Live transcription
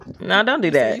No, don't do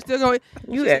So that. you still going?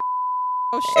 You at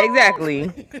Oh shit! exactly.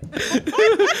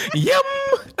 Yum.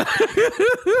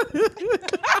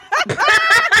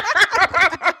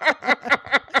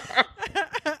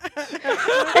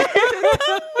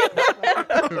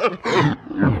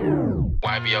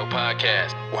 YBO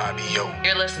Podcast. YBO.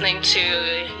 You're listening to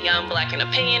Young, Black, and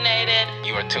Opinionated.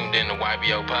 You are tuned in to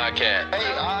YBO Podcast.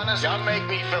 Hey, honest, y'all make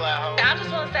me feel at home. I just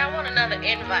want to say I want another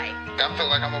invite. I feel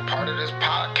like I'm a part of this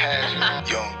podcast, you know?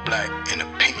 Young, black, and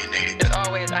opinionated. As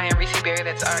always, I am Reese Berry.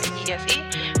 That's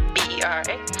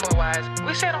REESEBERA. 4 Y's.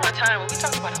 We say it all the time, but we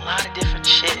talk about a lot of different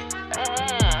shit.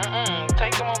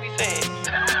 Take them what we said.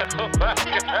 I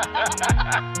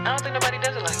don't think nobody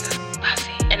does it like that.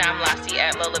 Lassie. And I'm Lassie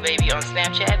at Lola Baby on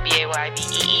Snapchat,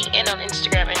 BAYBEE, and on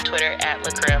Instagram and Twitter at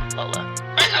LaCreme Lola.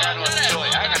 I got no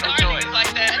choice.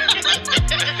 Like that.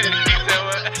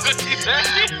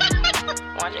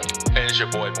 Mwanje. And it's your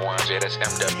boy Mwanje. That's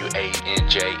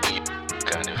MWANJE.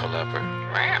 Gunning for leopard.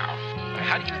 Wow.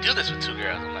 How do you do this with two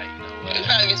girls? I'm like, you know what? You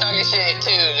probably be talking shit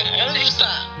too.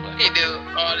 Stop. He do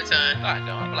all the time. I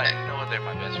know. I'm like, you know what? They're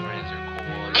my best friends. They're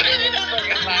cool.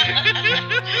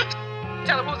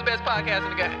 Tell him who's the best podcast in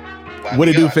the game. What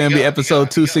it do, family?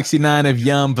 Episode 269 of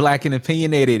Young, Black, and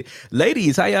Opinionated.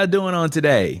 Ladies, how y'all doing on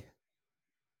today?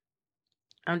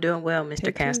 I'm doing well,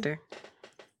 Mr. Caster.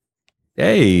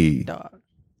 Hey. Dog.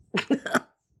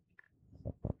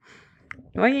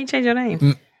 Why you ain't change your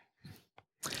name?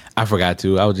 I forgot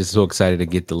to. I was just so excited to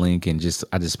get the link and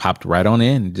I just popped right on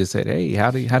in and just said, hey,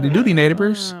 howdy doody,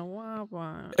 neighbors. Howdy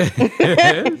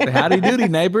doody,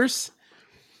 neighbors.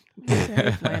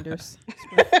 Flanders.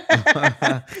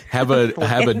 have a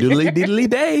doodly diddly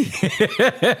day.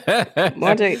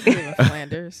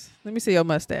 Flanders. Let me see your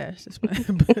mustache.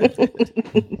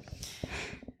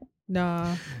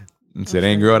 Nah. Said it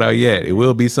ain't grown out yet. It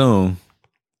will be soon.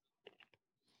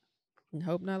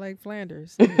 Hope not like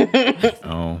Flanders.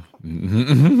 Oh.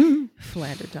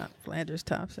 Flanders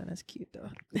Thompson. That's cute though.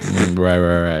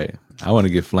 Right. I want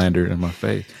to get Flandered in my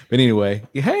face. But anyway,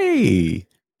 hey.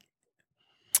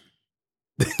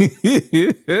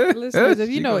 Listeners, if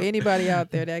you know anybody out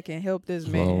there that can help this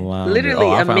man.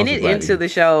 Literally a minute into the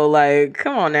show, like,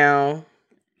 come on now.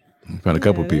 Found a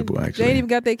couple people actually. They ain't even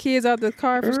got their kids out the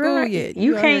car for school yet.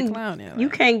 You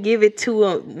can't give it to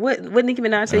a what Nicki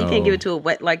Minaj said. You can't give it to a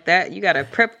wet like that. You gotta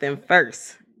prep them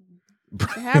first.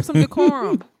 Have some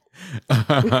decorum.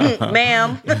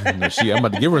 Ma'am. No, I'm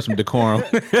about to give her some decorum.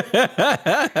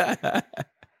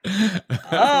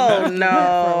 Oh no!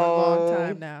 For a long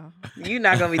time now. You're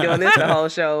not gonna be doing this the whole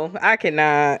show. I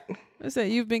cannot. I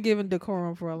said you've been giving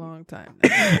decorum for a long time.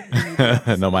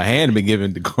 No, my hand been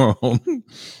giving decorum.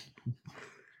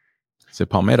 Said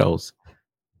palmettos.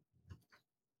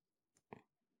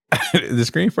 The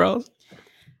screen froze.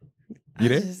 You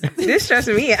there? This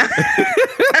stressing me out.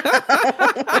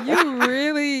 You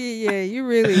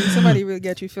really. Somebody really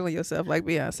got you feeling yourself like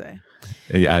Beyonce.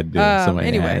 Yeah, I do.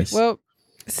 Anyway, has. well,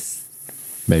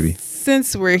 maybe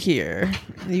since we're here,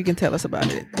 you can tell us about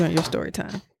it during your story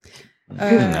time.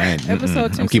 Episode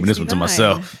 269. I'm keeping this one to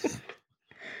myself.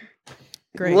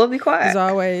 Great. We'll be quiet. As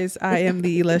always, I am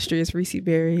the illustrious Reese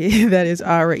Berry. That is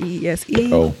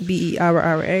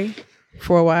REESEBERRA.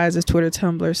 4 Y's is Twitter,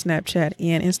 Tumblr, Snapchat,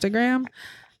 and Instagram.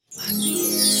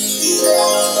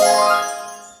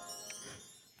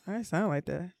 I sound like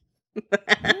that.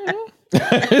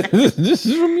 This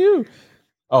is from you.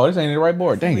 Oh, this ain't the right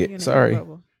board. Dang it. Sorry.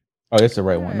 Oh, it's the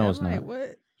right one. No, it's not.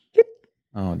 What?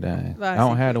 Oh, dang. Lassie, I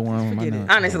don't have the one on my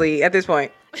notes. Honestly, at this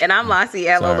point. And I'm Lassie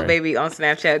at Lola Baby on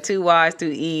Snapchat, 2 Y's, 2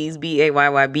 E's,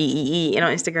 BAYYBEE, and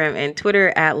on Instagram and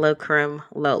Twitter at LaCreme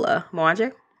Lola.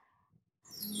 Mwanje?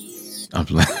 I'm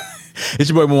playing. It's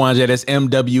your boy Mwanje. That's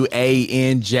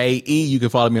MWANJE. You can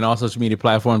follow me on all social media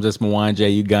platforms. That's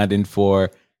Mwanje Ugandan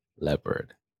for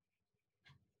leopard.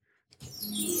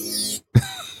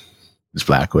 Just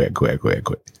fly quick.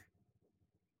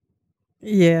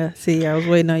 Yeah, see, I was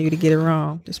waiting on you to get it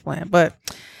wrong. Just playing. But,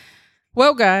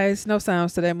 well, guys, no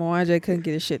sounds today. Mwanje couldn't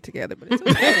get his shit together. But it's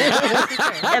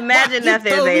okay. Imagine that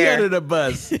they're throw me there. under the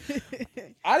bus.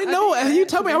 I didn't know. You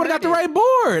told me I would have got the right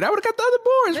board. I would have got the other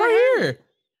boards right here.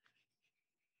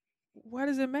 Why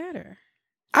does it matter?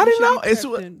 I didn't know. It's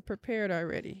prepared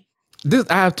already.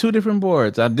 I have two different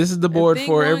boards. This is the board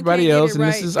for everybody else, and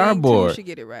this is our board. You should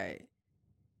get it right.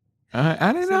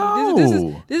 I didn't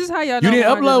know. This is how y'all know. You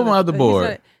didn't upload my other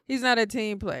board. He's not a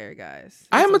team player, guys.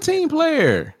 I am a team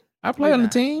player. I play on the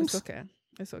teams.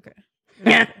 It's okay.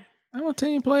 I'm a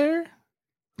team player.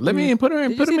 Let me in. Put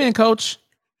him in, coach.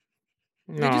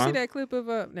 Did you see that clip of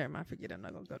never mind, forget it. I'm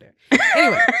not gonna go there.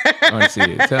 Anyway. I want to see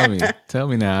it. Tell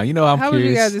me now. You know I'm How curious.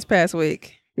 was you guys this past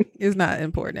week? It's not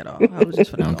important at all. I was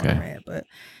just gonna go on Okay. a rant, but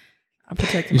I'm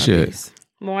protecting You my should. peace.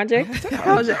 Mwanje,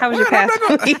 how was your past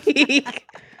week?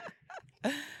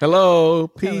 Hello,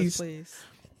 Tell us, peace. please.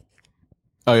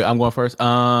 Oh, yeah, I'm going first.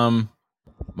 My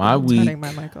I'm week. turning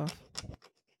my mic off.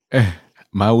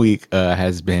 My week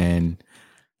has been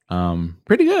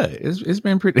pretty good. It's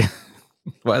been pretty.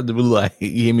 Why the blue light?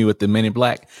 You hit me with the Men in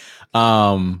Black.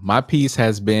 My piece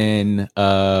has been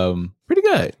pretty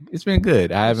good. It's been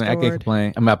good. I can't Restored.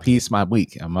 complain. My piece, my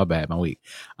week. My bad, my week.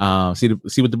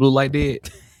 See what the blue light did?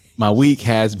 My week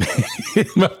has been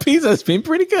my piece has been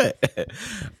pretty good.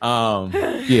 Yeah,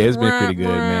 it's been pretty good,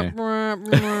 man.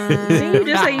 Didn't you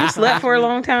just say you slept for a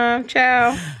long time,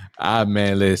 child?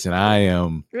 Man, listen, I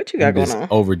am What you got going on?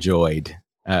 overjoyed.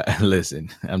 Listen,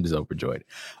 I'm just overjoyed.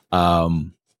 But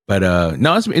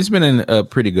no, it's been a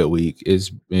pretty good week.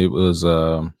 It was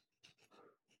I'm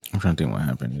trying to think what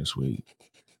happened this week.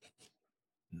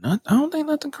 I don't think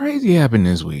nothing crazy happened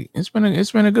this week. It's been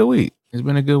a good week. It's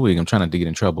been a good week. I'm trying not to get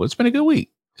in trouble. It's been a good week.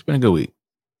 It's been a good week.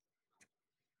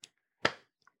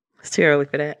 It's too early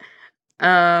for that.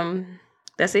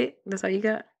 That's it. That's all you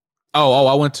got. Oh,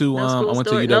 I went to No I school went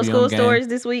story- to UWM no school game. stories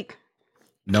this week.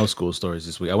 No school stories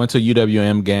this week. I went to a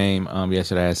UWM game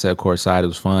yesterday. I sat courtside. It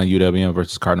was fun. UWM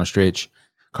versus Cardinal Stritch.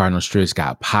 Cardinal Stritch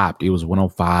got popped. It was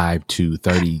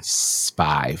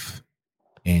 105-35,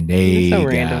 and they That's so got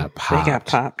random. popped. They got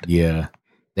popped. Yeah,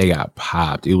 they got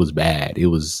popped. It was bad. It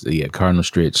was Cardinal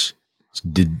Stritch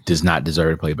does not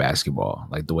deserve to play basketball.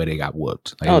 Like the way they got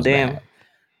whooped. Like, it Oh, was damn.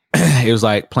 bad. It was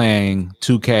like playing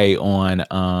 2K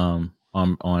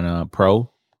on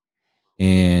Pro,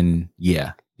 and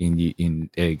yeah. And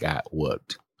they got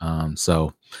whooped.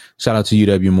 So shout out to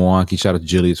UW Milwaukee. Shout out to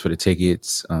Julius for the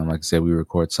tickets. Like I said, we were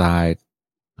courtside.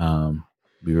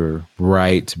 We were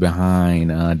right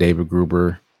behind David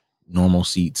Gruber, normal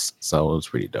seats. So it was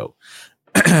pretty dope.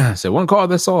 So one call,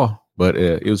 that's all. But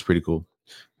it was pretty cool.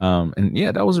 And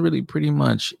yeah, that was really pretty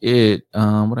much it.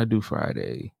 What I do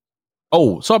Friday?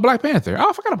 Oh, saw Black Panther. Oh,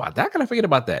 I forgot about that. I kind of forget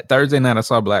about that. Thursday night, I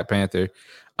saw Black Panther.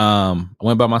 I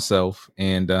went by myself,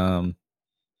 and it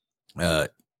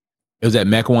was at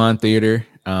Mequon Theater.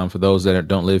 For those that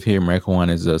don't live here, Mequon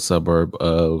is a suburb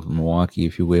of Milwaukee,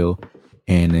 if you will,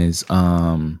 and is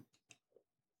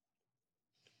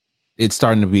it's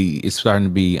starting to be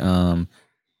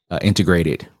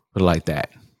integrated. Put it like that.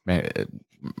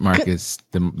 Marcus,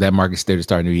 that Marcus Theater is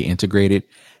starting to be integrated,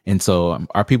 and so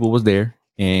our people was there,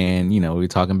 and we were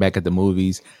talking back at the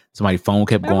movies. Somebody's phone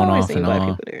kept going off and black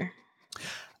on. people there.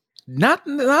 Not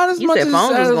as You much said as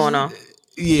phones was going off.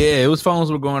 Yeah, it was phones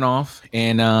were going off,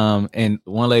 and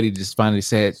one lady just finally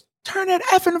said, "Turn that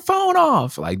effing phone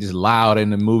off!" Like just loud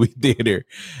in the movie theater,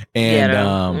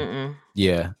 and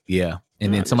yeah.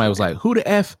 And then somebody was like, "Who the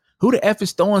f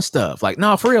is throwing stuff?" Like,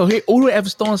 no, for real, who the f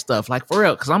is throwing stuff? Like for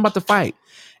real, because I'm about to fight,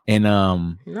 and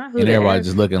everybody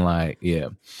just looking like, yeah,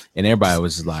 and everybody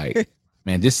was just like,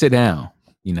 "Man, just sit down,"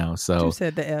 So Who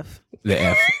said the F? the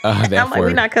f, the I'm f like, word,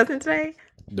 we not cussing today.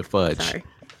 the fudge. Sorry.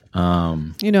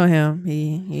 You know him.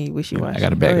 He wishy-washy. I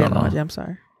got a bag Go ahead, on. Margie, I'm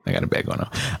sorry. I got a bag going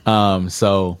on.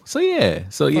 So yeah,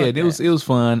 it was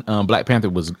fun. Black Panther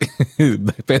was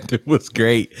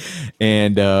great,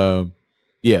 and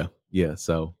yeah.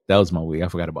 So that was my week. I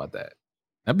forgot about that.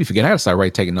 I'd be forgetting. I gotta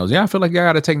start taking notes. Yeah, I feel like y'all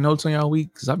gotta take notes on y'all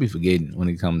week because I'll be forgetting when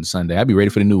it comes to Sunday. I'll be ready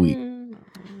for the new week.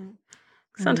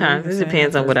 Sometimes it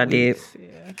depends on what I did.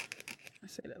 Yeah, I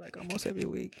say that like almost every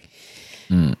week.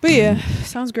 Mm. But yeah,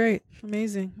 sounds great.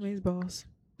 Amazing balls.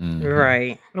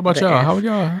 Right. What about The y'all? F. How was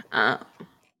y'all? Had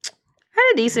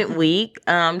a decent week.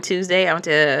 Tuesday, I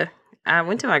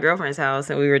went to my girlfriend's house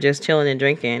and we were just chilling and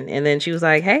drinking. And then she was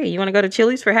like, "Hey, you want to go to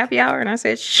Chili's for happy hour?" And I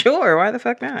said, "Sure. Why the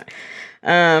fuck not?"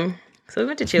 So we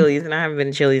went to Chili's, and I haven't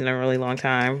been to Chili's in a really long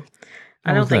time.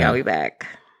 I don't think I'll be back.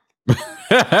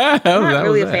 I'm not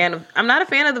really a fan of. I'm not a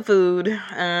fan of the food.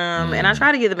 And I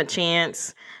try to give them a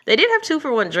chance. They did have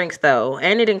 2-for-1 drinks though,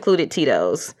 and it included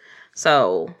Tito's,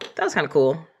 so that was kind of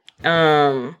cool.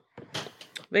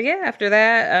 But yeah, after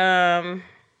that,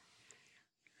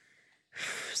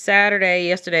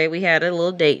 yesterday, we had a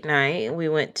little date night. We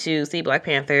went to see Black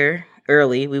Panther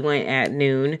early. We went at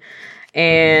noon,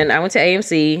 and I went to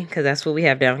AMC because that's what we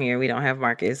have down here. We don't have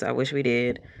Marcus. I wish we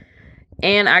did.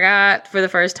 And I got, for the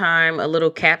first time, a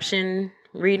little caption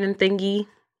reading thingy.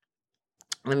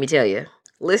 Let me tell you,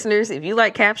 listeners, if you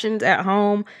like captions at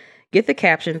home, get the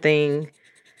caption thing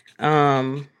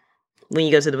when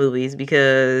you go to the movies,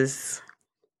 because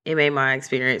it made my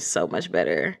experience so much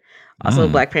better. Also,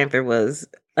 Black Panther was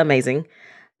amazing.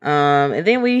 And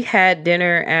then we had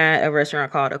dinner at a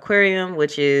restaurant called Aquarium,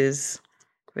 which is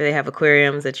where they have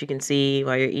aquariums that you can see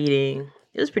while you're eating.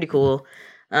 It was pretty cool.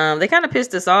 They kind of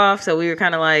pissed us off, so we were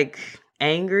kind of like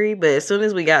angry. But as soon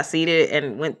as we got seated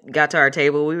and got to our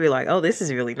table, we were like, "Oh, this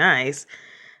is really nice."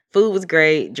 Food was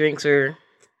great. Drinks were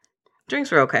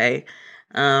okay.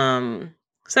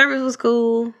 Service was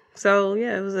cool. So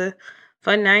yeah, it was a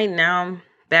fun night. Now I'm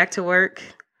back to work.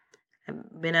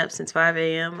 I've been up since 5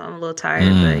 a.m. I'm a little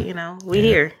tired, but you know, we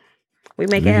here. We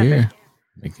make it happen. Here.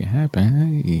 Make it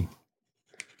happen. Hey.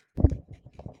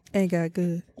 Ain't got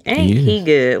good. Ain't he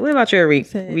good? What about your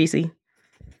Reese?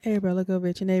 Hey, bro, look over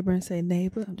at your neighbor and say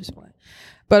neighbor. I'm just playing.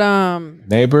 But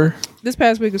Neighbor. this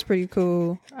past week was pretty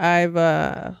cool.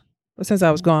 I've since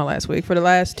I was gone last week, for the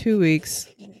last 2 weeks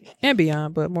and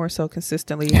beyond, but more so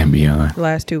consistently And beyond. the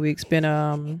last 2 weeks, been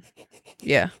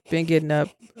been getting up,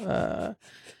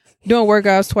 doing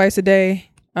workouts twice a day.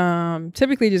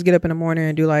 Typically just get up in the morning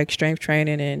and do like strength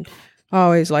training, and I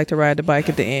always like to ride the bike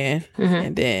at the end,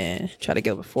 and then try to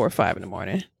get up at 4 or 5 in the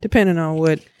morning, depending on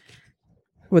what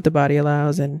the body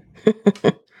allows. And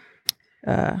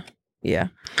yeah.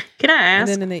 Can I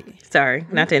ask? And then Sorry,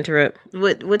 not to interrupt.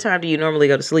 What time do you normally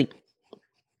go to sleep?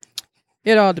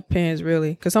 it all depends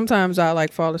really, because sometimes I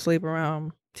like fall asleep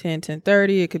around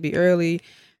 10:30. It could be early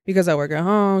because I work at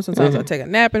home. Sometimes I take a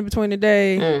nap in between the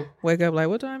day, wake up like,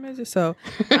 what time is it? So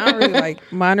I don't really like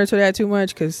monitor that too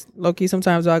much, because low-key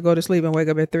sometimes I'll go to sleep and wake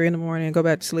up at 3 in the morning and go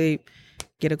back to sleep,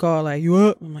 get a call like, you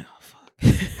up? I'm like, oh fuck.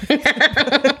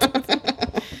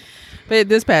 But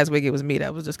this past week it was me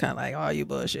that was just kind of like, oh, you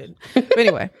bullshit. But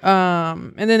anyway,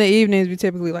 and then the evenings we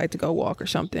typically like to go walk or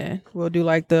something. We'll do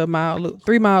like the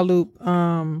 3-mile loop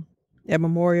at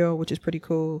Memorial, which is pretty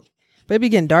cool. But it be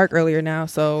getting dark earlier now,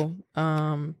 so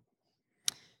the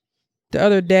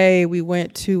other day we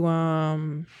went to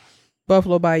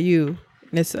Buffalo Bayou,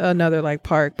 and it's another like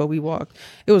park, but we walked.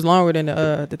 It was longer than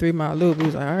the 3-mile loop. We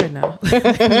was like, all right now,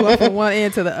 we walked from one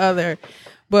end to the other.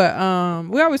 But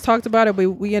we always talked about it, but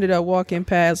we ended up walking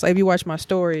past. Like if you watch my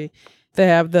story, they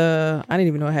have I didn't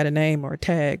even know it had a name or a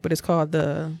tag, but it's called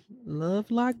the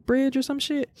Love Lock Bridge or some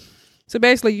shit. So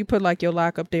basically, you put like your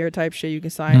lock up there type shit. You can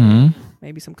sign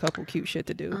maybe some couple cute shit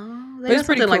to do. Oh, But it's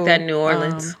pretty something like cool. that in New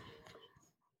Orleans.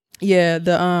 Yeah,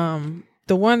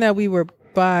 the one that we were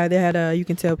by, they had you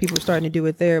can tell people were starting to do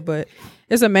it there, but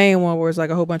it's a main one where it's like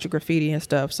a whole bunch of graffiti and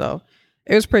stuff. So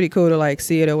it was pretty cool to like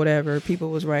see it or whatever. People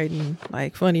was writing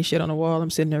like funny shit on the wall. I'm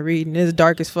sitting there reading. It's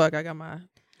dark as fuck. I got my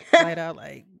light out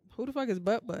like, who the fuck is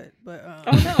Butt? But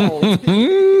Oh no.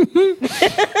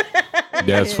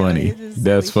 That's yeah, funny. it's just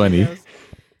That's funny.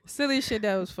 silly shit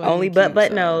that was funny. Only and Butt cute,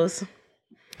 so. knows.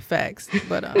 Facts.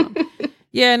 But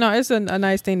yeah, no, it's a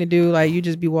nice thing to do. Like you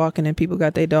just be walking and people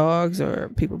got their dogs, or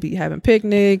people be having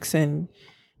picnics and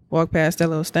walk past that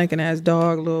little stinking ass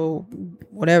dog, little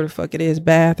whatever the fuck it is,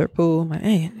 bath or pool. I'm like,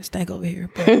 hey, it stink over here.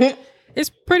 But it's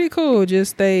pretty cool.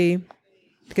 Just they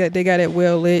got it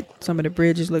well lit. Some of the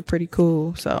bridges look pretty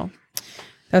cool. So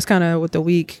that's kind of what the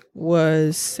week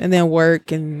was. And then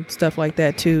work and stuff like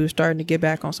that too. Starting to get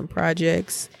back on some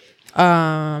projects.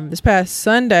 This past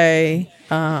Sunday,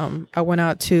 I went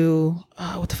out to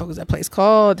what the fuck was that place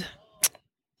called?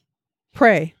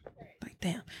 Pray. Like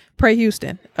damn. Pray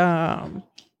Houston.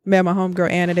 Met my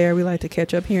homegirl Anna there. We like to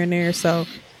catch up here and there. So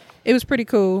it was pretty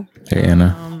cool. Hey,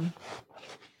 Anna.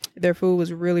 Their food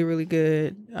was really, really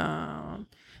good. The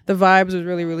vibes was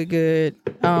really, really good.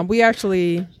 I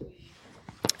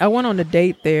went on a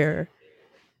date there.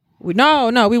 We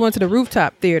went to the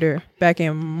Rooftop Theater back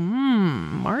in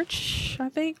March, I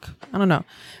think. I don't know.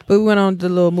 But we went on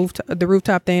the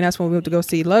rooftop thing. That's when we went to go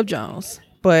see Love Jones.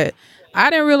 But I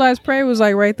didn't realize Prey was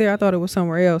like right there. I thought it was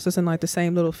somewhere else. It's in like the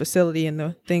same little facility, and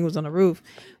the thing was on the roof.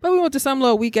 But we went to some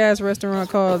little weak ass restaurant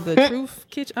called the Truth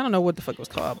Kitchen. I don't know what the fuck it was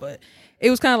called, but it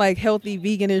was kind of like healthy,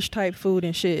 veganish type food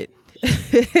and shit.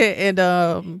 And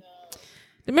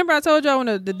remember I told y'all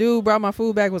when the dude brought my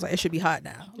food back, was like, it should be hot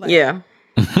now. Like, Yeah.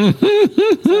 so I was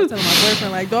telling my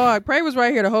boyfriend, like, dog, Prey was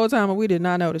right here the whole time and we did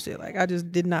not notice it. Like, I just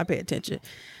did not pay attention.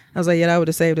 I was like, yeah, that would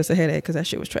have saved us a headache because that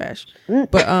shit was trash.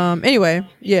 But anyway,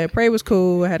 yeah, Prey was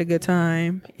cool. I had a good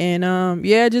time. And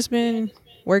yeah, just been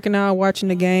working out, watching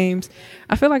the games.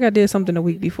 I feel like I did something the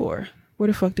week before. Where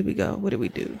the fuck did we go? What did we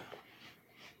do?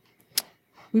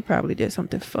 We probably did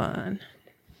something fun.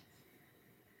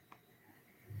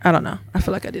 I don't know. I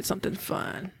feel like I did something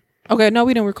fun. Okay, no,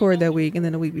 we didn't record that week. And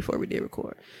then the week before we did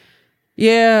record.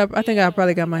 Yeah, I think I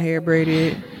probably got my hair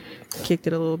braided, kicked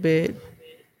it a little bit.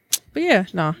 But yeah,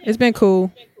 no, it's been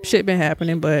cool. Shit been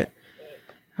happening, but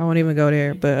I won't even go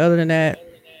there. But other than that,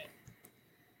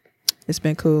 it's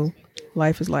been cool.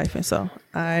 Life is life. And so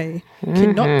I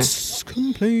cannot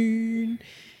complain.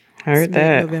 Heard It's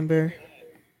that. November.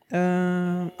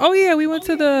 Oh yeah, we went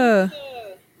to the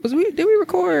Did we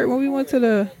record when we went to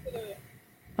the?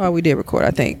 Oh, we did record.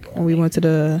 I think when we went to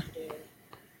the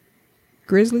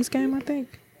Grizzlies game. I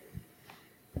think.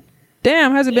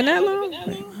 Damn, has it been that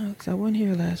long? Cause I wasn't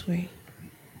here last week.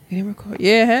 We didn't record.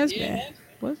 Yeah, it has been.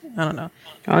 Was it? I don't know.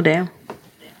 Oh damn.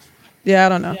 Yeah, I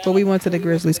don't know. But we went to the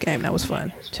Grizzlies game. That was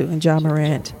fun too. And Ja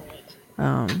Morant,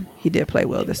 he did play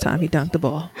well this time. He dunked the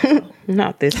ball.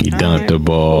 Not this time. He dunked the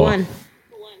ball. One.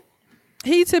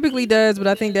 He typically does, but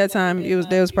I think that time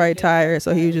they was probably tired,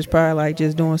 so he was just probably like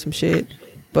just doing some shit.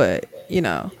 But you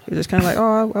know, it was just kind of like,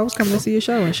 oh, I was coming to see a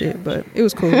show and shit. But it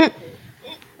was cool.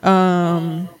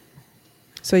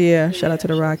 So yeah, shout out to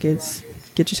the Rockets.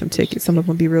 Get you some tickets. Some of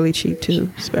them be really cheap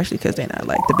too, especially because they're not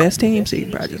like the best team, so you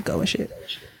can probably just go and shit.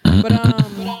 But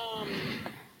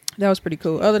that was pretty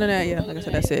cool. Other than that, yeah, like I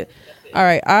said, that's it. All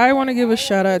right, I want to give a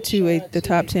shout out to the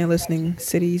top 10 listening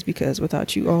cities because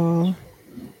without you all,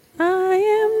 I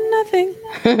am nothing.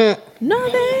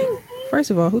 Nothing. First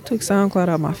of all, who took SoundCloud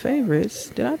out my favorites?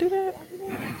 Did I do that?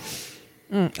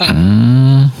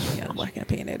 Yeah, why can't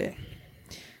pay that?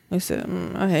 I said,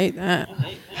 I hate that.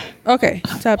 Okay,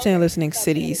 top 10 listening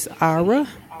cities. Ara,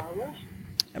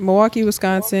 Milwaukee,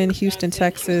 Wisconsin, Houston,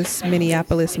 Texas,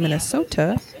 Minneapolis,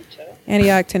 Minnesota,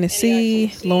 Antioch,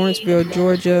 Tennessee, Lawrenceville,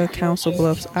 Georgia, Council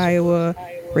Bluffs, Iowa,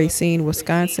 Racine,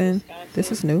 Wisconsin.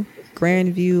 This is new.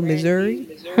 Grandview, Missouri,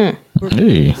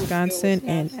 Brooklyn, Wisconsin,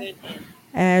 and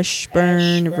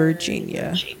Ashburn,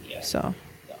 Virginia. So,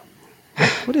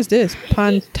 what is this?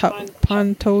 Pontotoc,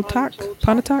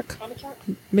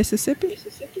 Mississippi?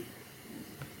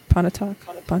 Pontotoc.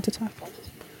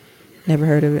 Never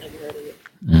heard of it.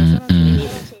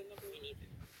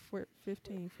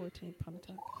 15, 14,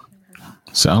 Pontotoc.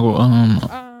 So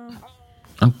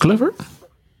I'm Clifford.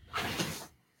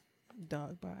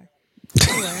 Dog bye.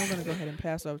 Anyway, I'm gonna go ahead and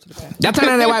pass over to the pastor. Y'all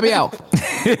turn that YBL.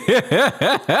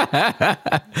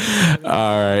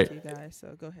 All right. You guys,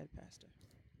 so go ahead, Pastor.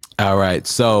 All right.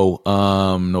 So,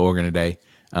 no organ today.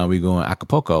 We going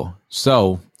Acapulco.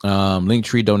 So,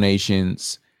 Linktree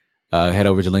donations. Head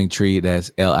over to Linktree. That's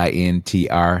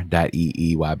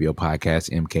LINTR.ee YBO podcast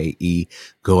MKE.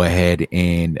 Go ahead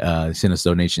and send us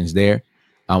donations there.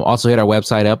 Also hit our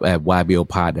website up at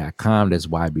ybopod.com. That's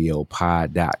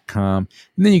ybopod.com.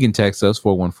 And then you can text us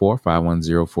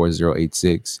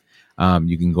 414-510-4086.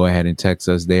 You can go ahead and text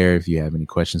us there if you have any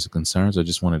questions or concerns or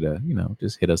just wanted to,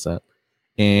 just hit us up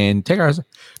and take our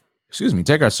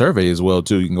survey as well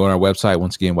too. You can go on our website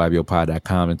once again,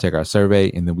 ybopod.com, and take our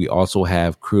survey. And then we also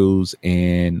have cruise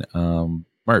and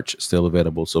merch still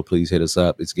available. So please hit us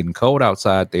up. It's getting cold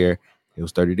outside there. It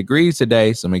was 30 degrees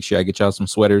today. So make sure I get y'all some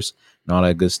sweaters and all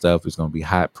that good stuff. It's going to be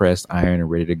hot pressed iron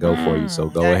and ready to go for you. So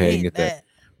go ahead and get that.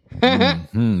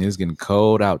 It's getting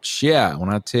cold out. Yeah. When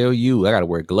I tell you, I got to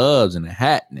wear gloves and a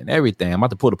hat and everything. I'm about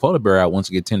to pull the polar bear out once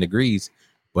it gets 10 degrees,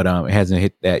 but it hasn't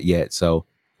hit that yet. So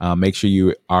make sure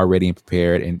you are ready and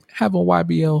prepared and have a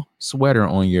YBL sweater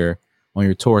on your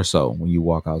torso when you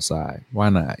walk outside. Why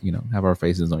not? Have our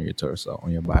faces on your torso,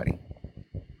 on your body.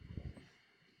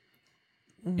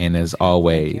 And as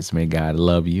always, may God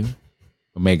love you.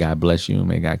 May God bless you.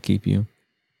 May God keep you.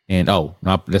 And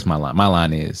that's my line. My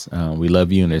line is, we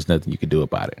love you and there's nothing you can do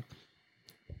about it.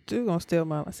 Dude gonna steal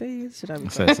my line. See, should I be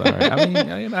sorry? I mean,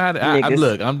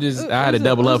 look, I had to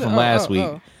double up from last week.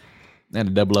 I had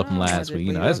to double up from last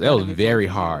week. That was very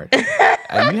hard. You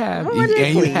have.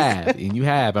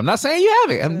 I'm not saying you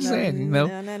haven't. I'm just saying,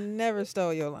 I never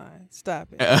stole your line. Stop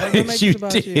it. You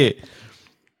did.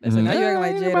 Listen, now you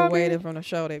acting like Jada Waiter from the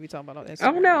show. They be talking about that.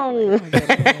 Oh no.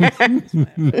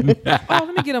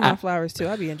 Let me get on my flowers too.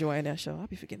 I be enjoying that show. I'll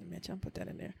be forgetting to mention. I'll put that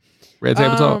in there. Red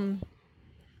Table Talk.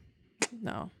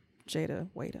 No, Jada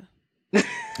Waiter. I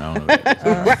don't know.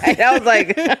 Right. I was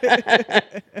like, I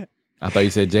thought you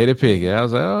said Jada Pinkett. I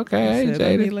was like, okay,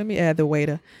 Jada. Let me add the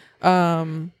waiter.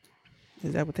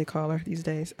 Is that what they call her these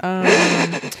days?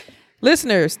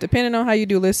 Listeners, depending on how you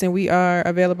do listen, we are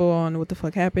available on What the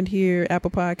Fuck Happened Here,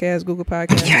 Apple Podcasts, Google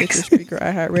Podcasts, Stitcher, Speaker,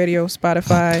 iHeartRadio,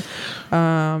 Spotify,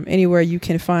 anywhere you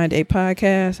can find a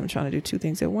podcast. I'm trying to do two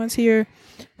things at once here.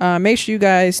 Make sure you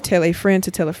guys tell a friend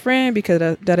to tell a friend because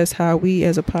that is how we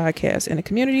as a podcast and a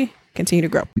community continue to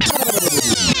grow.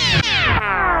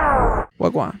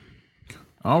 Wagwan.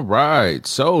 All right.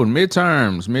 So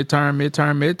midterms.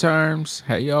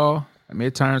 Hey, y'all.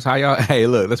 Midterms, how y'all? Hey,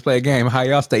 look, let's play a game. How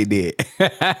y'all stay dead?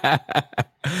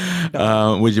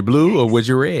 Was you blue or was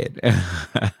you red?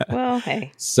 well,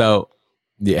 hey. So,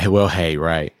 yeah, well, hey,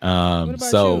 right. What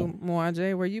about you,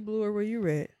 Moanje? Were you blue or were you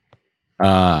red?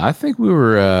 I think we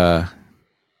were.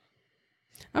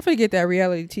 I forget that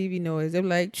reality TV noise. They're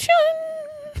like,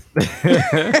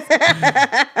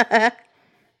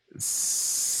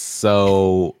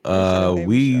 So What's your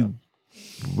favorite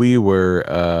we were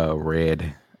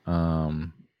red.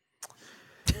 You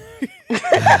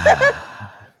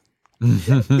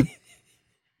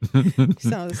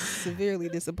sound severely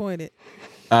disappointed.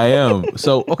 I am.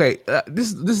 So okay,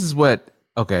 this is what.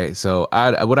 Okay, so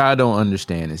what I don't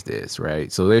understand is this,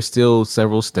 right? So there's still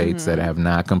several states that have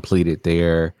not completed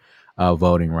their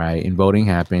voting, right? And voting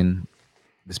happened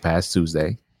this past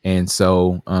Tuesday, and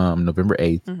so November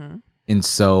 8th. And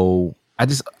so I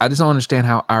just don't understand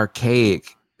how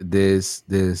archaic this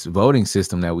voting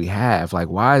system that we have. Like,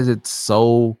 why is it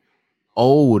so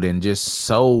old and just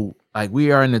so like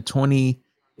we are in it's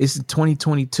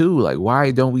 2022. Like,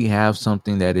 why don't we have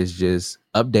something that is just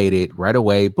updated right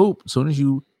away? Boop. As soon as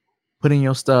you put in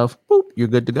your stuff, boop, you're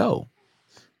good to go.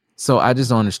 So I just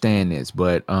don't understand this.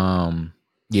 But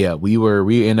yeah,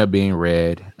 we end up being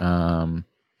red.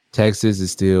 Texas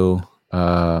is still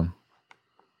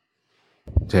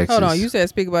Texas. Hold on, you said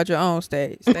speak about your own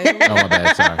state. Oh, my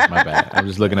bad. Sorry, my bad. I'm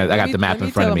just looking at. I got the map in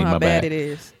front of me. My bad. It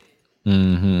is.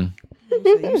 Mm-hmm.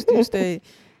 You still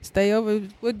stay over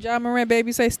with John Moran,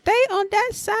 baby. Say stay on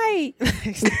that side.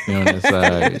 On that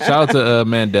side. Shout out to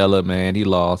Mandela, man. He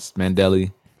lost. Manny.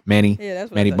 Yeah,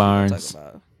 that's what Manny I Barnes.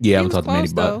 about. Yeah, He I'm was talking to Manny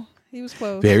close, Barnes. though. He was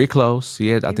close. Very close. He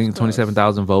had, I think, was close.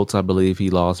 27,000 votes. I believe he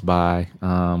lost by,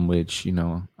 which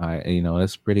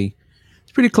that's pretty.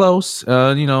 It's pretty close.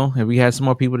 And we had some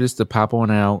more people just to pop on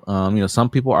out. Some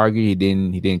people argue he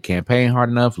didn't campaign hard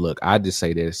enough. Look, I just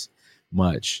say this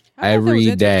much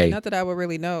every day. Not that I would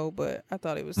really know, but I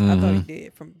thought it was. I thought he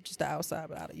did from just the outside,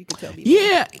 but you could tell me.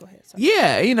 Yeah, Go ahead, sorry.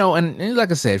 yeah. And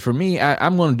like I said, for me,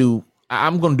 I'm gonna do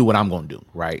what I'm gonna do.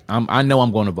 Right. I know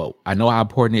I'm gonna vote. I know how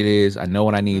important it is. I know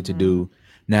what I need to do.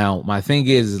 Now, my thing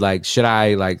is like, should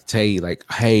I like tell you like,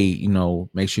 hey,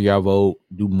 make sure y'all vote,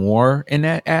 do more in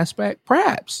that aspect?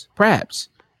 Perhaps,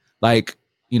 like,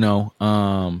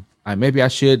 maybe I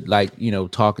should like,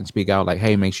 talk and speak out like,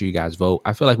 hey, make sure you guys vote.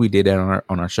 I feel like we did that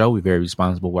on our show. We're very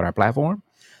responsible with our platform,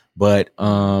 but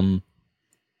We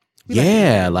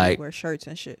like wear shirts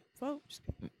and shit. Vote.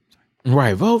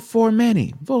 right, vote for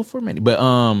Manny, but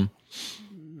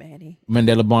Manny.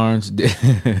 Mandela Barnes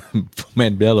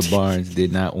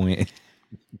did not win.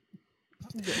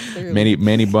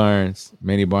 Manny Barnes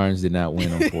did not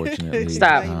win, unfortunately.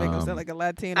 Stop. You make him sound like a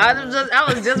Latino. I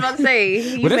was just about to say.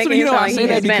 He's But that's making what it I sound say like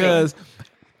that he's Hispanic. because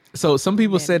so some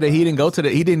people said that he didn't go to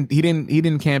he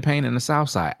didn't campaign in the South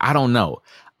Side. I don't know.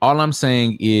 All I'm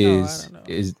saying is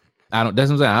that's what I'm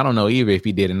saying. I don't know either if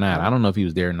he did or not. I don't know if he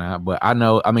was there or not, but I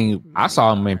know. I mean, I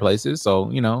saw him in places,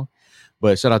 so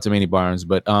But shout out to Manny Barnes.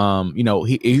 But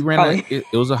he ran. It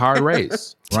was a hard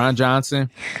race. Ron Johnson.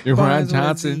 Manny Barnes.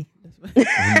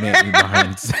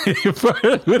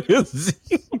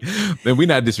 Then we're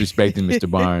not disrespecting Mr.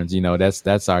 Barnes.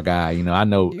 That's our guy. I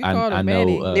know. I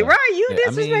know. Right, you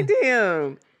disrespected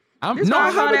him. I'm This no,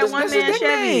 one call that that's one his man Chevy,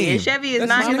 nickname. and Chevy is That's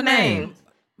not his his name.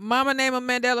 Mama name him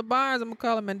Mandela Barnes. I'm gonna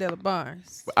call him Mandela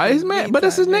Barnes. But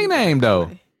that's his nickname though.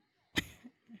 It's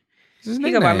his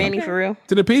He go by nickname. Manny for real.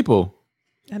 To the people.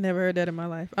 I never heard that in my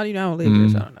life. I don't live here,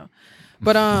 so I don't know.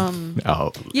 But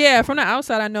Oh, yeah, from the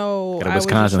outside, I know Got a I was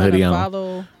just Wisconsin trying hoodie to on.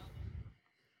 follow.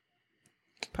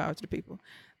 Power to the people.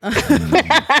 I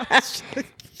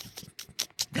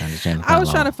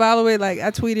was trying to follow it. Like I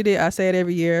tweeted it. I say it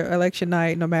every year. Election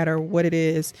night, no matter what it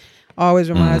is, always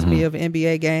reminds me of an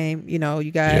NBA game.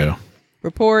 You got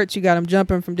reports. You got them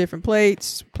jumping from different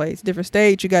plates, different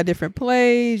states. You got different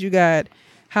plays. You got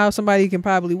how somebody can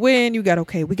probably win. You got,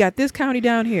 okay, we got this county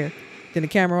down here. Then the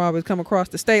camera always come across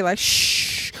the state like,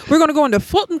 shh, we're going to go into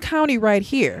Fulton County right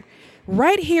here.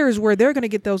 Right here is where they're going to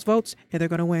get those votes and they're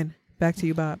going to win. Back to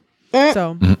you, Bob.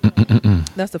 So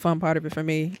that's the fun part of it for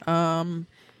me.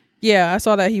 Yeah, I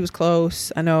saw that he was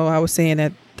close. I know I was saying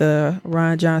that the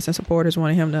Ron Johnson supporters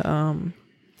wanted him to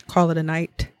call it a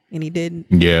night, and he didn't.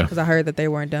 Yeah. Because I heard that they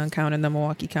weren't done counting the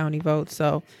Milwaukee County votes.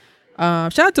 So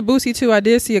shout out to Boosie, too. I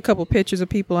did see a couple pictures of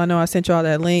people. I know I sent y'all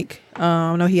that link.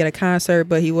 I know he had a concert,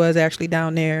 but he was actually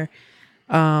down there.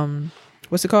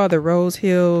 What's it called? The Rose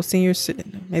Hill Senior...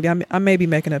 Maybe I may be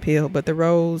making up Hill, but the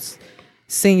Rose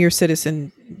Senior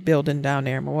Citizen building down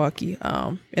there in Milwaukee.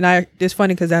 And it's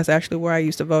funny because that's actually where I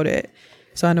used to vote at.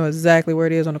 So I know exactly where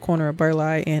it is on the corner of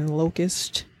Burleigh and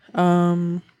Locust.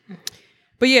 But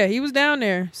yeah, he was down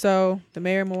there. So the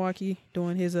mayor of Milwaukee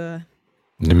doing his The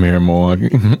mayor of Milwaukee.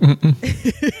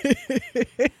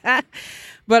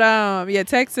 But yeah,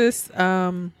 Texas,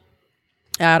 I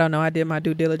don't know. I did my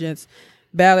due diligence.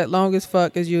 Ballot long as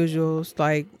fuck as usual. It's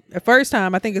like the first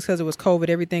time, I think it's because it was COVID,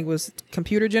 everything was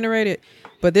computer generated.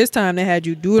 But this time they had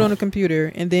you do it on the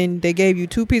computer, and then they gave you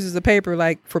 2 pieces of paper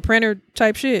like for printer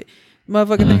type shit.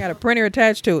 Motherfucker thing got a printer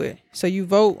attached to it. So you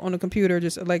vote on the computer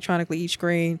just electronically each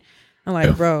screen. I'm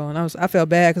like, bro, and I felt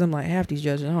bad because I'm like, half these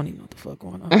judges, I don't even know what the fuck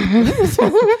going on.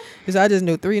 Because I just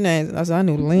knew 3 names. And I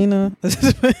knew Lena.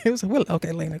 It was well,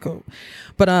 okay, Lena, cool.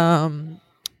 But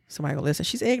somebody go listen.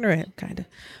 She's ignorant, kind of.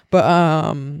 But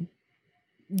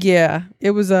yeah,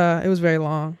 it was very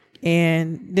long.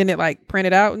 And then it like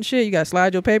printed out and shit. You got to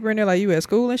slide your paper in there like you at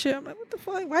school and shit. I'm like, what the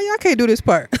fuck? Why y'all can't do this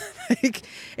part? Like,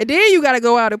 and then you got to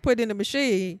go out and put it in the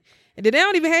machine. And then they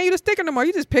don't even hand you the sticker no more.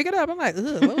 You just pick it up. I'm like,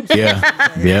 ugh.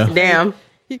 Yeah. Damn.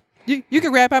 You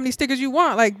can wrap how many stickers you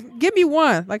want. Like, give me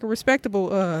one, like a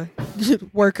respectable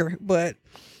worker. But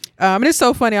and it's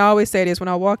so funny. I always say this when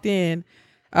I walked in.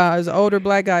 There's an older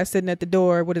black guy sitting at the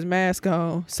door with his mask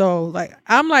on. So like,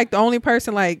 I'm like the only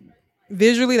person like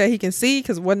visually that he can see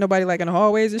because wasn't nobody like in the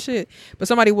hallways and shit. But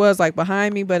somebody was like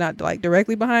behind me, but not like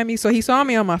directly behind me. So he saw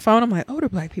me on my phone. I'm like, older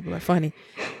black people are funny.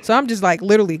 So I'm just like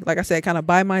literally, like I said, kind of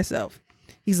by myself.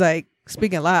 He's like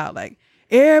speaking loud, like,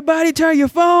 everybody turn your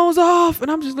phones off.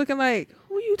 And I'm just looking like,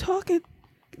 who are you talking?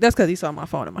 That's because he saw my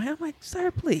phone in my hand. I'm like,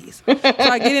 sir, please. So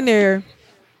I get in there.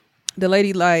 The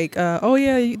lady like, oh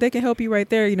yeah, they can help you right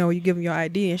there. You know, you give them your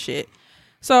ID and shit.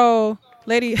 So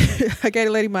lady, I gave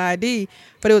the lady my ID,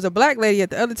 but it was a black lady at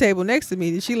the other table next to me.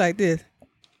 And she like this.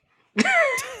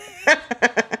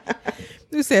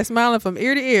 You said smiling from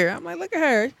ear to ear. I'm like, look at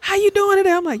her. How you doing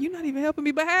today? I'm like, you're not even helping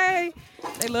me, but hey,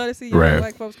 they love to see you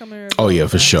black folks come here. Oh yeah,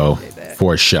 for sure.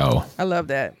 For sure. I love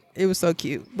that. It was so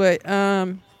cute. But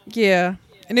yeah,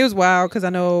 and it was wild because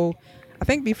I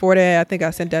think before that, I think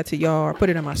I sent that to y'all or put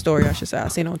it in my story, I should say. I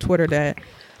seen on Twitter that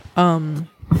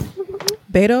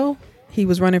Beto, he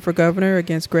was running for governor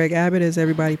against Greg Abbott, as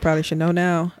everybody probably should know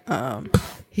now.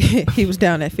 He was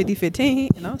down at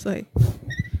 5015, and I was like,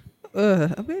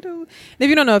 Beto. And if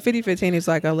you don't know, 5015 is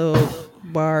like a little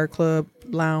bar, club,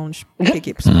 lounge,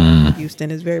 picket spot in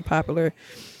Houston. It's very popular.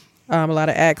 A lot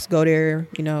of acts go there,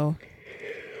 you know.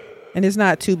 And it's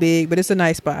not too big, but it's a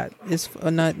nice spot. It's a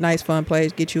nice, fun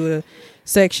place. Get you a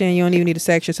section. You don't even need a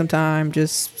section sometime.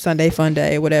 Just Sunday fun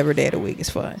day, whatever day of the week is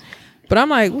fun. But I'm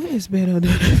like, what is Beto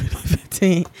doing at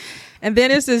 15? And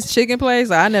then it's this chicken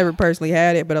place. I never personally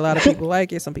had it, but a lot of people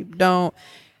like it. Some people don't.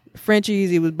 Frenchie's,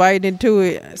 he was biting into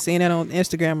it. I seen that on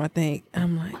Instagram, I think.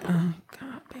 I'm like, oh,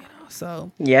 God, Beto.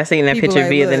 So yeah, I seen that picture like,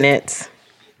 via the nets.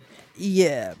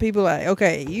 Yeah, people like,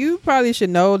 okay, you probably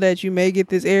should know that you may get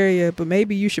this area, but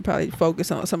maybe you should probably focus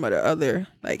on some of the other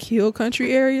like hill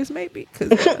country areas, maybe, because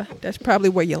that's probably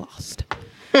where you lost.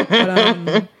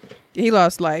 But he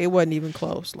lost like it wasn't even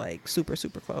close, like super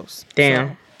close.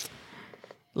 Damn. So,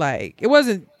 like it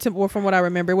wasn't well, from what I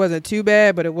remember, it wasn't too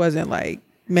bad, but it wasn't like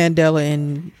Mandela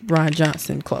and Ron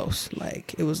Johnson close.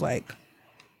 Like it was like,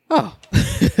 oh.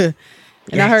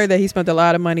 And yes. I heard that he spent a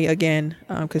lot of money again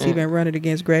because he'd been running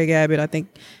against Greg Abbott. I think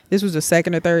this was the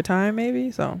second or third time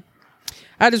maybe. So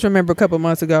I just remember a couple of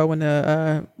months ago when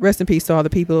the rest in peace to all the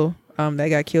people that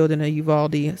got killed in the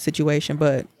Uvalde situation.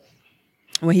 But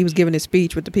when he was giving his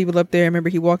speech with the people up there, I remember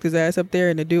he walked his ass up there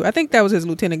and the dude, I think that was his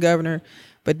lieutenant governor,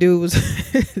 but dude was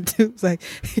like,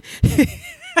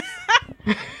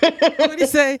 what'd he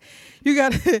say? You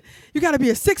gotta be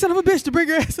a sick son of a bitch to bring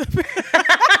your ass up here.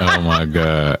 Oh my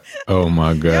God. Y'all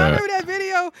remember that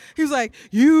video? He was like,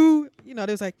 they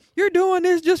was like, you're doing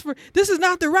this just for, this is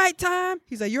not the right time.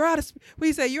 He's like, you're out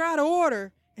of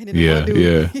order. And then the one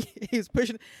dude, he was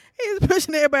pushing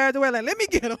everybody out the way, like, let me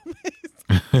get him.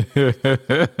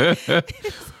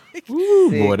 Ooh,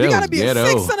 boy, that you gotta was be ghetto. a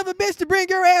sick son of a bitch to bring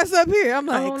your ass up here. I'm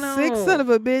like, sick son of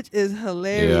a bitch is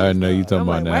hilarious. Yeah, I know you talking about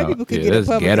like, now. White people could get in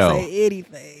public and say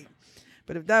anything.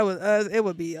 But if that was us, it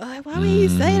would be like, why would you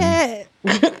say that?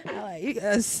 Like, you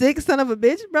a sick son of a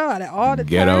bitch, bro. Out of all the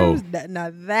terms,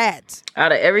 that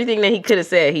out of everything that he could have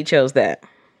said, he chose that.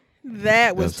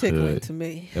 That was tickling to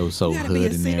me. That was so you gotta hood be a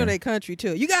in senior there. in their country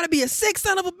too. You gotta be a sick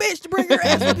son of a bitch to bring your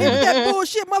ass up here with that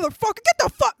bullshit, motherfucker. Get the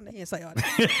fuck. He didn't say all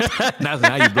that.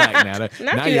 now you black now.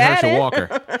 Now you Herschel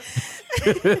Walker.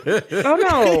 Oh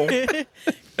no.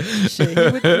 Shit,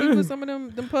 he was some of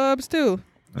them pubs too.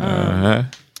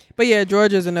 But yeah,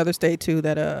 Georgia's another state too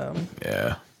that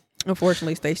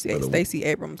unfortunately Stacey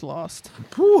Abrams lost.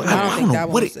 Ooh, I don't think that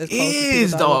what was it as close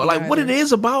is, dog. Like what it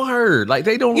is about her. Like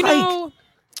they don't know,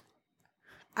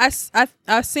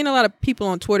 I've seen a lot of people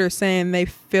on Twitter saying they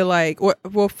feel like,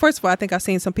 well, first of all, I think I've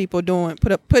seen some people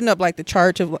putting up like the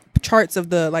charts of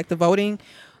the like the voting,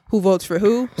 who votes for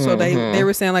who. So they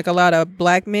were saying like a lot of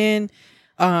black men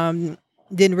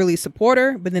didn't really support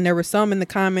her, but then there were some in the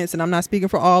comments, and I'm not speaking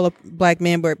for all of black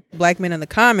men, but black men in the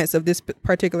comments of this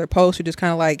particular post who just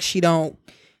kind of like, she don't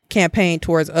campaign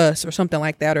towards us or something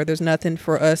like that, or there's nothing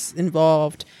for us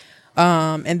involved.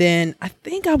 And then I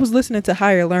think I was listening to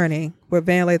Higher Learning with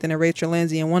Van Lathan and Rachel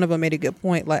Lindsay, and one of them made a good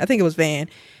point. Like, I think it was Van.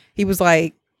 He was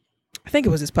like, I think it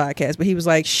was his podcast, but he was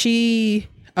like, he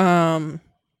kind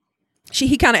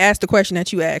of asked the question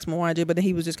that you asked, Mwanje, but then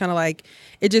he was just kind of like,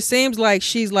 it just seems like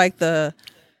she's like the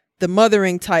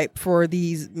mothering type for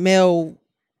these male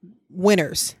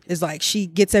winners. Is like she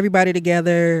gets everybody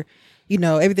together. You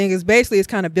know, everything is basically is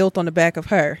kind of built on the back of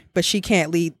her, but she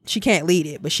can't lead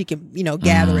it, but she can, you know,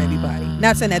 gather everybody.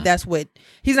 Not saying that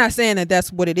he's not saying that that's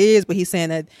what it is, but he's saying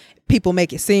that people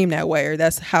make it seem that way, or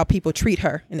that's how people treat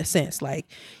her in a sense. Like,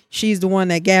 she's the one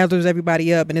that gathers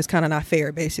everybody up, and it's kind of not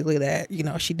fair, basically, that, you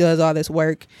know, she does all this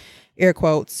work, air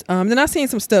quotes. Then I seen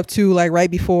some stuff too, like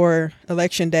right before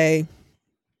Election Day.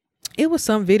 It was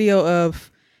some video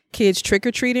of kids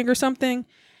trick-or-treating or something.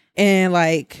 And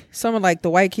like some of like the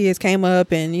white kids came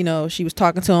up and, you know, she was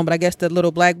talking to him, but I guess the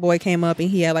little black boy came up and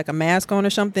he had like a mask on or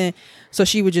something. So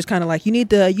she was just kind of like, you need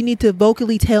to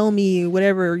vocally tell me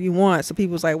whatever you want. So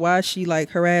people was like, why is she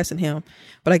like harassing him?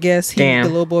 But I guess the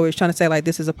little boy was trying to say like,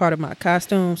 this is a part of my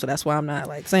costume, so that's why I'm not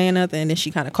like saying nothing. And then she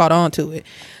kind of caught on to it.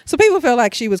 So people felt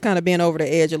like she was kind of being over the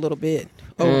edge a little bit.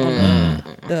 On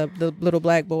the little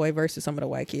black boy versus some of the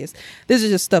white kids. This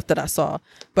is just stuff that I saw,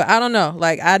 but I don't know.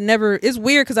 Like, it's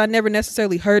weird because I never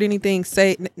necessarily heard anybody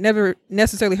say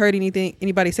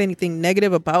anything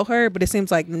negative about her. But it seems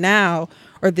like now,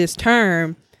 or this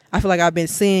term, I feel like I've been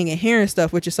seeing and hearing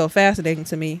stuff, which is so fascinating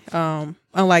to me.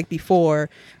 Unlike before,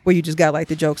 where you just got like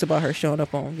the jokes about her showing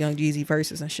up on Young Jeezy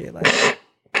verses and shit. Like,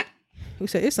 who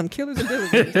said it's some killers and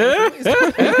diligence?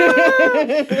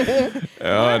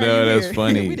 Oh no, that's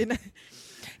funny.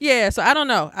 Yeah, so I don't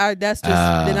know. That's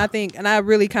just then I think, and I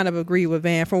really kind of agree with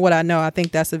Van. From what I know, I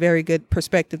think that's a very good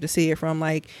perspective to see it from.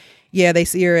 Like, yeah, they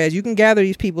see her as, you can gather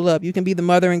these people up, you can be the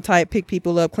mothering type, pick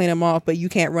people up, clean them off, but you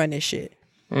can't run this shit.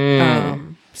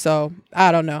 So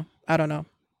I don't know.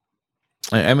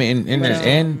 I mean,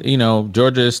 and you know,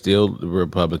 Georgia is still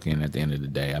Republican at the end of the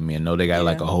day. I mean, I know they got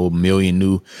like about 1 million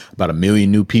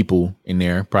new people in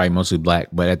there, probably mostly black,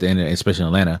 but at the end, especially in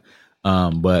Atlanta,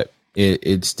 but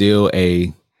it's still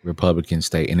a Republican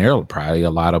state, and there are probably a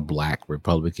lot of black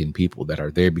Republican people that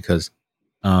are there because,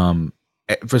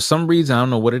 for some reason, I don't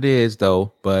know what it is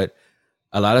though, but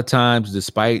a lot of times,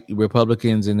 despite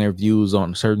Republicans and their views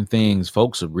on certain things,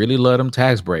 folks really love them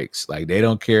tax breaks. Like, they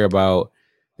don't care about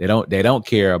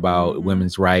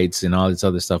women's rights and all this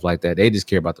other stuff like that. They just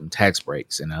care about them tax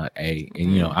breaks. And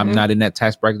you know, I'm not in that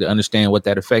tax bracket to understand what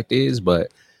that effect is,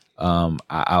 but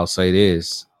I'll say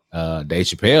this: Dave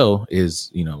Chappelle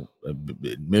is, you know, a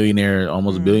millionaire,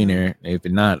 almost a billionaire, if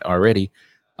not already.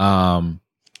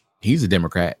 He's a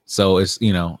Democrat, so it's,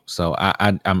 you know, so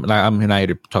I'm not here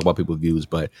to talk about people's views,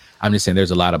 but I'm just saying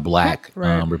there's a lot of black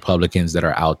Republicans that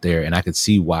are out there, and I could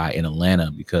see why in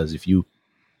Atlanta, because if you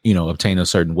obtain a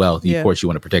certain wealth, of course you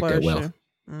want to protect that wealth.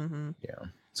 Yeah,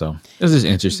 so this is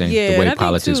interesting the way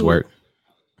politics work.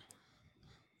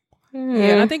 Yeah,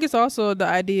 and I think it's also the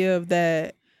idea of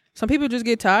that some people just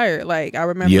get tired. Like, I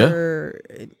remember,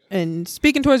 and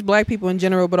speaking towards black people in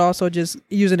general, but also just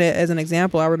using it as an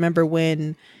example, I remember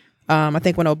when I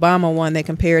think when Obama won, they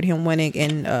compared him winning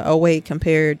in 2008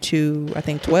 compared to, I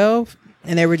think, 12.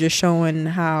 And they were just showing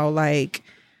how, like,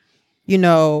 you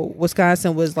know,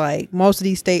 Wisconsin was like, most of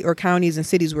these state or counties and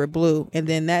cities were blue. And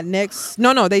then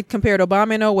they compared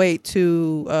Obama in 2008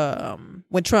 to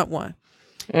when Trump won.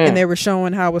 And they were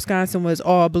showing how Wisconsin was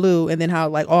all blue, and then how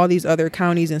like all these other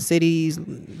counties and cities,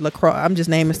 La Crosse, I'm just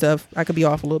naming stuff, I could be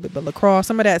off a little bit, but La Crosse,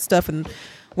 some of that stuff in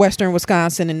western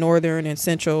Wisconsin and northern and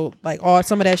central, like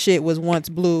some of that shit was once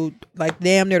blue, like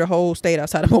damn near the whole state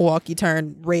outside of Milwaukee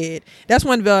turned red. That's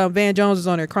when Van Jones was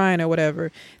on there crying or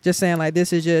whatever, just saying like,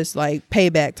 this is just like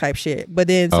payback type shit. But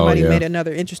then somebody made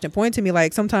another interesting point to me,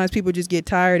 like sometimes people just get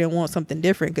tired and want something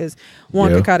different, because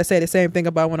one could kind of say the same thing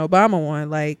about when Obama won.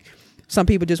 Like, some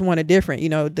people just want it different. You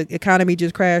know, the economy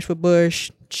just crashed with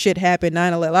Bush. Shit happened.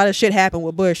 9/11. A lot of shit happened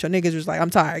with Bush. So niggas was like, I'm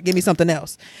tired. Give me something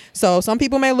else. So some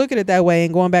people may look at it that way.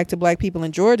 And going back to black people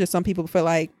in Georgia, some people feel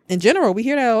like, in general, we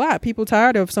hear that a lot. People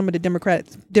tired of some of the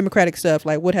democratic stuff.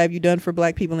 Like, what have you done for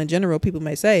black people in general? People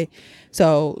may say.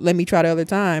 So let me try the other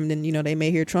time. Then, you know, they may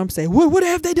hear Trump say, what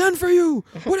have they done for you?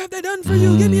 What have they done for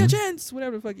you? Give me a chance.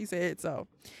 Whatever the fuck he said. So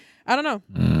I don't know.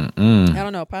 I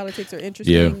don't know. Politics are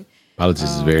interesting. Yeah.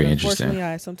 Politics is very interesting.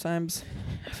 Unfortunately,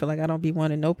 I feel like I don't be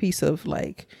wanting no piece of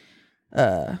like,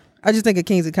 I just think of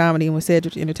Kings of Comedy, and when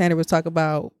Cedric the Entertainer was talking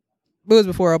about, it was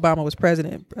before Obama was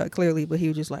president, clearly, but he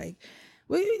was just like,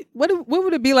 what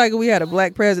would it be like if we had a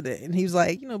black president? And he was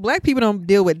like, you know, black people don't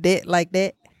deal with debt like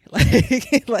that. like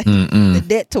the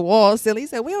debt to wall still. He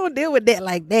said, we don't deal with debt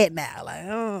like that now.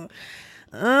 Like,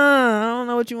 I don't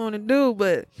know what you want to do,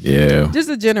 but Yeah. just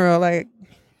in general, like,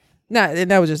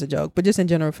 and that was just a joke, but just in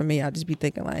general for me, I just be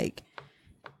thinking like,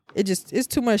 it's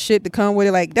too much shit to come with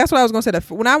it. Like, that's what I was gonna say.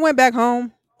 When I went back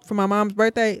home for my mom's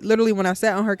birthday, literally when I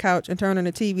sat on her couch and turned on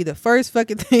the TV, the first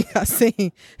fucking thing I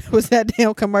seen was that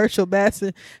damn commercial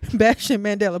bashing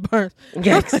Mandela Barnes.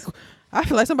 Yes. I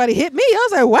feel like somebody hit me. I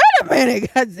was like, wait a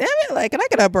minute, god damn it! Like, can I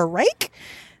get a break?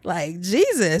 Like,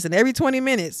 Jesus. And every 20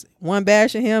 minutes, one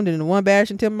bashing him, then the one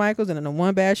bashing Tim Michaels, and then the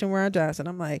one bashing Warren Johnson.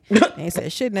 I'm like, they ain't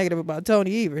said shit negative about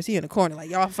Tony Evers. He in the corner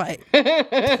like, y'all fight.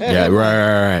 Yeah,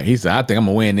 right. He said, I think I'm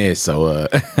gonna win this. So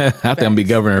I think I'm gonna be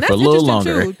governor And for a that's little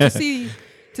interesting, longer. too,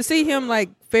 to see him like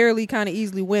fairly kind of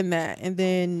easily win that, and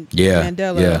then Yeah,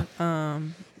 Mandela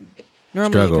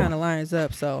normally Struggle. kind of lines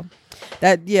up. So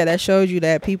that shows you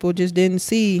that people just didn't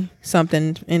see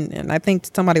something. And I think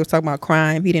somebody was talking about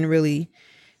crime.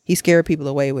 He scared people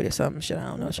away with it. Something shit. I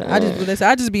don't know. Shit.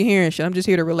 I just be hearing shit. I'm just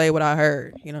here to relay what I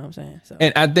heard. You know what I'm saying? So.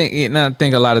 And I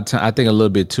think a lot of time, I think a little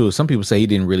bit too. Some people say he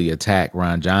didn't really attack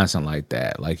Ron Johnson like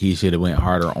that. Like he should have went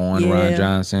harder on Ron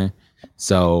Johnson.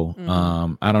 So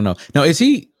I don't know. No, is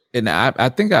he? And I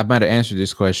think I might have answered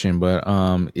this question, but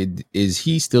is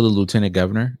he still a lieutenant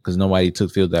governor? Because nobody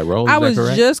filled that role. I was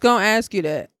just gonna ask you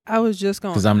that.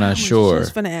 Because I'm not sure. I was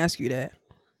just gonna ask you that.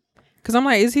 Because I'm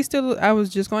like, is he still? I was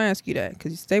just gonna ask you that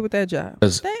because you stay with that job.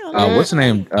 What's the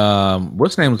name?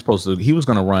 What's the name was supposed to? He was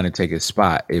gonna run and take his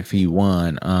spot if he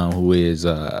won. Who is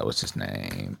what's his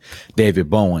name? David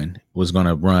Bowen was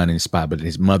gonna run in his spot, but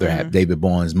his mother David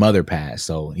Bowen's mother passed,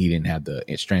 so he didn't have the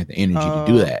strength and energy to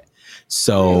do that.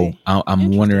 So Really?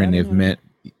 I'm wondering if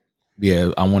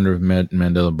I wonder if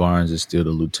Mandela Barnes is still the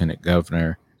lieutenant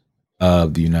governor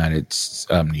of the United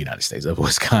States of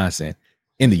Wisconsin.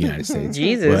 In the United States,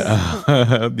 Jesus,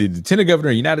 but, the lieutenant governor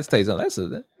of the United States. Oh, like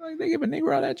they give a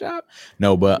Negro that job.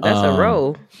 No, but that's a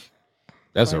role.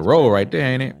 That's a role right there,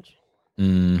 ain't it?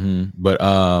 Mm-hmm. But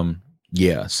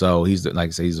yeah. So he's like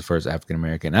I said, he's the first African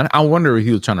American. And I wonder if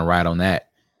he was trying to ride on that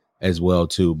as well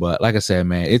too. But like I said,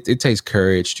 man, it takes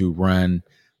courage to run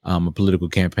a political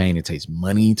campaign. It takes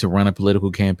money to run a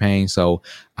political campaign. So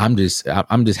I'm just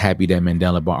happy that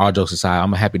Mandela Barnes, all jokes aside,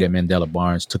 I'm happy that Mandela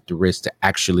Barnes took the risk to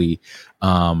actually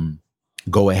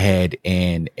go ahead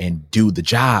and do the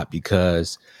job,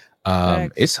 because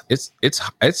it's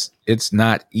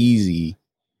not easy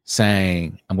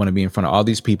saying I'm going to be in front of all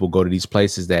these people, go to these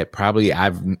places that probably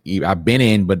I've been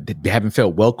in, but haven't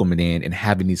felt welcomed in, and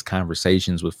having these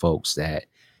conversations with folks that,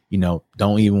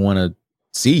 don't even want to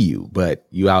see you, but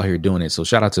you out here doing it. So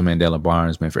shout out to Mandela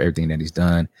Barnes, man, for everything that he's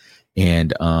done.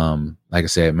 And like I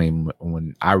said, I mean,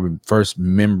 when I first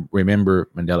remember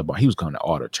Mandela Barnes, he was going to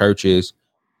all the churches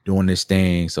doing this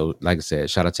thing. So like I said,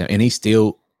 shout out to him. And he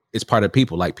still is part of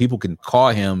people. Like, people can call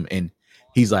him and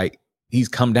he's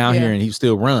come down here and he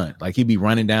still run. Like, he'd be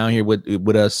running down here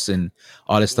with us and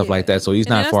all this stuff like that. So he's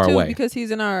not far away. Because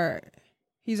he's in our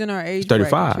age 35.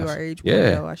 bracket, our age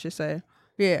window, I should say.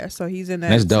 Yeah, so he's in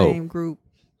that same group.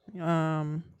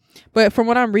 But from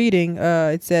what I'm reading,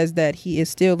 it says that he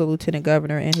is still the lieutenant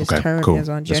governor, and his term is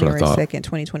on January 2nd,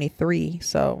 2023.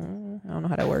 So I don't know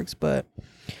how that works, but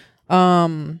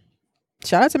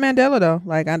shout out to Mandela though.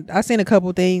 Like, I seen a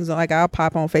couple things. Like, I'll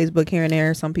pop on Facebook here and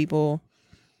there. Some people,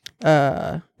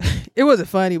 it wasn't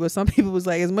funny, but some people was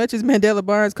like, as much as Mandela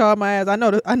Barnes called my ass,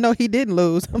 I know he didn't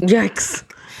lose. Yikes!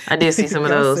 I did see some of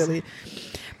those. Silly.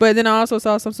 But then I also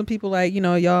saw some people like,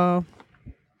 y'all,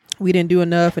 we didn't do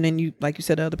enough. And then you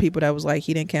said, other people that was like,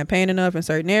 he didn't campaign enough in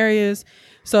certain areas.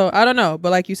 So I don't know.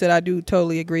 But like you said, I do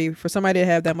totally agree. For somebody to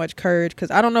have that much courage, because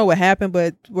I don't know what happened,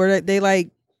 but were they like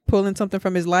pulling something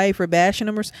from his life or bashing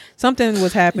him, or something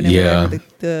was happening? Yeah.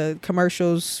 The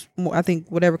commercials, I think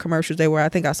whatever commercials they were, I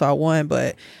think I saw one,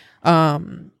 but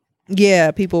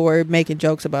yeah, people were making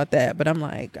jokes about that, but I'm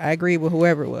like, I agree with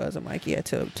whoever it was. I'm like, yeah,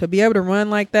 to be able to run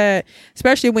like that,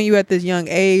 especially when you at this young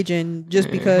age, and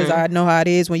just because I know how it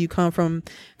is when you come from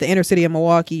the inner city of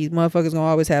Milwaukee, motherfuckers gonna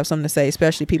always have something to say,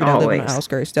 especially people that live on the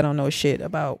outskirts that don't know shit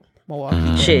about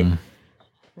Milwaukee. Shit.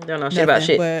 Don't know shit about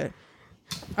shit. But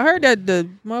I heard that the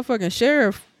motherfucking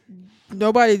sheriff,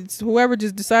 whoever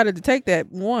just decided to take that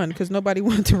won because nobody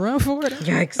wanted to run for it.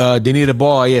 Yikes. Danita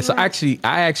Ball. Yeah. So I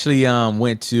actually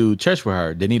went to church with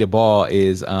her. Danita Ball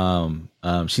is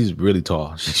she's really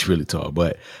tall. She's really tall.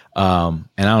 But and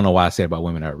I don't know why I said about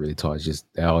women that are really tall. It's just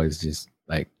they always just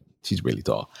like, she's really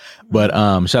tall. But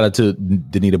shout out to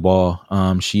Danita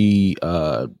Ball. She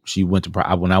went to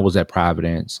when I was at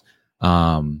Providence.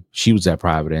 She was at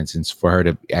Providence, and for her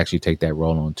to actually take that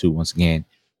role on too. Once again,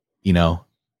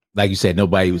 like you said,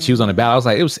 nobody. She was on the ballot. I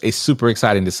was like, it's super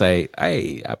exciting to say,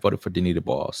 hey, I voted for Danita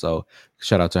Ball. So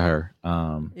shout out to her.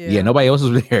 Yeah, nobody else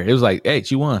was there. It was like, hey,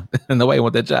 she won. Nobody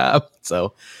want that job.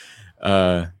 So,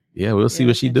 we'll see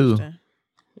what she do.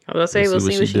 I was gonna say we'll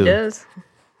see what she does.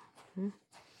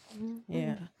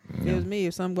 Yeah, it was me.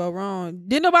 If something go wrong,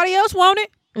 did nobody else want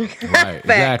it? Right,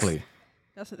 exactly.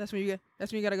 That's when you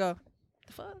gotta go.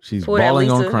 The fuck? She's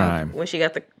balling on crime when she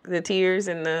got the tears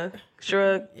and the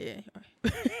shrug. Yeah,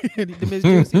 the Miss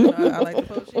Juicy. I like the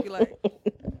post. She be like,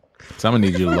 "Someone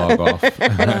needs you to log off."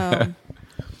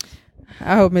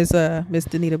 I hope Miss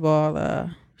Danita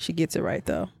Ball she gets it right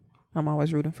though. I'm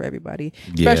always rooting for everybody,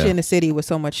 especially in the city with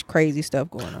so much crazy stuff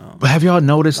going on. But have y'all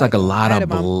noticed like a lot of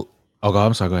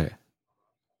I'm sorry. Go ahead.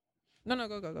 No,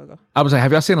 go. I was like,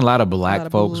 have y'all seen a lot of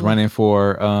black folks running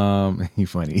for you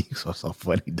funny. You so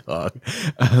funny, dog.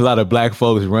 A lot of black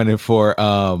folks running for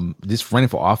just running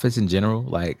for office in general.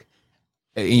 Like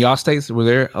in y'all states, were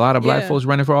there a lot of black folks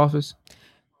running for office?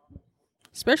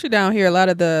 Especially down here, a lot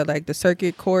of the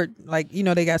circuit court, like,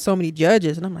 they got so many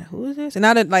judges, and I'm like, who is this? And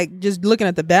I didn't like just looking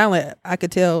at the ballot, I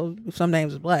could tell if some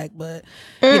names was black, but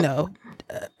I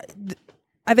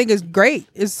think it's great.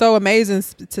 It's so amazing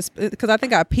because I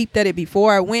think I peeped at it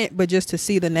before I went, but just to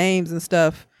see the names and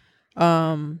stuff,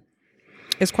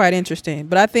 it's quite interesting.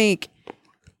 But I think,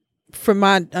 from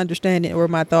my understanding or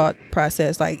my thought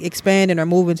process, like expanding or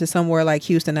moving to somewhere like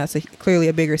Houston, that's clearly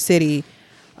a bigger city.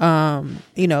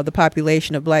 The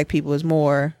population of black people is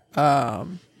more, I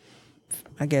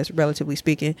guess, relatively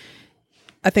speaking.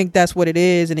 I think that's what it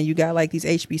is. And then you got like these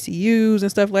HBCUs and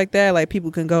stuff like that. Like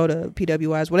people can go to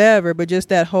PWIs, whatever, but just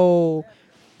that whole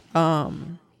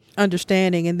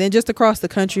understanding. And then just across the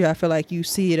country, I feel like you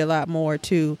see it a lot more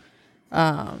too.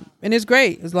 And it's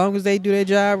great as long as they do their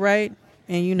job right.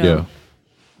 And,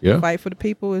 fight for the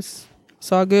people. It's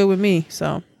all good with me.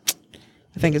 So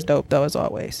I think it's dope though, as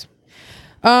always.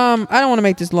 I don't want to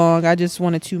make this long. I just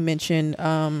wanted to mention,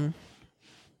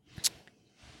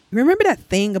 remember that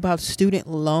thing about student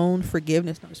loan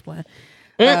forgiveness? No, I'm just playing.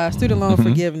 Student loan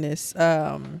forgiveness.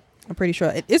 I'm pretty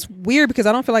sure it's weird because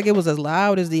I don't feel like it was as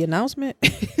loud as the announcement.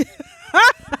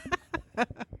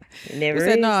 Never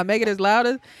said no. Make it as loud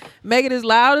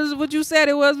as what you said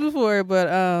it was before.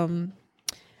 But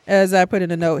as I put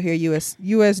in a note here,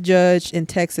 U.S. judge in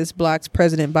Texas blocks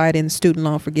President Biden's student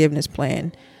loan forgiveness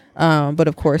plan. But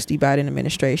of course, the Biden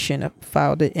administration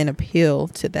filed an appeal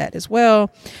to that as well.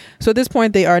 So at this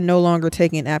point, they are no longer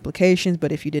taking applications.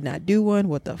 But if you did not do one,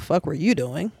 what the fuck were you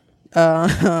doing?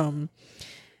 So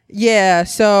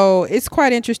it's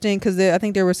quite interesting because I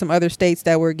think there were some other states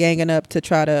that were ganging up to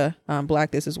try to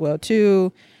block this as well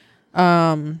too.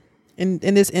 In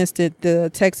this instant, the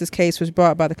Texas case was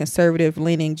brought by the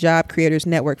conservative-leaning Job Creators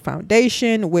Network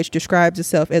Foundation, which describes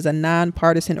itself as a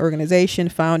nonpartisan organization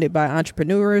founded by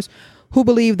entrepreneurs who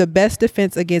believe the best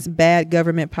defense against bad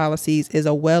government policies is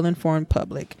a well-informed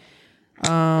public.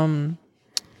 The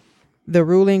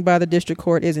ruling by the district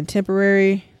court isn't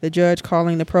temporary. The judge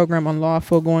calling the program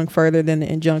unlawful, going further than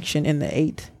the injunction in the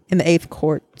Eighth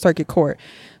Circuit Court.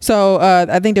 So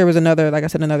I think there was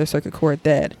another circuit court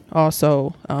that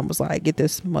also was like, get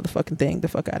this motherfucking thing the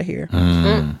fuck out of here.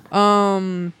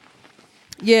 I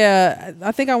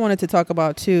think I wanted to talk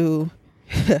about too.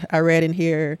 I read in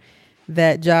here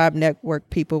that Job Network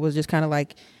people was just kind of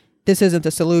like, this isn't the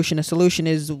solution. The solution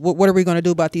is what are we going to do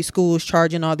about these schools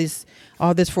charging all this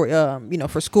for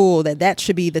for school? That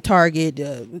should be the target.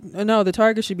 No, the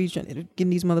target should be getting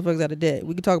these motherfuckers out of debt.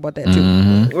 We can talk about that too.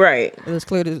 Mm-hmm. Right. Let's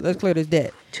clear this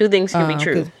debt. Two things can be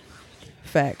true.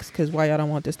 Facts. Because why y'all don't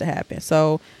want this to happen?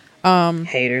 So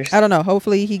haters. I don't know.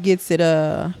 Hopefully he gets it.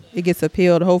 It gets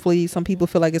appealed. Hopefully some people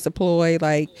feel like it's a ploy.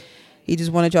 Like he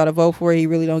just wanted y'all to vote for it. He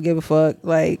really don't give a fuck.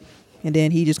 Like. And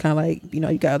then he just kind of like,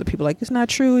 you got other people like, it's not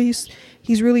true. He's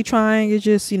really trying. It's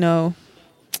just, the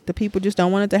people just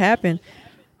don't want it to happen.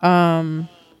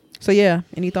 So yeah,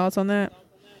 any thoughts on that?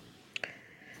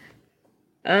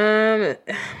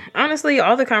 Honestly,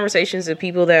 all the conversations of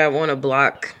people that want to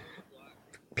block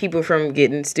people from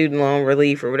getting student loan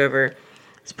relief or whatever,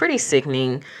 it's pretty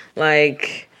sickening.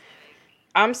 Like,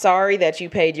 I'm sorry that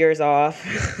you paid yours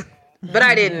off, but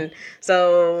I didn't.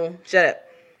 So shut up.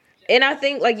 And I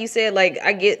think, like you said, like,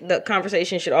 I get the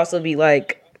conversation should also be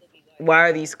like, why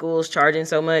are these schools charging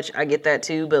so much? I get that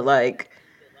too, but like,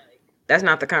 that's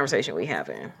not the conversation we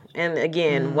having. And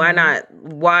again, why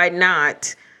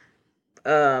not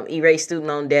erase student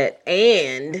loan debt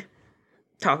and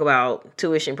talk about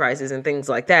tuition prices and things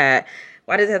like that?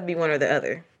 Why does it have to be one or the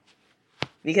other?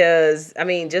 Because, I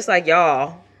mean, just like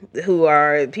y'all, who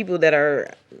are people that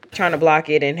are trying to block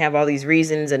it and have all these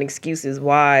reasons and excuses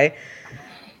why,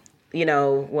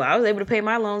 well, I was able to pay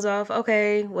my loans off.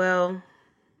 Okay, well,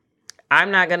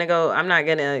 I'm not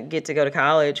gonna get to go to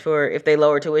college for if they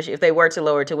lower tuition. If they were to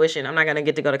lower tuition, I'm not gonna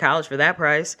get to go to college for that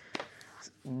price.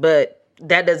 But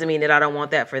that doesn't mean that I don't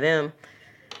want that for them.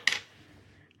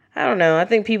 I don't know. I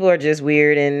think people are just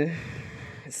weird and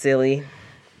silly.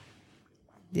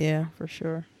 Yeah, for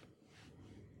sure.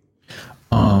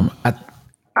 I'm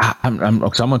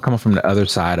gonna come from the other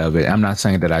side of it. I'm not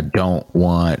saying that I don't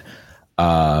want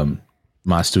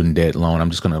my student debt loan.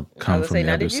 I'm just gonna come from the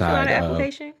other did you fill out side. an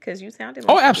application? Because you sounded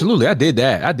like Absolutely, I did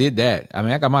that. I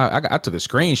mean, I took a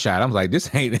screenshot. I was like, this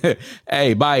ain't.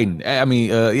 Hey, Biden.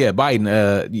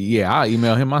 Biden. I'll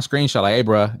email him my screenshot. Like, hey,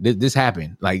 bro, this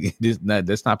happened. Like,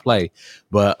 let's not play.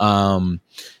 But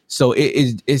so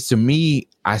it's to me.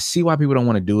 I see why people don't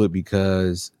want to do it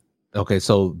because. Okay,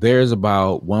 so there's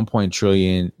about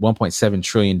 $1.7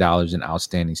 trillion in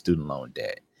outstanding student loan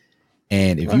debt.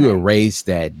 And if you erase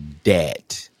that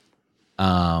debt,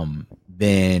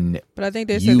 then but I think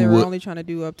they said they were only trying to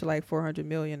do up to like 400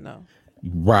 million though.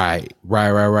 Right.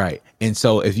 And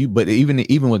so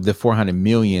even with the 400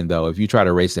 million though, if you try to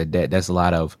erase that debt, that's a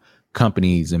lot of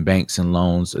companies and banks and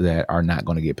loans that are not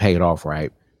going to get paid off,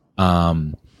 right?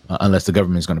 Unless the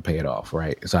government is going to pay it off,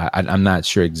 right? So I'm not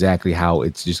sure exactly how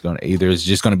it's just going to either it's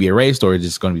just going to be erased or it's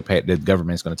just going to be paid. The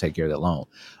government is going to take care of that loan.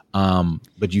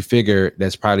 But you figure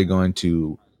that's probably going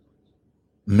to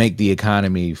make the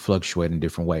economy fluctuate in a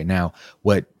different way. Now,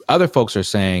 what other folks are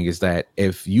saying is that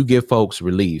if you give folks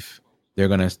relief, they're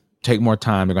going to take more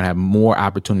time. They're going to have more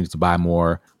opportunities to buy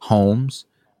more homes,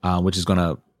 which is going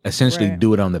to essentially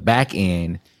do it on the back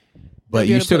end. But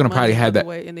you're still going to probably have that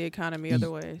way in the economy other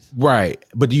ways. Right.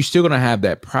 But you're still going to have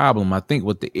that problem. I think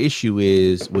what the issue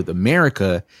is with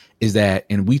America is that,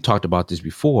 and we talked about this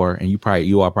before, and you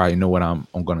all probably know what I'm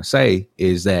going to say,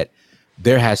 is that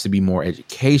there has to be more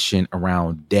education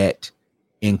around debt,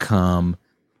 income,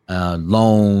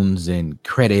 loans and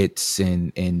credits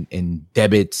and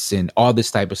debits and all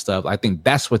this type of stuff. I think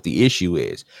that's what the issue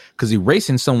is, because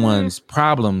erasing someone's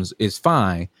problems is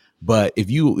fine. But if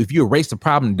you erase the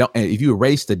problem, if you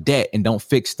erase the debt and don't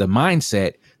fix the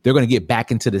mindset, they're going to get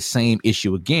back into the same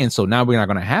issue again. So now we're not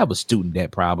going to have a student debt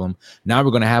problem. Now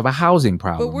we're going to have a housing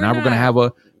problem. Now we're going to have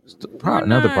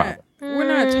another problem. We're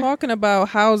not talking about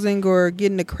housing or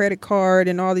getting a credit card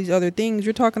and all these other things.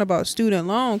 You're talking about student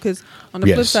loan, because on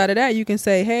the flip side of that, you can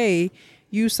say, hey,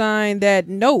 you signed that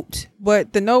note,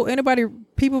 but the note,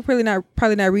 people probably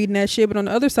not reading that shit. But on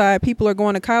the other side, people are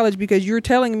going to college because you're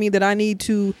telling me that I need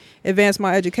to advance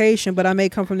my education, but I may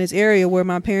come from this area where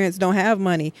my parents don't have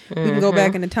money. We can go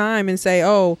back in the time and say,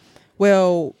 oh,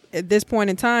 well, at this point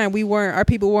in time, our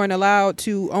people weren't allowed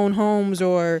to own homes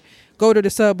or go to the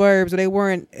suburbs, or they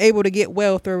weren't able to get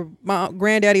wealth, or my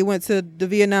granddaddy went to the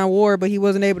Vietnam War, but he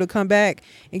wasn't able to come back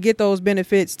and get those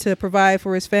benefits to provide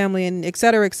for his family, and et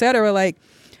cetera, et cetera. Like,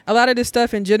 a lot of this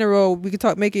stuff in general, we could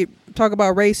talk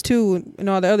about race too and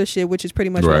all the other shit, which is pretty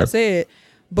much what I said.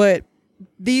 But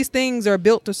these things are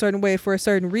built a certain way for a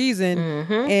certain reason.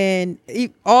 And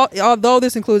although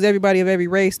this includes everybody of every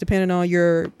race, depending on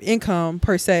your income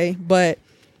per se, but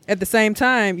at the same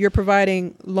time, you're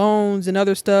providing loans and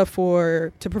other stuff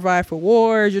to provide for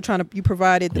wars. You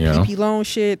provided the PP loan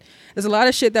shit. There's a lot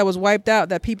of shit that was wiped out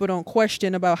that people don't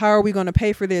question about. How are we going to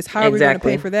pay for this? How are we going to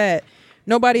pay for that?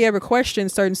 Nobody ever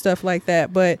questions certain stuff like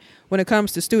that. But when it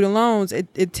comes to student loans,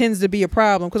 it tends to be a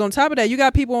problem. Because on top of that, you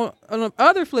got people on the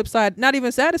other flip side not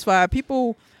even satisfied.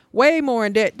 People way more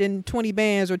in debt than 20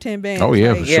 bands or 10 bands. Oh,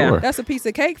 yeah, for sure. That's a piece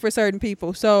of cake for certain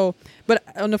people. So, but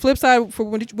on the flip side, for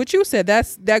what you said,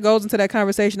 that goes into that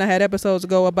conversation I had episodes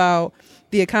ago about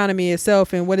the economy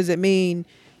itself and what does it mean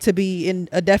to be in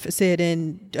a deficit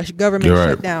and a government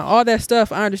shutdown. All that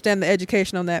stuff, I understand the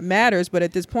education on that matters, but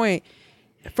at this point,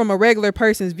 from a regular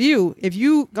person's view, if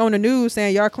you go on the news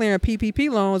saying y'all clearing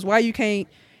PPP loans, why you can't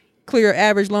clear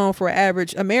average loan for an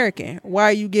average American? Why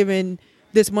are you giving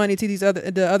this money to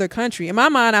the other country? In my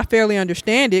mind, I fairly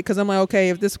understand it, because I'm like, okay,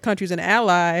 if this country's an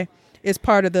ally, it's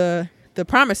part of the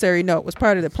promissory note, was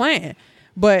part of the plan.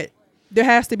 But there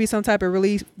has to be some type of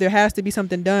relief. There has to be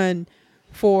something done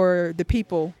for the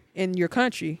people in your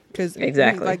country, because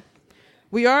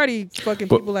we already fucking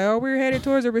people like, oh, we're headed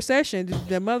towards a recession.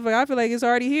 The motherfucker, I feel like it's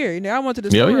already here. I went to the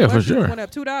store. Yeah, for sure. Went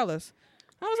up $2. I was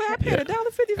like, I paid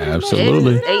 $1.50 for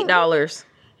Absolutely. $8.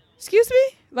 Excuse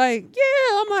me? Like,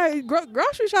 yeah, I'm like,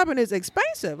 grocery shopping is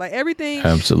expensive. Like, everything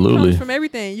Absolutely comes from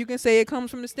everything. You can say it comes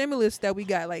from the stimulus that we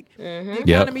got. Like, the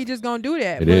economy just gonna do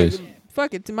that. It is.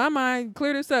 Fuck it. To my mind,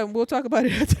 clear this up. We'll talk about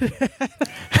it after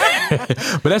that.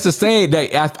 But that's the saying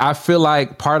that I feel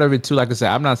like part of it too. Like I said,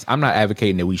 I'm not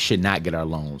advocating that we should not get our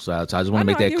loans. So I just want to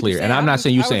make that clear. And I'm not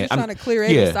saying I'm trying to clear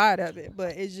every side of it,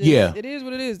 but it's just it is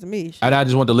what it is to me. And I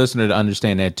just want the listener to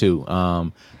understand that too.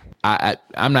 I'm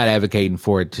not advocating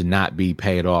for it to not be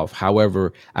paid off.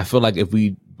 However, I feel like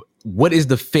what is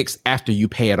the fix after you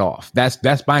pay it off?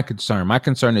 That's my concern. My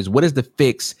concern is, what is the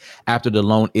fix after the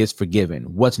loan is forgiven?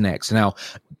 What's next? Now,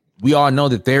 we all know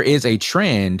that there is a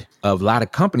trend of a lot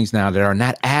of companies now that are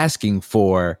not asking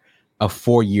for a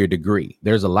 4-year degree.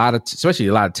 There's a lot of, especially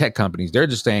a lot of tech companies, they're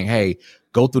just saying, hey,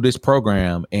 go through this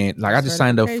program. And like, I just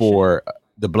signed up for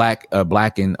the Black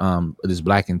in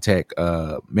Tech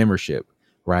membership,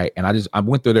 right? And I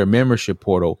went through their membership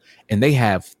portal, and they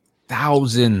have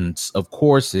thousands of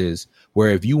courses where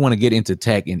if you want to get into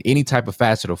tech in any type of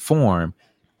facet or form,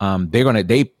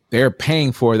 they're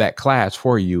paying for that class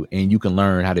for you, and you can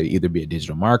learn how to either be a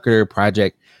digital marketer, a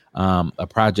project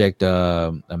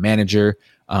manager,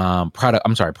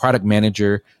 product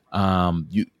manager.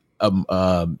 You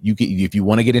if you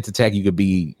want to get into tech, you could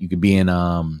be in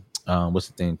what's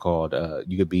the thing called?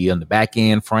 You could be on the back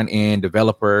end, front end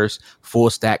developers, full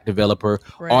stack developer,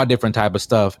 all different type of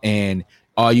stuff. And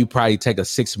you probably take a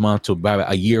 6 month to about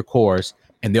a year course,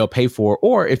 and they'll pay for it.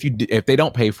 Or if they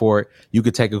don't pay for it, you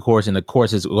could take a course, and the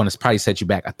course is going to probably set you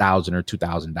back $1,000 or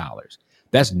 $2,000.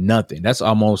 That's nothing. That's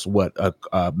almost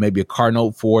maybe a car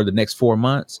note for the next 4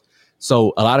 months.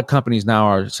 So a lot of companies now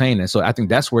are saying that. So I think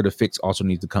that's where the fix also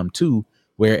needs to come to.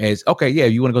 Whereas, okay, yeah,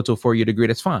 if you want to go to a 4-year degree,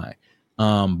 that's fine.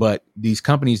 But these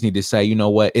companies need to say, you know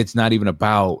what, it's not even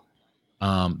about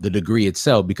the degree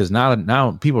itself, because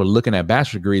now people are looking at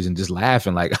bachelor degrees and just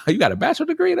laughing like, oh, you got a bachelor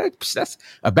degree? That's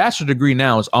a bachelor degree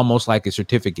now is almost like a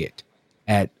certificate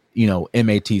at,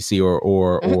 MATC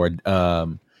or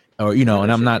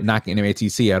and I'm not knocking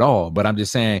MATC at all, but I'm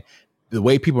just saying the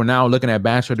way people are now looking at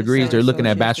bachelor degrees, they're looking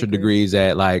at bachelor degrees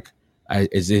at like,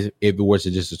 as if it was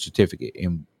just a certificate.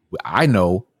 And I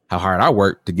know how hard I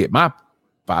worked to get my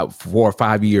 4 or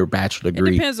 5 year bachelor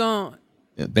degree. It depends on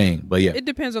thing, but yeah, it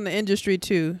depends on the industry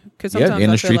too, because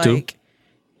sometimes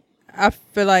I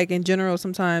feel like in general,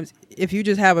 sometimes if you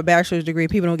just have a bachelor's degree,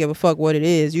 people don't give a fuck what it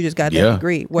is. You just got that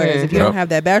degree. Whereas if you don't have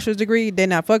that bachelor's degree, they're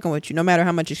not fucking with you, no matter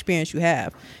how much experience you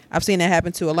have. I've seen that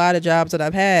happen to a lot of jobs that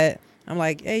I've had. I'm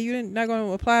like, hey, you're not going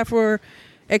to apply for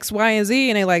X, Y, and Z,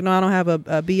 and they like, no, I don't have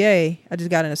a BA. I just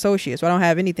got an associate, so I don't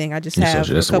have anything. I just have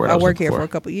I work here for a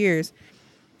couple years.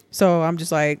 So I'm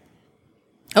just like,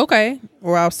 okay.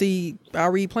 Or I'll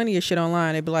read plenty of shit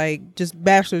online. It'd be like, just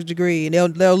bachelor's degree, and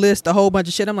they'll list a whole bunch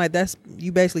of shit. I'm like, that's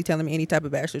you basically telling me any type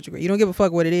of bachelor's degree. You don't give a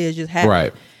fuck what it is, just have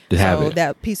it. Just have it.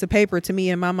 That piece of paper, to me,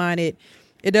 in my mind, it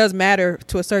does matter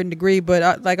to a certain degree, but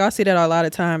I see that a lot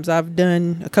of times. I've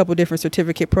done a couple different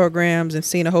certificate programs and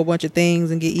seen a whole bunch of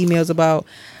things and get emails about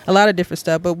a lot of different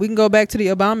stuff. But we can go back to the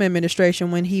Obama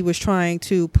administration when he was trying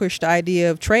to push the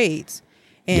idea of trades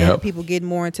and people getting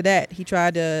more into that. He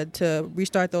tried to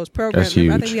restart those programs. That's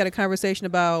huge. I think we had a conversation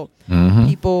about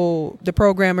the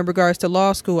program in regards to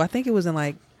law school. I think it was in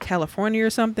like California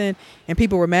or something, and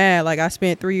people were mad. Like, I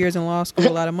spent 3 years in law school, a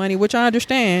lot of money, which I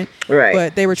understand, right?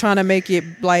 But they were trying to make it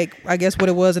like, I guess what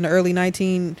it was in the early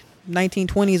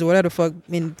 1920s or whatever the fuck,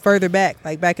 and further back,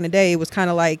 like back in the day, it was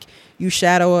kind of like you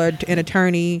shadow an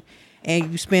attorney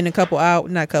and you spend a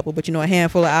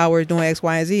handful of hours doing X,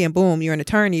 Y, and Z, and boom, you're an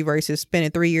attorney, versus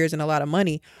spending 3 years and a lot of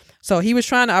money. So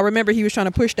I remember he was trying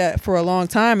to push that for a long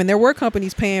time, and there were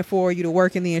companies paying for you to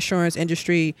work in the insurance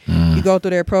industry. You go through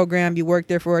their program, you work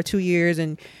there for 2 years,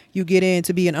 and you get in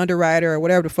to be an underwriter or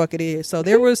whatever the fuck it is. So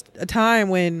there was a time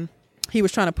when he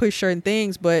was trying to push certain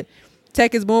things, but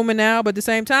tech is booming now. But at the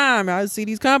same time, I see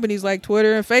these companies like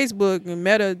Twitter and Facebook and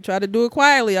Meta try to do it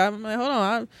quietly. I'm like, hold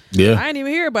on, I didn't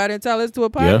even hear about it until I listened to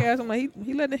a podcast. I'm like,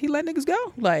 he let niggas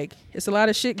go. Like, it's a lot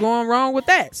of shit going wrong with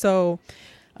that. So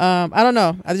I don't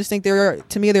know. I just think there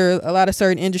are a lot of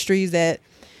certain industries that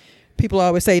people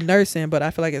always say nursing, but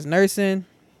I feel like it's nursing.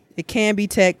 It can be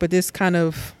tech, but this kind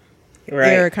of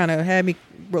era kind of had me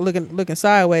looking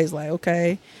sideways. Like,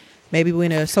 okay, maybe we're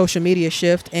in a social media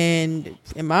shift, and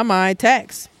in my mind,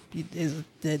 tax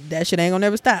that shit ain't gonna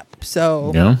never stop.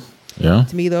 So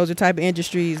to me, those are type of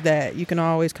industries that you can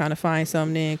always kind of find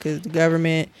something in, because the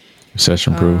government,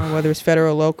 recession proof, whether it's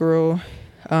federal, local,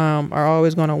 are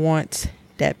always gonna want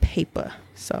that paper.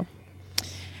 So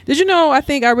did you know, I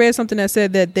think I read something that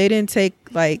said that they didn't take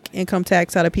like income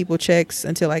tax out of people's checks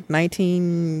until like I'm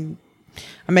making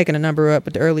a number up,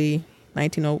 but the early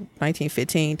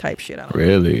 1915 type shit. I don't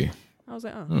know. I was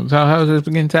like, oh. So how is it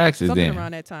getting taxes something then?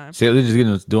 Around that time. So they're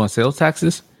just doing sales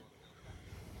taxes?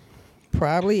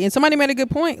 Probably. And somebody made a good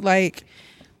point. Like,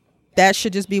 that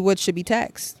should just be what should be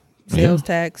taxed. sales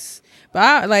tax.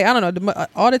 But I don't know,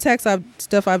 all the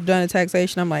stuff I've done in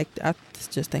taxation, I'm like, I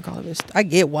just think all of this, I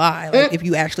get why, like if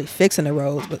you actually fixing the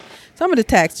roads, but some of the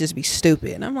tax just be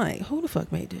stupid. And I'm like, who the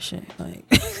fuck made this shit? Like,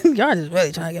 y'all just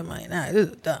really trying to get money. Nah, this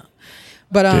is dumb.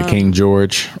 But King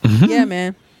George. Yeah,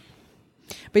 man.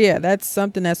 But yeah, that's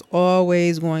something that's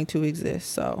always going to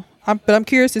exist. So, I'm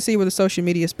curious to see where the social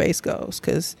media space goes,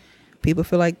 because people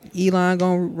feel like Elon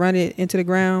gonna run it into the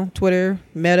ground. Twitter,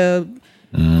 Meta,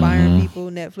 firing people,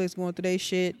 Netflix going through their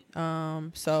shit.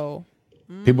 So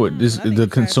People, the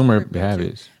consumer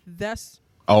habits. That's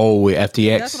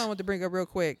FTX. That's what I want to bring up real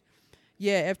quick.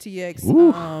 Yeah, FTX.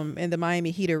 Ooh. In the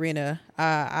Miami Heat Arena.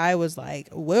 I was like,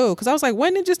 whoa, because I was like,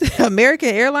 wasn't it just the American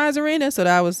Airlines Arena? So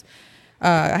that I was.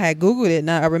 I had Googled it,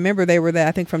 and I remember they were there,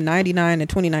 I think, from 99 to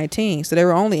 2019. So they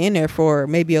were only in there for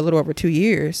maybe a little over 2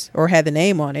 years, or had the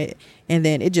name on it. And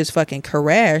then it just fucking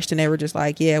crashed, and they were just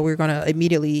like, yeah, we're going to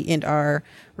immediately end our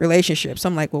relationship. So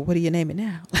I'm like, well, what do you name it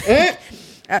now?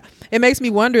 It makes me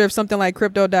wonder if something like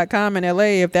crypto.com in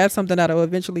LA, if that's something that'll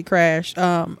eventually crash.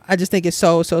 I just think it's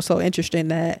so interesting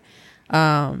that,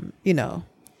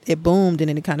 it boomed and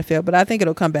then it kind of fell. But I think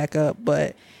it'll come back up.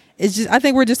 But it's just, I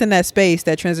think we're just in that space,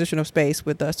 that transitional space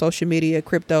with social media,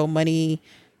 crypto, money,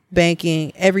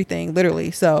 banking, everything, literally.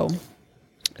 So,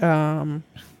 but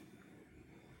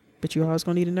you always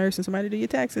gonna need a nurse and somebody to do your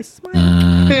taxes. But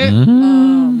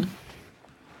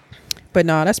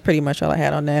no, that's pretty much all I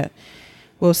had on that.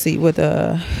 We'll see what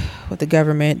the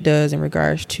government does in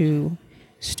regards to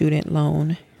student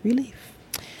loan relief.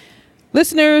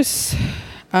 Listeners,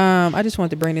 I just wanted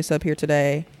to bring this up here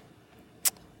today.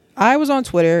 I was on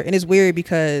Twitter, and it's weird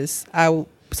because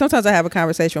sometimes I have a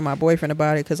conversation with my boyfriend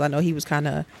about it, because I know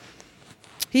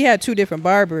he had 2 different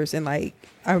barbers, and like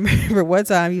I remember one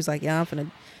time he was like, yeah, I'm finna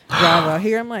drive out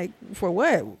here. I'm like, for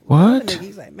what? What?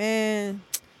 He's like, man,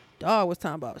 dog was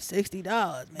talking about $60,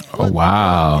 man. Oh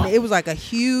wow. And it was like a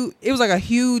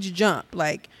huge jump.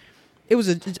 Like it was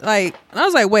and I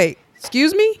was like, wait,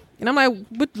 excuse me? And I'm like,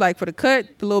 what, like for the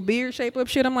cut, the little beard shape up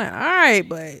shit? I'm like, all right,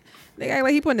 but they act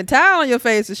like he putting a towel on your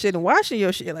face and shit and washing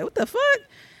your shit. Like, what the fuck?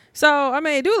 So, I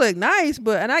mean, it do look nice,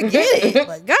 and I get it.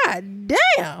 But god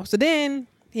damn. So then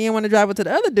he didn't want to drive it to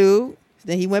the other dude. So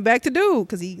then he went back to dude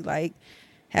because he like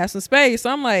had some space.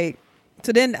 So I'm like,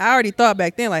 so then I already thought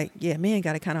back then, like, yeah, man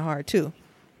got it kind of hard too.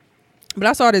 But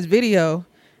I saw this video,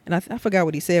 and I forgot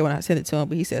what he said when I sent it to him,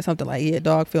 but he said something like, yeah,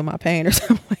 dog feel my pain or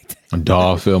something like that.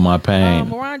 Dog feel my pain.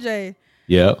 Moranje.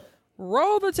 Yep.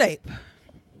 Roll the tape.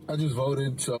 I just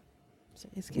voted, so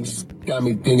It's got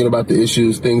me thinking about the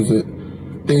issues, things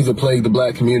that plague the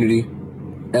black community.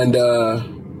 And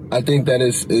I think that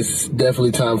it's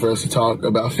definitely time for us to talk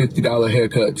about $50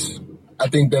 haircuts. I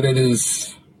think that it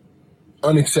is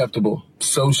unacceptable,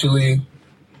 socially,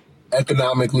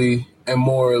 economically, and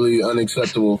morally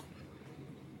unacceptable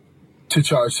to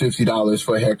charge $50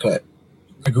 for a haircut.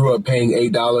 I grew up paying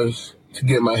 $8 to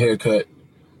get my haircut.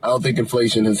 I don't think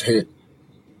inflation has hit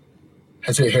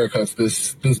haircuts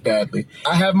this badly.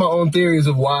 I have my own theories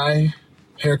of why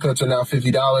haircuts are now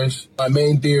 $50. My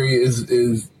main theory is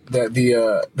that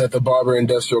the barber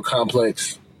industrial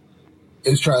complex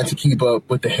is trying to keep up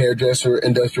with the hairdresser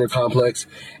industrial complex,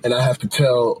 and I have to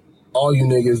tell all you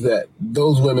niggas that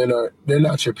those women they're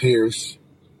not your peers.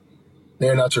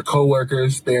 They're not your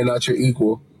coworkers. They're not your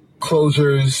equal.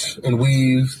 Closures and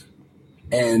weaves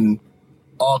and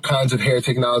all kinds of hair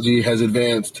technology has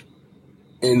advanced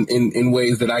in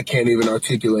ways that I can't even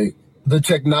articulate. The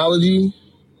technology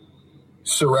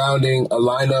surrounding a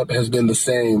lineup has been the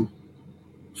same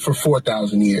for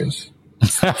 4,000 years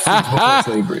since before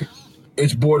slavery.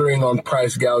 It's bordering on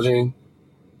price gouging.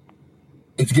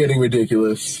 It's getting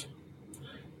ridiculous.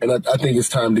 And I think it's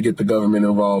time to get the government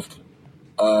involved.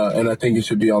 And I think it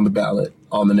should be on the ballot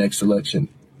on the next election.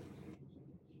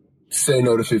 Say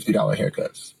no to $50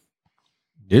 haircuts.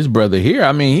 This brother here,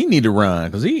 I mean, he need to run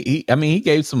because he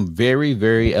gave some very,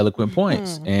 very eloquent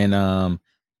points, and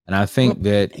I think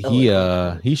that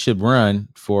he should run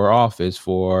for office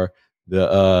for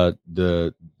the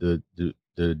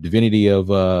divinity of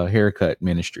haircut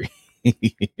ministry.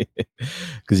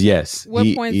 Because yes, what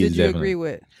points did you agree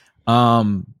with?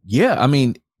 Yeah, I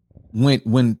mean,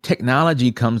 when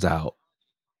technology comes out,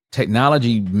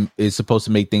 technology is supposed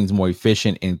to make things more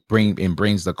efficient and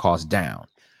brings the cost down.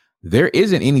 There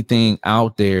isn't anything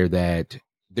out there that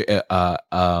a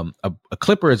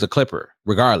clipper is a clipper,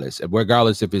 regardless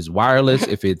if it's wireless,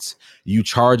 if it's you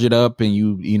charge it up and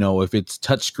you know if it's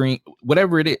touch screen,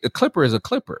 whatever it is. A clipper is a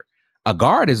clipper. A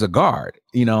guard is a guard.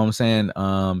 You know what I'm saying?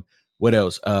 What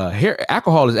else?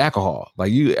 Alcohol is alcohol.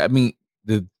 The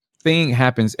thing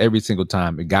happens every single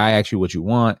time. The guy asks you what you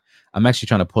want. I'm actually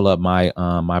trying to pull up my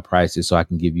my prices so I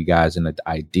can give you guys an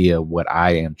idea of what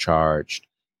I am charged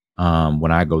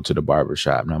when I go to the barber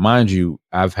shop. Now, mind you,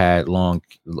 I've had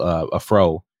a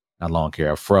fro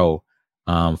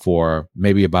for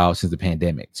maybe about since the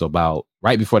pandemic. So about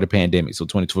right before the pandemic. So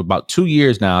for about 2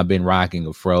 years now, I've been rocking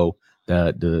a fro,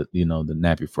 the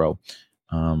nappy fro.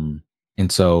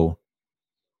 And so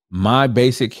my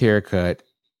basic haircut,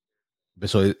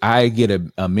 so I get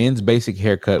a men's basic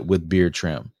haircut with beard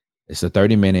trim. It's a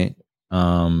 30-minute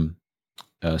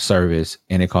service,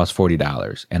 and it costs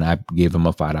 $40, and I give him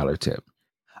a $5 tip.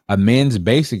 A men's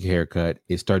basic haircut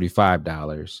is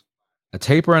 $35. A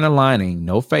taper and a lining,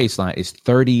 no face line, is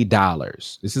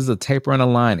 $30. This is a taper and a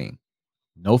lining,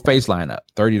 no face line up,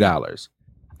 $30.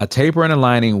 A taper and a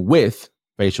lining with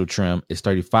facial trim is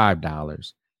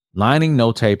 $35. Lining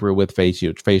no taper with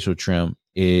facial trim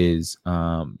is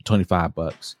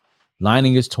 $25.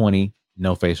 Lining is $20,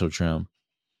 no facial trim.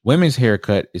 Women's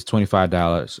haircut is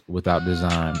 $25 without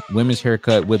design. Women's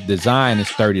haircut with design is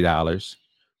 $30.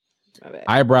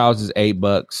 Eyebrows is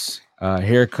 $8.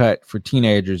 Haircut for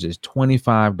teenagers is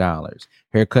 $25.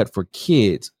 Haircut for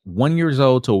kids 1 year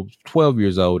old to 12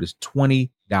 years old is $20.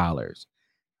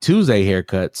 Tuesday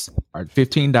haircuts are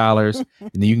 $15,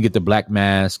 and then you can get the black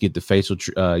mask, get the facial.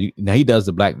 Now he does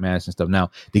the black mask and stuff. Now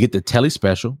to get the Telly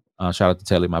special, shout out to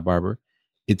Telly, my barber,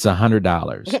 it's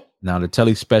 $100. Now the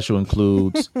Telly special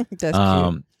includes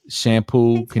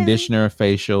shampoo, conditioner,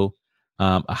 facial,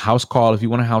 a house call. If you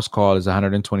want a house call, is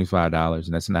 $125,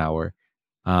 and that's an hour.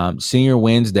 Senior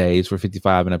Wednesdays for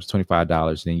 $55 and up to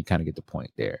 $25. Then you kind of get the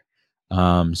point there.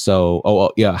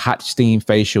 Hot steam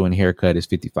facial and haircut is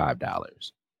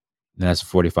 $55. And that's a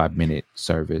 45-minute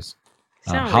service.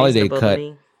 Holiday cut.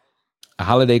 A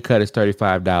holiday cut is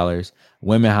 $35.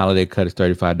 Women holiday cut is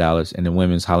 $35, and the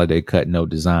women's holiday cut no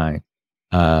design.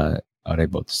 They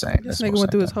both the same. This nigga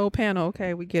went through his whole panel.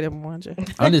 Okay, we get him,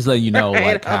 Wanja. I'm just letting you know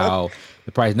how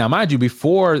the price. Now, mind you,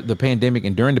 before the pandemic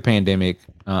and during the pandemic,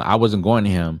 I wasn't going to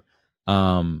him.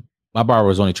 My barber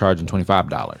was only charging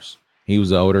 $25. He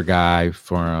was an older guy and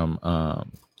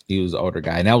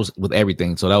that was with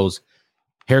everything. So that was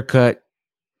haircut,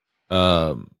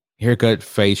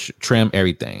 face trim,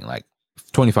 everything, like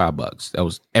 $25. That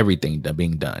was everything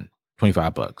being done.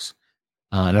 $25.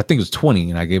 And I think it was 20,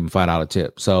 and I gave him $5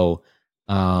 tip. So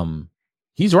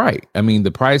he's right. I mean,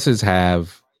 the prices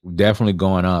have definitely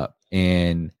gone up,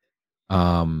 and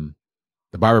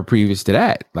the barber previous to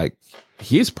that, like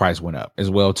his price went up as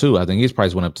well too. I think his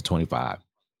price went up to $25.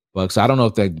 So I don't know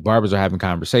if the barbers are having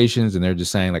conversations and they're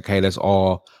just saying like, hey, let's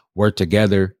all work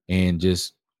together and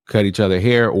just cut each other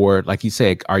hair, or like he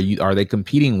said, are they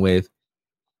competing with,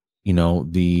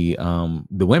 the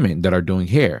women that are doing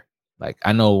hair? Like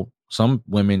I know some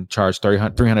women charge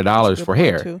 $300 for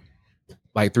hair, too.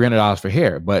 Like $300 for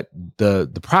hair, but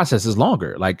the process is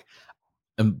longer. Like,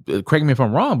 correct me if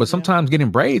I'm wrong, but sometimes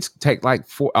getting braids take like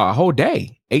a whole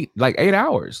day, 8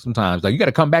 hours. Sometimes, like you got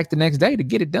to come back the next day to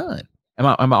get it done. Am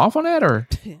I off on that, or?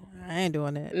 I ain't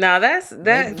doing that. No,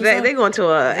 they going to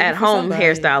a at home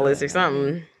hairstylist or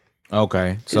something.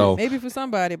 Okay, so maybe for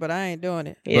somebody, but I ain't doing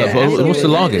it. Yeah, but what's the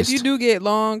longest? If you do get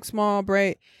long, small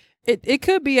braid, it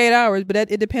could be 8 hours, but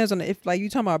it depends on if like you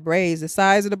talking about braids, the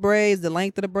size of the braids, the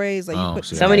length of the braids. Like you put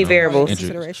so many variables.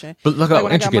 Consideration. But look how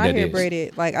when intricate I got my hair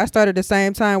braided, like I started the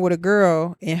same time with a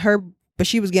girl, and but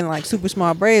she was getting like super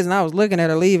small braids, and I was looking at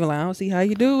her leaving, like I don't see how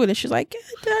you do it, and she's like,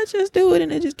 I just do it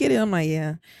and then just get it. I'm like,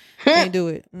 yeah, can't do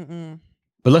it.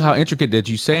 But look how intricate that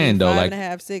you saying though, like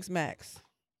 5.5, 6 max.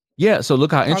 Yeah, so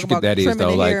look how intricate that is,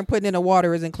 though. The like hair and putting in the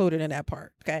water is included in that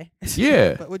part. Okay.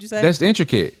 Yeah. But what'd you say? That's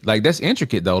intricate. Like that's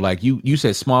intricate though. Like you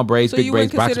said small braids, so big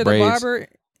braids, box braids. Barber,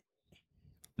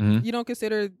 you don't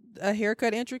consider a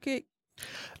haircut intricate?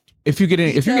 If you're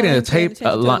getting a tape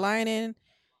lining,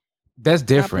 that's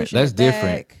different. That's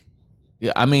different. Back.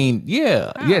 Yeah, I mean,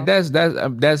 yeah,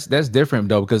 that's different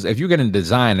though, because if you're getting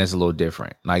design, that's a little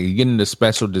different. Like you're getting the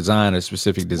special design, a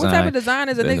specific design. What type of design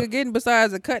is a nigga getting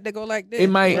besides a cut that go like this? It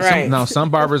might. Right.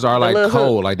 Some barbers are like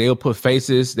cold, like they'll put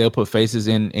faces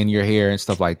in your hair and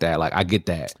stuff like that. Like I get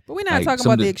that, but we're not talking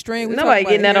about the extreme. Nobody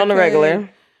getting that on the regular.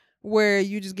 Where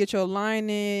you just get your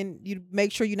lining, you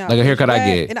make sure you're not like a haircut. I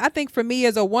get, and I think for me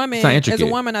as a woman,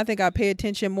 I think I pay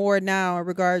attention more now in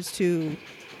regards to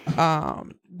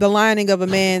the lining of a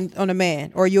man on a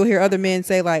man, or you'll hear other men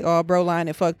say like, "Oh, bro,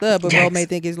 lining fucked up," but bro may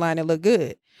think his lining look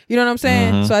good. You know what I'm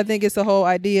saying? Mm-hmm. So I think it's the whole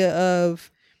idea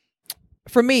of,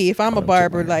 for me, if I'm a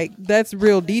barber, like that's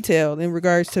real detailed in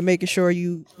regards to making sure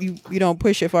you don't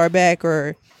push it far back,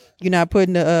 or you're not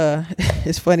putting the.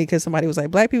 It's funny because somebody was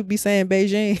like, "Black people be saying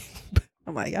Beijing,"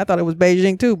 I'm like, I thought it was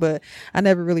Beijing too, but I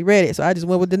never really read it, so I just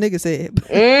went with the nigga said.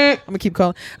 I'm gonna keep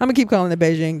calling it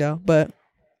Beijing though. But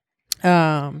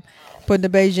putting the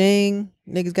Beijing,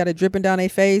 niggas got it dripping down their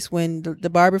face when the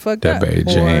barber fucked That up.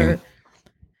 Beijing.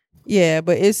 Yeah,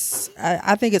 but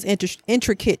I think it's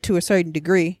intricate to a certain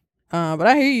degree. But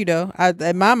I hear you though.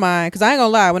 In my mind, because I ain't gonna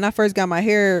lie, when I first got my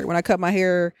hair, when I cut my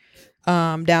hair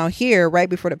down here right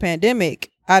before the pandemic,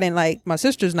 I didn't like, my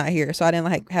sister's not here, so I didn't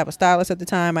like have a stylist at the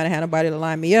time. I didn't have nobody to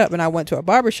line me up, and I went to a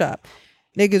barbershop.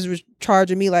 Niggas was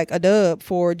charging me like a dub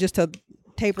for just to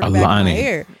taper the back of my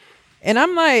hair, and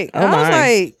I'm like, I was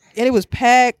like, and it was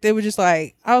packed. It was just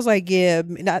like, I was like, yeah.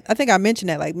 I think I mentioned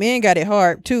that, like, men got it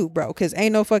hard too, bro, because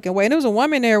ain't no fucking way. And there was a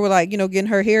woman there with, like, you know, getting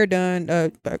her hair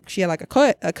done. She had like a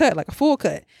cut, like a full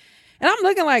cut, and I'm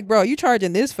looking like, bro, you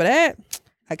charging this for that?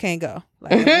 I can't go.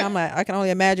 Like, I'm like, I can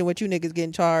only imagine what you niggas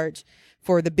getting charged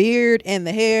for the beard and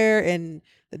the hair and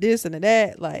the this and the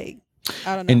that. Like,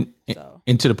 I don't know.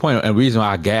 And to the point, and the reason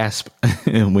why I gasp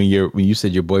when you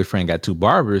said your boyfriend got 2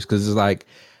 barbers, because it's like,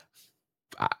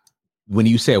 when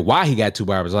you said why he got 2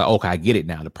 barbers, like, okay, I get it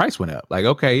now. The price went up. Like,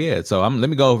 okay, yeah. So let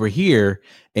me go over here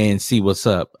and see what's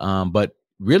up. But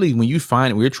really, when you're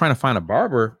trying to find a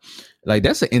barber, like,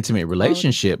 that's an intimate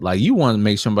relationship. Like, you want to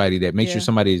make somebody that makes sure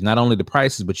somebody is not only the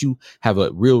prices, but you have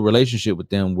a real relationship with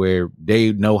them where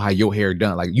they know how your hair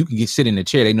done. Like, you can sit in the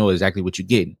chair, they know exactly what you're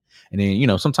getting. And then, you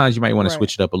know, sometimes you might want to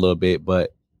switch it up a little bit,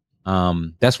 but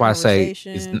that's why I say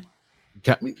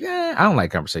I don't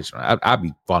like conversation. I'll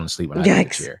be falling asleep when I get in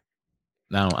the chair.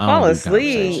 I don't fall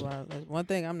asleep. One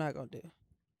thing I'm not gonna do.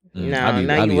 Now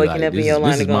you waking up in your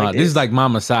line going, this is like my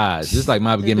massage. This is like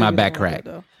my getting my back cracked.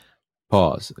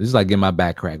 Pause. This is like getting my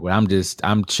back cracked. Where I'm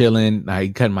chilling.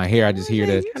 Like, cutting my hair. I just hear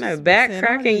the kind of back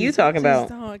cracking you talking about.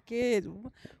 I'm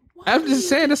just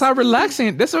saying that's how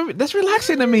relaxing. That's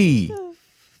relaxing to me.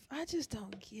 I just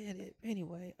don't get it.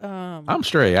 Anyway, I'm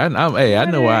straight. I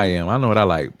know where I am. I know what I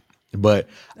like. But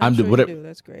I'm sure whatever. you do.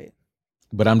 That's great.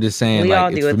 But I'm just saying, we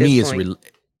like, for me, it's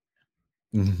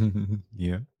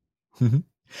yeah.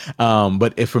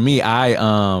 But for me,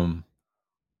 when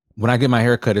I get my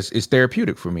hair cut, it's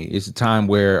therapeutic for me. It's a time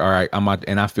where, all right, I'm out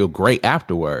and I feel great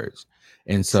afterwards.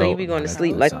 And so you be going to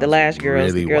sleep like the lash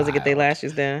girls, the girls that get their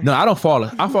lashes done. No, I don't fall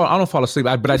asleep.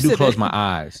 But I do close my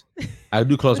eyes. I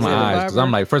do close my eyes because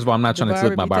I'm like, first of all, I'm not trying to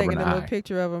look my barber in the eye. Taking a little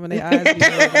picture of them and their eyes be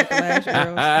like the lash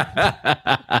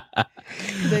girls.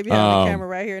 They be having the camera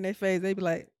right here in their face. They be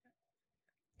like,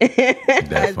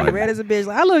 eyes be red as a bitch.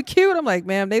 Like, I look cute. I'm like,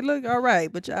 ma'am, they look all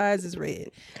right, but your eyes is red.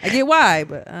 I get why,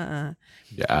 but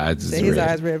your eyes is his red.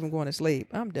 eyes red from going to sleep.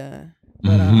 I'm done.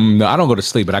 But, no, I don't go to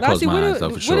sleep, but I close my eyes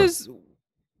though, for sure.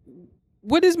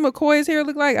 What does McCoy's hair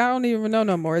look like? I don't even know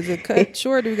no more. Is it cut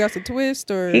short? Do we got some twist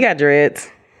or? He got dreads.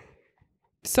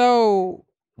 So.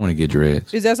 I want to get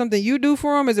dreads. Is that something you do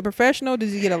for him? Is it professional?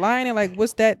 Does he get a line? And like,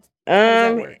 what's that?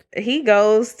 He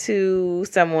goes to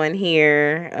someone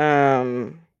here.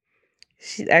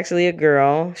 She's actually a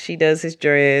girl. She does his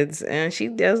dreads, and she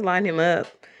does line him up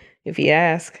if he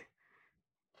asks.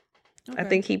 Okay. I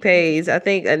think he pays. I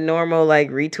think a normal like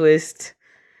retwist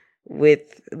with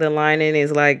the lining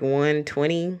is like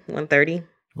 $120, $130.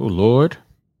 Oh Lord!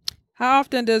 How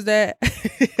often does that?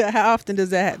 How often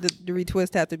does that the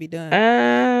retwist have to be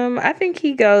done? I think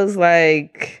he goes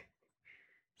like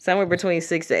somewhere between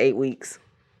 6 to 8 weeks.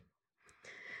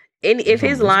 And if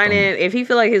his lining, if he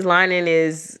feel like his lining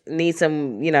needs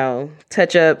some,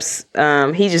 touch ups,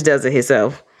 he just does it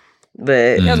himself.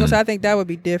 But I was gonna say, I think that would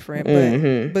be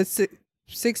different. But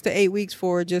 6 to 8 weeks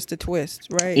for just a twist,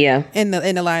 right? Yeah. And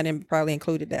the lining probably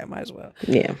included that. Might as well.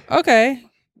 Yeah. Okay.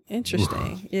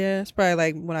 Interesting. Yeah, it's probably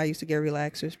like when I used to get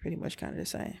relaxers, pretty much kind of the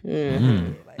same.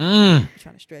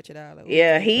 Trying to stretch it out. Like,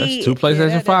 yeah, that's 2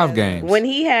 PlayStation 5 games. When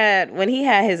he had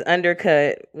his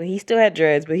undercut, when he still had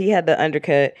dreads, but he had the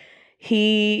undercut.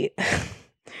 He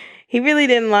really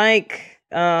didn't like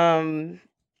barber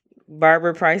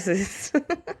prices.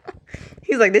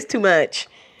 He's like, this too much.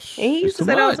 And he used to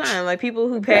say all the time, like, people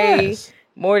who pay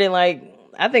more than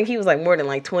I think he was like more than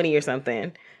like 20 or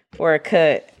something for a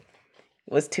cut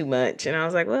was too much. And I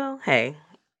was like, well, hey,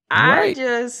 I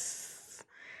just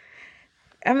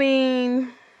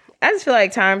feel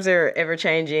like times are ever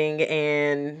changing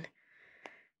and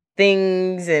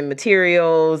things and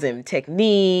materials and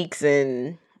techniques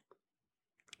and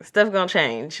stuff gonna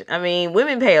change. I mean,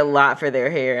 women pay a lot for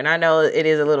their hair, and I know it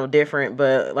is a little different,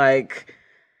 but like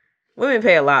women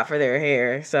pay a lot for their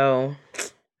hair, so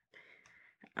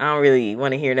I don't really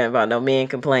want to hear nothing about no men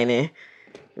complaining.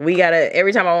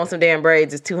 Every time I want some damn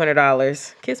braids, it's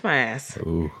 $200. Kiss my ass.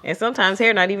 Ooh. And sometimes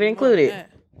hair not even included.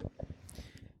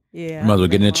 Yeah. You might as well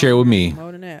get in a chair with me.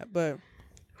 More than that, but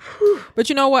But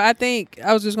you know what? I think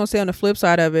I was just gonna say on the flip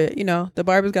side of it, the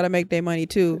barbers got to make their money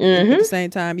too. At the same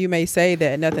time, you may say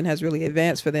that nothing has really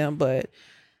advanced for them, but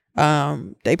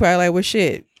they probably like, well,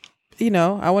 shit.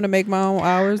 I want to make my own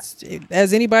hours,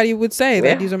 as anybody would say.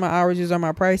 Like, these are my hours, these are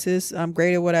my prices. I'm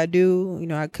great at what I do.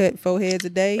 I cut 4 heads a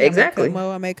day. Exactly. I may cut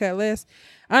more, I may cut less.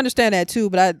 I understand that too,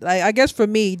 but I guess for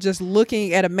me, just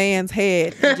looking at a man's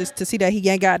head, and just to see that he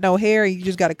ain't got no hair, and you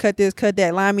just got to cut this, cut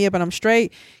that, line me up, and I'm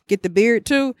straight. Get the beard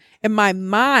too. In my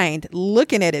mind,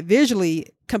 looking at it visually,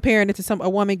 comparing it to a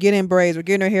woman getting braids or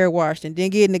getting her hair washed and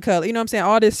then getting the color. You know what I'm saying?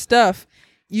 All this stuff,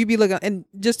 you be looking, and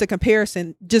just a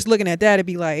comparison, just looking at that, it'd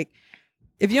be like,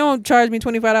 if you don't charge me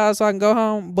 $25 so I can go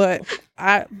home, but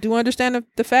I do understand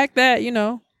the fact that,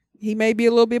 he may be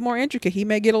a little bit more intricate. He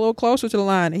may get a little closer to the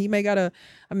line, and he may got a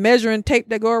measuring tape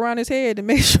that go around his head to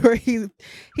make sure he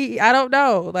I don't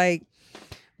know.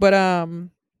 But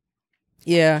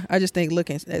yeah, I just think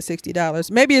looking at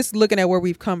 $60, maybe it's looking at where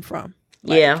we've come from.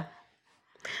 Yeah.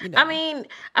 I mean,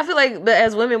 I feel like, but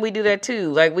as women, we do that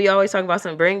too. Like, we always talk about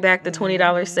bring back the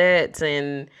 $20 sets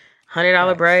and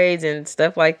 $100 braids and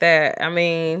stuff like that. I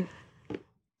mean,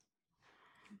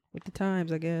 with the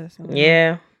times, I guess.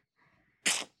 Yeah.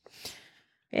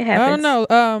 It happens. I don't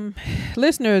know.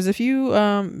 Listeners, if you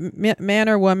man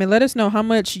or woman, let us know how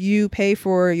much you pay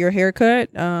for your haircut.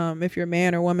 If your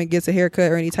man or woman gets a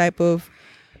haircut or any type of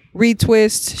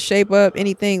retwist, shape up,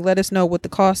 anything, let us know what the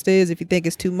cost is. If you think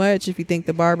it's too much, if you think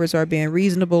the barbers are being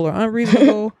reasonable or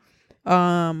unreasonable.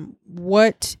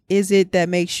 What is it that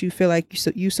makes you feel like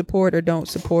you support or don't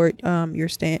support your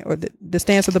stand, or the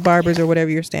stance of the barbers, or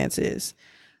whatever your stance is?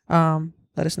 Let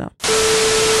us know.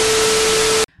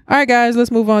 All right, guys,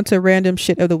 let's move on to random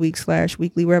shit of the week /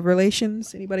 weekly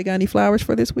revelations. Anybody got any flowers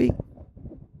for this week?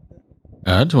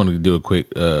 I just wanted to do a quick.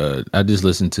 I just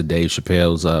listened to Dave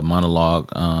Chappelle's monologue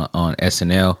on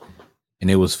SNL, and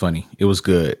it was funny. It was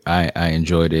good. I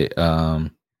enjoyed it.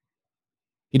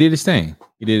 He did his thing.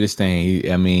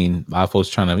 I mean, my folks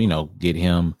trying to, get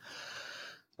him,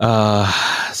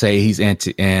 say he's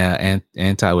anti I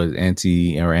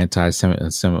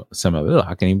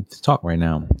can't even talk right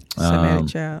now. Semitic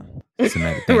child.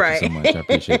 Semitic. Thank you so much. I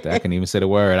appreciate that. I can't even say the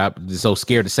word. I'm just so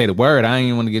scared to say the word. I ain't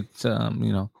even want to get,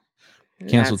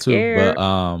 canceled too. But,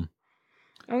 oh,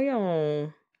 yeah.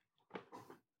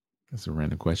 That's a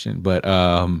random question. But,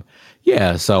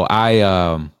 yeah, so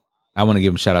I want to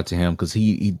give him a shout out to him because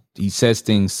he says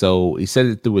things. So he said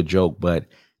it through a joke, but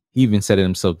he even said it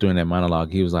himself during that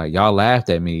monologue. He was like, y'all laughed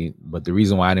at me, but the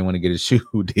reason why I didn't want to get a shoe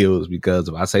deal is because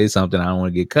if I say something, I don't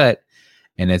want to get cut.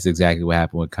 And that's exactly what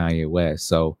happened with Kanye West.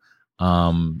 So,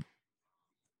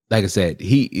 like I said,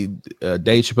 Dave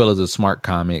Chappelle is a smart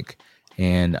comic,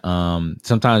 and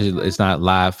sometimes it's not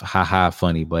live,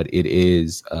 funny, but it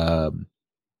is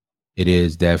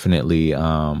definitely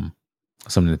something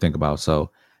to think about.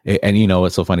 So. And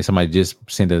it's so funny. Somebody just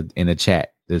sent in a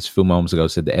chat this few moments ago,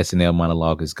 said the SNL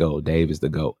monologue is GOAT. Dave is the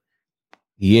GOAT.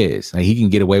 He is. Like, he can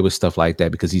get away with stuff like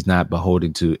that because he's not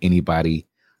beholden to anybody,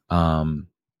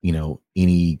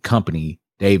 any company.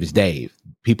 Dave is Dave.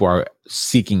 People are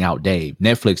seeking out Dave.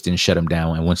 Netflix didn't shut him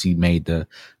down. And once he made the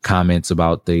comments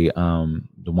about the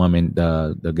woman,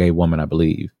 the gay woman, I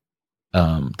believe,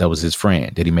 that was his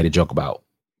friend that he made a joke about.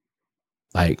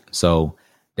 Like, so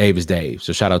Dave is Dave.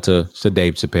 So shout out to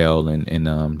Dave Chappelle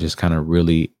and just kind of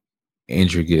really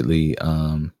intricately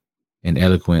and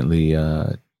eloquently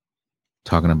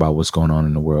talking about what's going on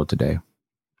in the world today.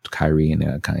 Kyrie and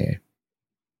Kanye.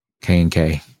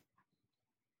 K&K.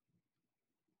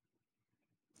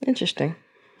 Interesting.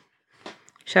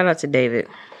 Shout out to David.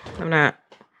 I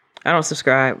don't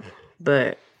subscribe,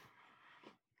 but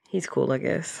he's cool, I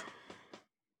guess.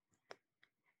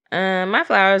 My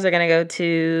flowers are gonna go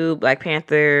to Black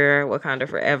Panther, Wakanda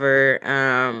Forever.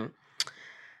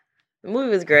 The movie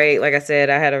was great. Like I said,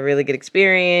 I had a really good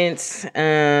experience.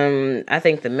 I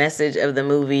think the message of the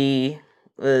movie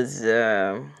was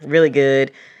really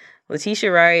good.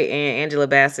 Letitia Wright and Angela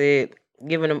Bassett,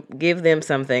 give them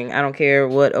something. I don't care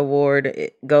what award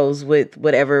it goes with,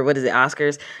 whatever. What is it?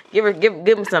 Oscars. Give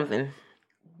them something.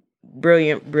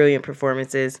 Brilliant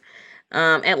performances.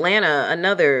 Atlanta,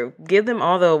 another. Give them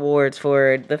all the awards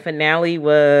for it. The finale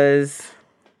was.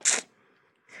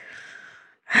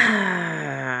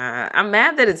 I'm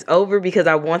mad that it's over because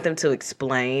I want them to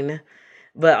explain,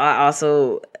 but I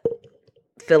also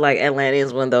feel like Atlanta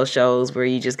is one of those shows where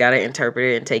you just gotta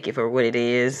interpret it and take it for what it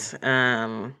is.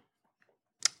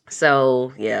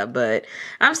 So yeah, but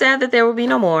I'm sad that there will be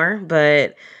no more,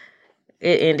 but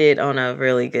it ended on a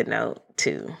really good note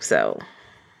too. So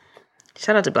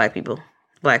shout out to Black people.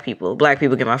 Black people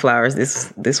get my flowers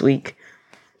this week.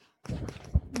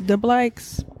 The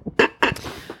Blikes.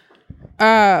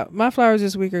 My flowers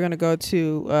this week are gonna go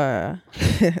to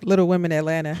Little Women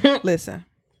Atlanta. Listen,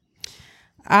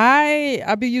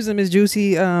 I be using Miss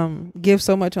Juicy gifts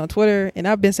so much on Twitter, and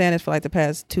I've been saying this for like the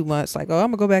past 2 months. Like, oh, I'm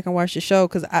gonna go back and watch the show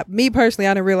because me personally,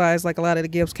 I didn't realize like a lot of the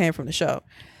gifts came from the show.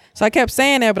 So I kept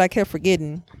saying that, but I kept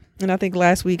forgetting. And I think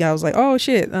last week I was like, oh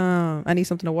shit, I need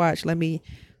something to watch. Let me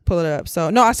pull it up. So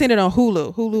no, I seen it on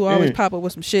Hulu. Hulu always pop up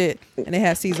with some shit, and they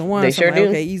had season 1. They so sure I'm like, do.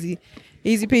 okay, easy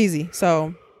peasy.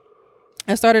 So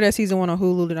I started at season 1 on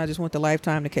Hulu, then I just went to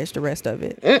Lifetime to catch the rest of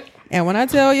it. And when I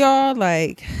tell y'all,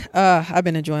 like, I've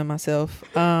been enjoying myself.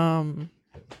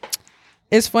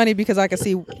 It's funny because I can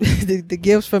see the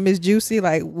gifts from Miss Juicy,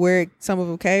 like where some of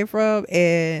them came from,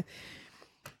 and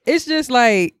it's just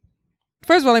like,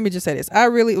 first of all, let me just say this.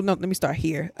 Let me start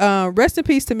here. Rest in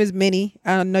peace to Miss Minnie.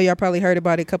 I know y'all probably heard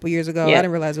about it a couple years ago. Yeah. I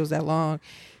didn't realize it was that long.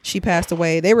 She passed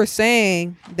away. They were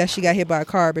saying that she got hit by a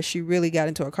car, but she really got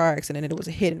into a car accident and it was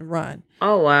a hit and run.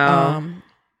 Oh, wow.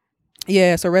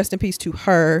 Yeah, so rest in peace to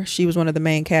her. She was one of the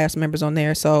main cast members on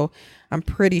there. So I'm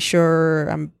pretty sure,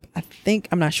 I'm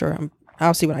not sure.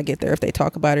 I'll see when I get there if they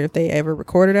talk about it, if they ever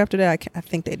recorded after that. I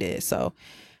think they did. So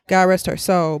God rest her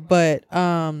soul. But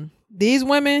these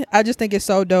women, I just think it's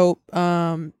so dope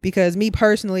because me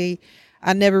personally,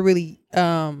 I never really,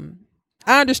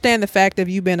 I understand the fact of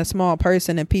you being a small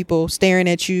person and people staring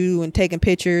at you and taking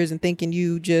pictures and thinking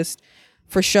you just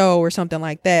for show or something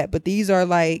like that. But these are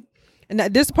like, and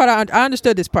this part, I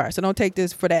understood this part, so don't take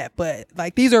this for that. But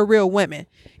like, these are real women,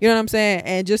 you know what I'm saying?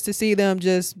 And just to see them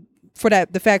just for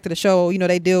that, the fact of the show, you know,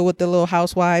 they deal with the little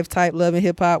housewives type, Love and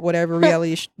Hip Hop, whatever,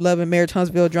 reality, Love and Marriage,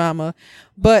 Huntsville drama,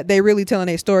 but they really telling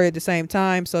their story at the same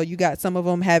time. So you got some of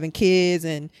them having kids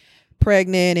and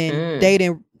pregnant and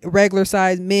dating regular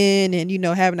sized men and, you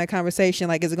know, having that conversation.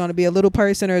 Like, is it going to be a little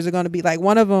person or is it going to be like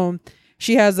one of them?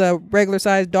 She has a regular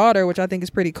sized daughter, which I think is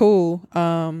pretty cool.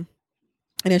 And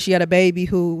then she had a baby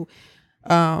who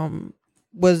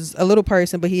was a little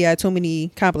person, but he had too many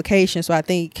complications. So I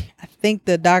think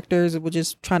the doctors were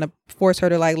just trying to force her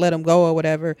to like let him go or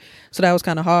whatever. So that was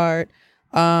kind of hard.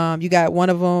 You got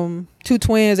one of them, 2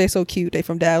 twins. They so cute. They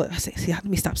from Dallas. Let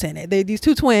me stop saying that. These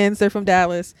 2 twins. They're from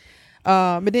Dallas.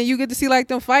 But then you get to see like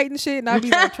them fighting shit, and I be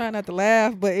like trying not to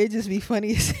laugh, but it just be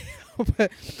funny as hell.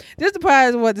 But this the part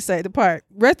is what to say. The part.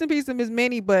 Rest in peace to Miss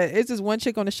Minnie, but it's just one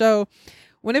chick on the show.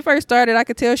 When it first started, I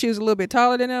could tell she was a little bit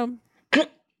taller than them.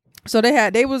 So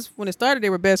when it started, they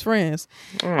were best friends.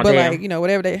 Oh, but damn. like, you know,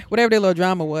 whatever their little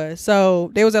drama was.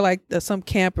 So they was at like some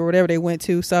camp or whatever they went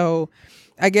to. So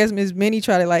I guess Miss Minnie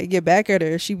tried to like get back at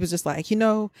her. She was just like, you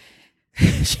know,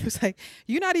 she was like,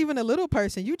 you're not even a little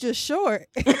person. You just short.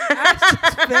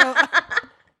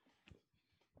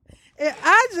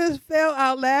 I just fell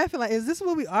out laughing. Like, is this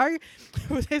what we are?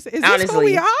 Is this who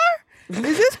we are? Is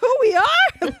this who we are?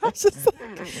 I was just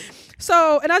like,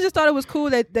 so, and I just thought it was cool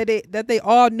that they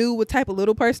all knew what type of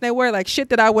little person they were. Like shit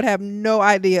that I would have no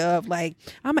idea of. Like,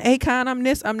 I'm an Akon, I'm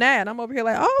this, I'm that. And I'm over here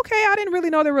like, oh, okay, I didn't really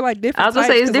know there were like different. I was gonna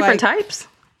types, say it's different like, types.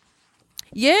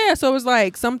 Yeah, so it was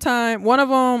like sometime one of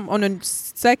them on the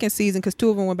second season, because 2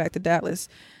 of them went back to Dallas.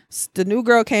 The new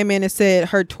girl came in and said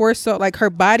her torso, like her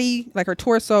body, like her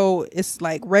torso is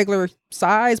like regular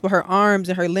size, but her arms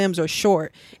and her limbs are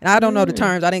short. And I don't know the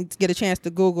terms. I didn't get a chance to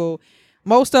Google.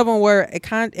 Most of them were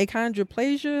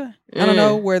achondroplasia. I don't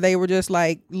know, where they were just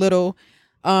like little.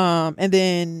 And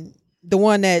then the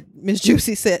one that Miss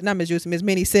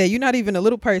Minnie said, you're not even a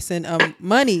little person.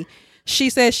 Money. She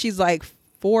says she's like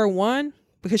 4'1",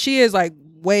 because she is like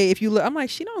way, if you look, I'm like,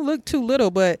 she don't look too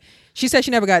little, but she said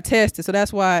she never got tested, so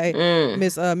that's why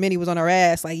Miss Minnie was on her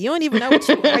ass. Like, you don't even know what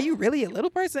you are. You really a little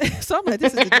person? So I'm like,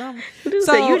 this is the drama.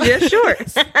 So you just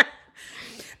short.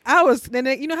 I was, and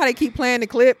then, you know how they keep playing the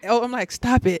clip. Oh, I'm like,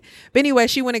 stop it. But anyway,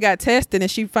 she went and got tested,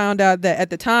 and she found out that at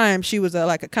the time she was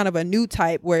like a kind of a new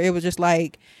type, where it was just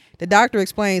like the doctor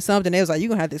explained something. It was like, you're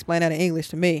gonna have to explain that in English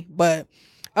to me. But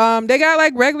they got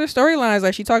like regular storylines.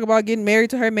 Like, she talked about getting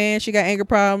married to her man. She got anger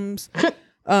problems.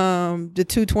 The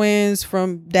 2 twins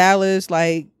from Dallas,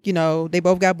 like, you know, they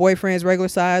both got boyfriends regular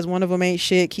size. One of them ain't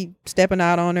shit, keep stepping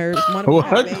out on her. One of them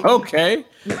What? Okay.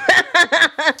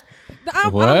 I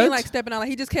don't mean like stepping out. Like,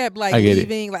 he just kept like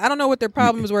leaving. Like, I don't know what their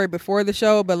problems were before the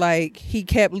show, but like he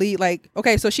kept like,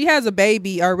 okay, so she has a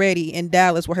baby already in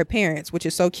Dallas with her parents, which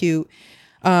is so cute.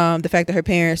 The fact that her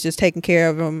parents just taking care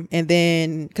of him, and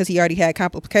then because he already had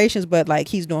complications, but like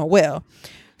he's doing well.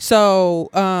 So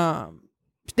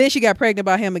then she got pregnant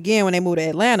by him again when they moved to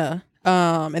Atlanta.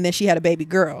 And then she had a baby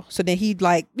girl. So then he,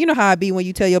 like, you know how it be when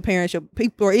you tell your parents, your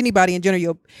people, or anybody in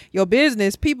general, your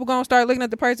business, people gonna start looking at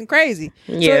the person crazy.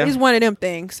 Yeah. So it's one of them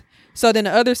things. So then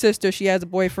the other sister, she has a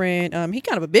boyfriend. He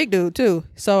kind of a big dude too.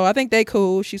 So I think they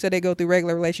cool. She said they go through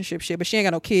regular relationship shit, but she ain't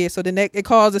got no kids. So then it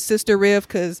caused a sister rift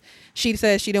because she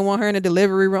said she didn't want her in the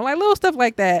delivery room, like little stuff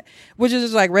like that, which is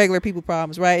just like regular people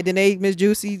problems, right? Then Miss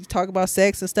Juicy talk about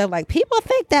sex and stuff like people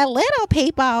think that little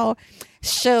people.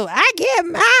 Shoot, I get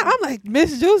mad. I'm like,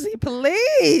 Miss Juicy,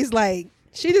 please, like.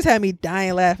 She just had me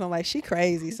dying laughing. I'm like, she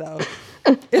crazy. So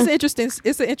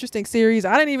it's an interesting series.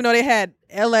 I didn't even know they had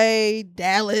LA,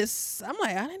 Dallas. I'm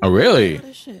like, I didn't know. Oh, really?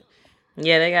 This shit.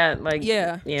 Yeah, they got like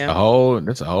Yeah.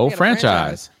 That's a whole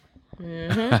franchise.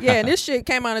 Mm-hmm. Yeah, and this shit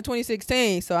came out in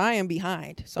 2016, so I am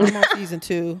behind. So I'm on season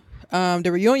 2.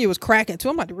 The reunion was cracking too.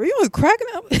 I'm like, the reunion cracking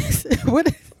up.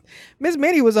 What? Miss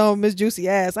Minnie was on Miss Juicy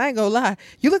ass. I ain't gonna lie.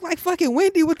 You look like fucking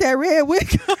Wendy with that red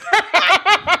wig.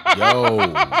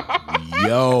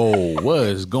 Yo, what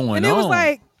is going on? And it was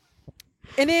like,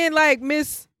 and then like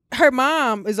her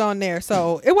mom is on there,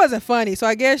 so it wasn't funny. So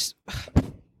I guess,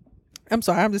 I'm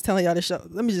sorry, I'm just telling y'all this show.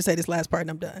 Let me just say this last part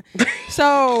and I'm done.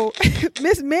 So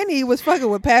Miss Minnie was fucking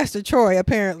with Pastor Troy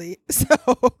apparently. So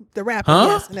the rapper,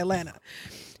 yes, in Atlanta.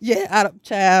 Yeah,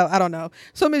 I don't know.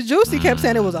 So Miss Juicy kept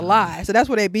saying it was a lie. So that's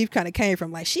where that beef kind of came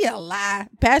from. Like, she a lie.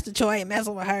 Pastor Troy ain't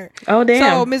messing with her. Oh, damn.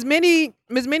 So Miss Minnie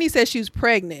said she was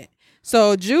pregnant.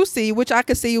 So Juicy, which I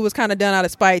could see was kind of done out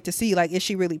of spite to see, like, is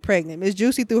she really pregnant? Miss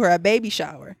Juicy threw her a baby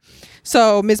shower.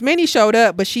 So Miss Minnie showed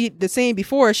up, but the scene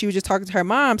before, she was just talking to her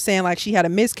mom saying, like, she had a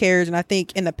miscarriage, and I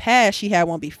think in the past she had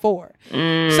one before.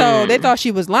 So they thought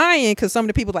she was lying because some of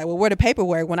the people like, well, where the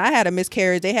paperwork? When I had a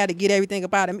miscarriage, they had to get everything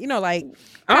about him, like,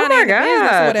 oh my God,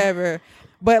 business or whatever.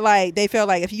 But like they felt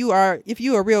like if you a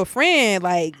real friend,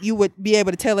 like you would be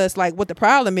able to tell us like what the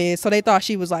problem is. So they thought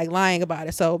she was like lying about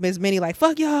it. So Miss Minnie like,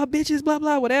 fuck y'all bitches, blah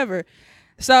blah whatever.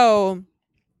 So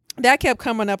that kept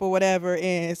coming up or whatever,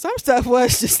 and some stuff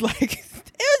was just like it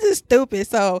was just stupid.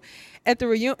 So at the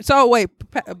reunion,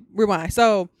 rewind.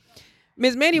 So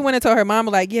Miss Minnie went and told her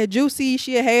mama, like, yeah, Juicy,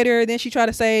 she a hater. Then she tried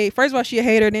to say, first of all, she a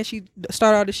hater. Then she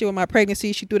started all this shit with my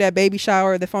pregnancy. She threw that baby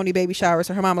shower, the phony baby shower.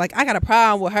 So her mama, like, I got a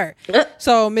problem with her.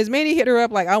 So Miss Minnie hit her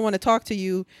up, like, I want to talk to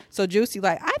you. So Juicy,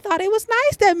 like, I thought it was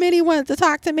nice that Minnie wanted to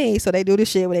talk to me. So they do this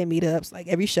shit where they meet ups, like,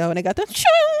 every show. And they got the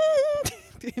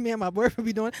me and my boyfriend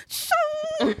be doing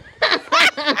I'm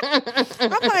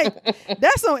like,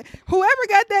 that's on whoever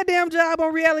got that damn job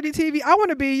on reality TV. I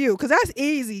want to be you because that's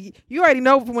easy. You already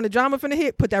know when the drama finna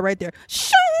hit, put that right there.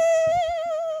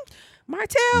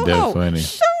 Martell, that's funny.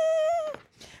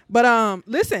 But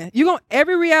listen,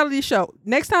 every reality show.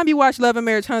 Next time you watch Love and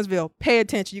Marriage Huntsville, pay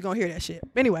attention. You gonna hear that shit.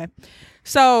 Anyway,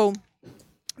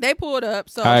 they pulled up.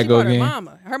 So she brought her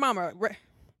mama. Her mama.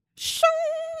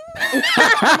 And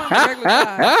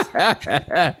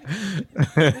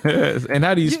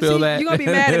how do you spell that? You're gonna be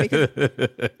mad at me.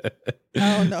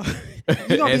 I don't know.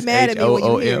 You're gonna be mad at me when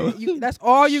you hear it. That's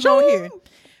all you're gonna hear.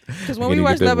 Because when we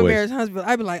watch Love and Marriage Huntsville,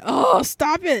 I'd be like, oh,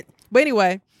 stop it. But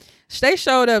anyway, they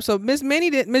showed up. So Miss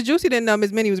Juicy didn't know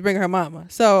Miss Minnie was bringing her mama.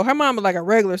 So her mama like a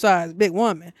regular size big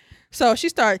woman. So she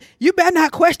started, you better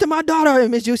not question my daughter.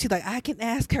 And Miss Juicy like, I can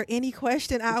ask her any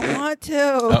question I want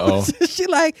to. She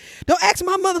like, don't ask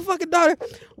my motherfucking daughter.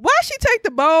 Why she take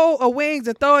the bowl of wings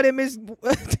and throw it in Miss...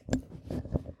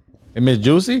 And Miss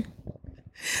Juicy?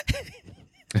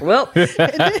 Well. But Miss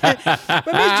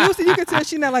Juicy, you could tell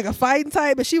she's not like a fighting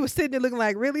type, but she was sitting there looking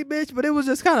like, really, bitch? But it was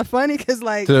just kind of funny because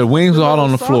like... So the wings were all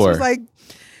on the floor. Was like,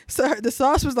 so the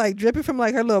sauce was like dripping from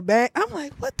like her little bag. I'm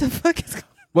like, what the fuck is going on?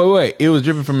 Wait. It was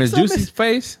dripping from Miss Juicy's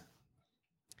face?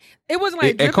 It wasn't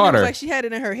like dripping. It was like she had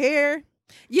it in her hair.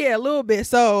 Yeah, a little bit.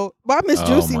 So while Miss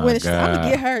Juicy went, she's like, I'm going to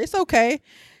get her. It's okay.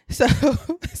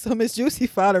 So Miss Juicy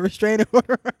filed a restraining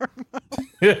order.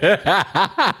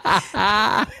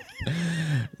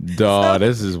 Dog,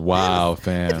 this is wild,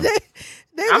 fam.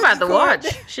 I'm about to watch.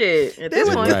 Shit. At this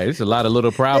point. Right, it's a lot of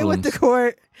little problems. They went to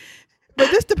court. But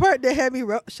this the part that had me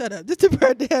shut up. This the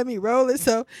part that had me rolling.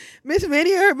 So Miss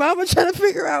Minnie and her mama trying to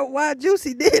figure out why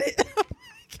Juicy did it.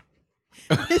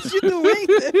 Bitch, you threw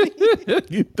wings at me.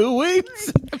 You threw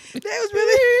wings?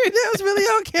 That was really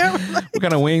on camera. Like, what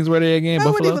kind of wings were they again? I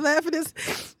Buffalo? wasn't even laughing this.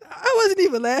 I wasn't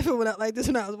even laughing when I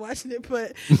was watching it,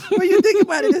 but when you think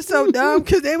about it, it's so dumb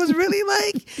because they was really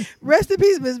like, rest in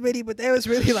peace, Miss Minnie, but they was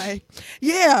really like,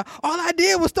 yeah, all I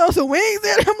did was throw some wings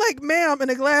at her. I'm like, ma'am, in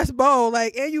a glass bowl,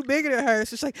 like, and you bigger than her.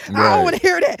 So she's like, I don't want to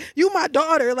hear that. You my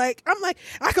daughter. Like, I'm like,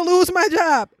 I could lose my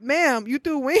job. Ma'am, you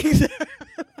threw wings at her.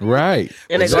 Right.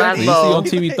 In a glass You bowl. see on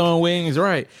TV throwing wings,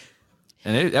 right.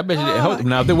 And I bet you,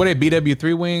 now, were they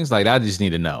BW3 wings? Like, I just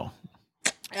need to know.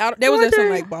 There was at some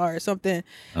like bar or something,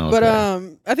 okay. But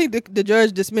I think the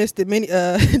judge dismissed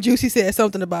it. Juicy said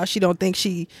something about she don't think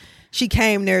she she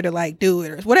came there to like do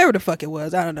it or whatever the fuck it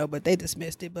was. I don't know, but they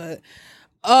dismissed it. But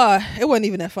it wasn't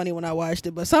even that funny when I watched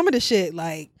it. But some of the shit,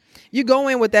 like, you go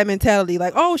in with that mentality,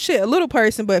 like, oh shit, a little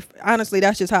person. But honestly,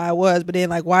 that's just how I was. But then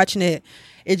like watching it,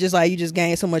 it's just like you just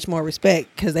gain so much more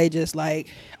respect because they just like,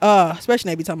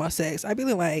 especially they be talking about sex. I be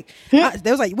like,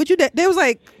 they was like, would you date? They was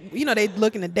like, you know, they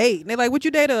looking to date. And they like, would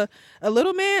you date a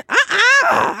little man?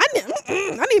 I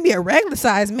need to be a regular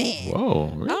sized man. Whoa,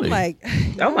 really? I'm like,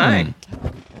 Oh my.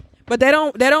 but they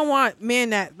don't want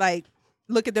men that like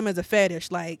look at them as a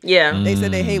fetish. Like, Yeah. they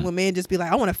said they hate when men just be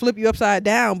like, I want to flip you upside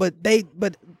down. But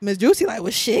Miss Juicy like,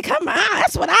 well, shit, come on,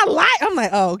 that's what I like. I'm like,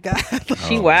 oh god,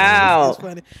 She wow. that's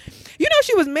funny. You know,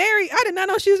 she was married. I did not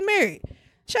know she was married.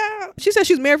 Child, she said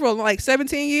she was married for like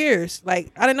 17 years.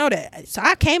 Like, I didn't know that. So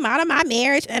I came out of my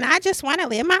marriage and I just want to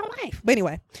live my life. But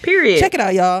anyway, Period. check it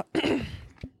out, y'all.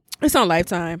 It's on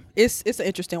Lifetime. It's an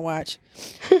interesting watch.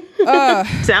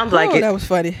 Sounds like it. That was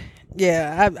funny.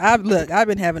 Yeah, I've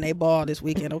been having a ball this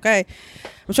weekend. Okay,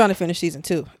 I'm trying to finish season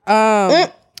 2.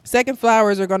 Second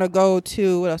flowers are gonna go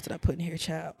to, what else did I put in here,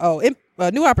 child? Oh,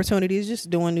 new opportunities, just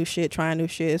doing new shit, trying new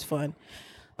shit. It's fun.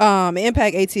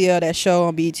 Impact ATL, that show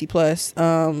on BET Plus.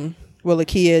 With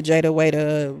Lakia, Jada,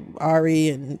 Wada, Ari,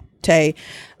 and Tay.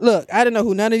 Look, I didn't know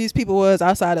who none of these people was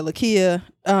outside of Lakia.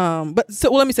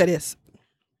 Let me say this: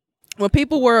 when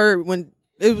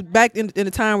it was back in the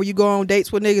time where you go on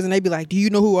dates with niggas and they be like, do you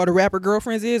know who all the rapper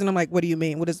girlfriends is? And I'm like, what do you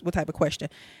mean? What type of question?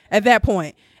 At that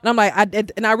point. And I'm like,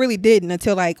 I really didn't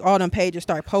until like all them pages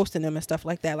start posting them and stuff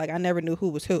like that. Like, I never knew who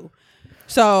was who.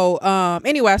 So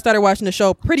anyway, I started watching the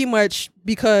show pretty much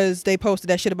because they posted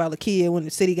that shit about Lakia when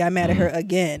the city got mad at her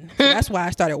again. So that's why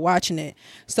I started watching it.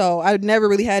 So I never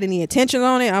really had any intentions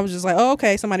on it. I was just like, oh,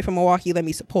 okay, somebody from Milwaukee, let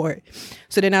me support.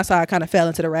 So then that's how I kind of fell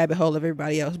into the rabbit hole of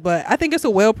everybody else. But I think it's a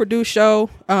well-produced show.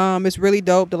 It's really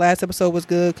dope. The last episode was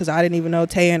good because I didn't even know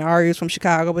Tay and Ari was from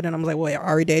Chicago. But then I was like, well,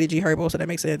 Ari dated G Herbo, so that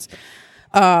makes sense.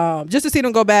 Just to see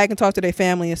them go back and talk to their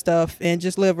family and stuff and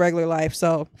just live regular life.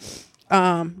 So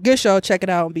good show. Check it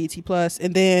out on BET Plus.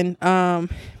 And then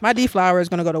my deflower is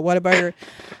gonna go to Whataburger.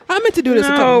 I meant to do this a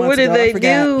couple months ago. I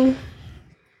forgot. do?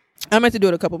 I meant to do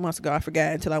it a couple months ago. I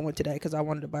forgot until I went today because I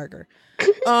wanted a burger.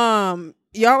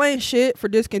 Y'all ain't shit for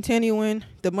discontinuing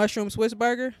the mushroom Swiss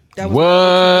burger. That was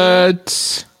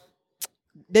What?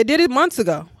 They did it months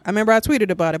ago. I remember I tweeted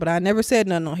about it, but I never said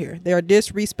nothing on here. They are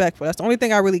disrespectful. That's the only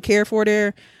thing I really care for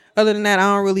there. Other than that,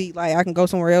 I don't really like. I can go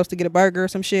somewhere else to get a burger or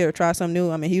some shit or try something new.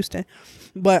 I'm in Houston,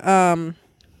 but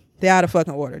they out of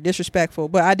fucking order. Disrespectful.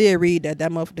 But I did read that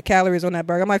the calories on that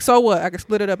burger. I'm like, so what? I could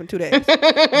split it up in 2 days.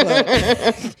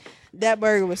 But that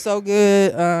burger was so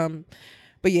good.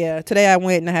 But yeah, today I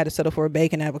went and I had to settle for a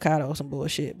bacon avocado or some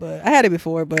bullshit. But I had it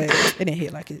before, but it didn't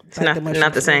hit like it. Like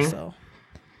Not the same. So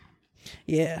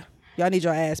yeah, y'all need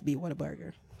your ass beat with a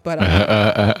burger. But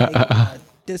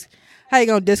how you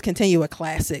gonna discontinue a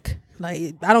classic?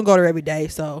 Like, I don't go there every day.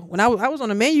 So when I was on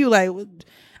the menu, like,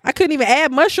 I couldn't even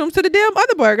add mushrooms to the damn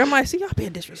other burger. I'm like, see, y'all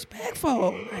being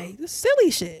disrespectful. Like, this silly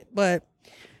shit. But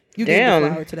you get the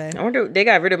flour today. I wonder, they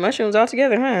got rid of mushrooms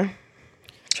altogether, huh?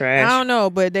 Trash. I don't know,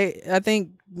 but I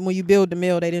think when you build the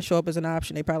meal, they didn't show up as an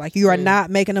option. They probably like, you are not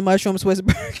making a mushroom Swiss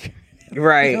burger.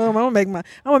 Right. I'm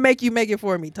gonna make you make it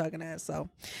for me, talking ass. So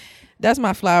that's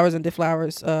my flowers and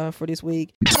deflowers for this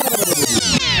week.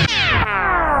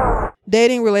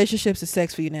 Dating, relationships, and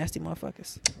sex for you nasty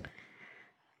motherfuckers.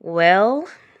 Well,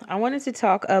 I wanted to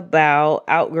talk about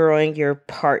outgrowing your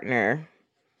partner.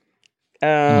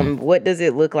 What does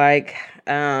it look like?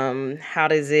 How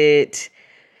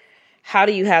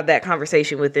do you have that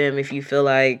conversation with them if you feel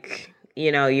like,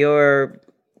 you're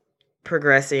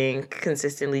progressing,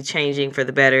 consistently changing for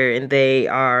the better, and they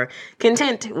are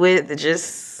content with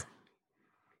just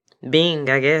being,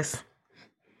 I guess?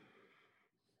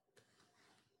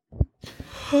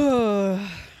 I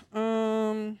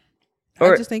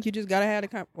just think you just gotta have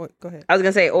go ahead. I was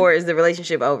gonna say, or is the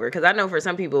relationship over? Because I know for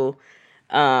some people,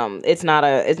 it's not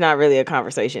really a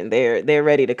conversation. They're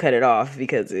ready to cut it off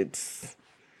because it's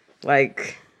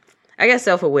like, I guess,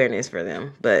 self-awareness for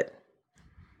them. But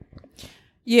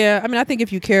yeah, I mean, I think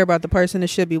if you care about the person, it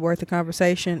should be worth the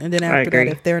conversation. And then after that,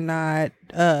 if they're not,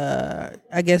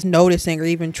 I guess, noticing or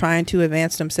even trying to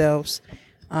advance themselves,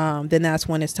 then that's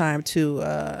when it's time to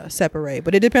separate.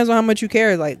 But it depends on how much you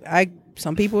care. Like,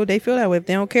 some people, they feel that way. If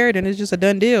they don't care, then it's just a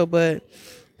done deal. But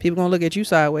people gonna look at you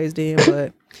sideways then.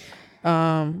 But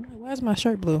why's my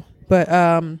shirt blue? But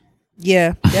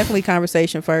yeah, definitely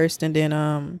conversation first, and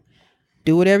then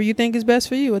do whatever you think is best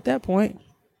for you at that point.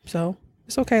 So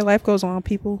it's okay. Life goes on.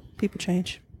 People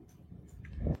change.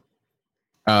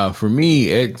 For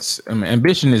me,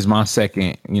 ambition is my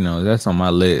second. That's on my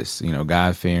list.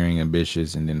 God fearing,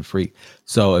 ambitious, and then freak.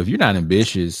 So if you're not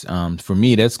ambitious, for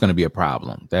me, that's going to be a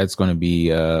problem. That's going to be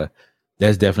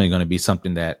that's definitely going to be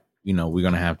something that we're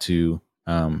going to have to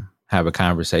have a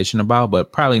conversation about.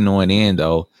 But probably knowing in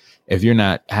though, if you're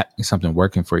not having something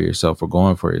working for yourself or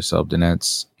going for yourself, then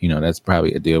that's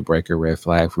probably a deal breaker, red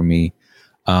flag for me.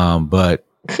 But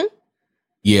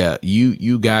yeah,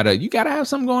 you gotta have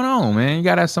something going on, man. You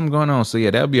gotta have something going on. So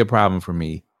yeah, that would be a problem for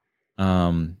me.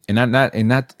 And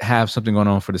not have something going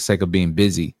on for the sake of being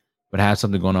busy, but have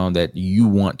something going on that you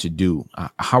want to do.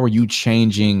 How are you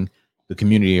changing the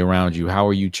community around you? How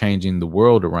are you changing the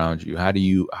world around you? What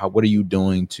are you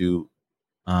doing to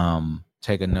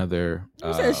take another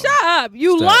You said shut up,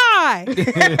 you step. lie.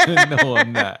 No,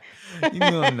 I'm not.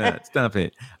 I'm not. Stop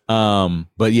it.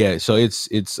 But yeah, so it's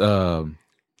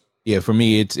yeah, for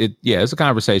me, it's a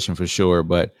conversation for sure.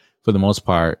 But for the most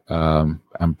part,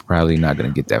 I'm probably not going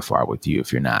to get that far with you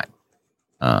if you're not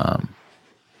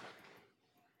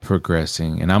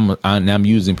progressing. And I'm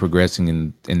using progressing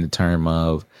in the term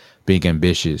of being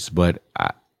ambitious. But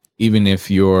even if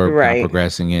you're not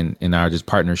progressing in our just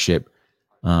partnership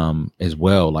as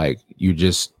well, like you're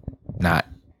just not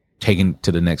taking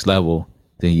to the next level,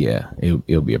 then yeah,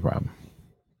 it'll be a problem.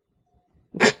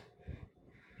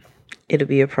 It'll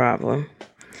be a problem.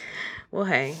 Well,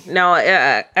 hey, no,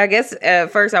 I guess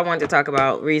first I wanted to talk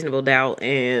about reasonable doubt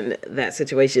and that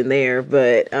situation there,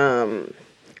 but I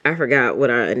forgot what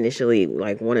I initially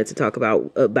wanted to talk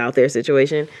about their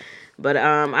situation. But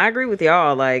I agree with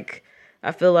y'all. Like,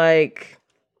 I feel like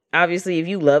obviously if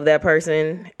you love that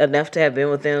person enough to have been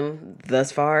with them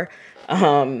thus far,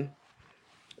 I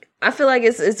feel like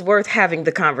it's worth having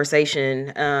the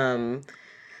conversation.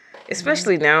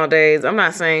 Especially nowadays. I'm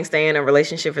not saying stay in a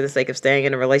relationship for the sake of staying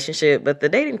in a relationship, but the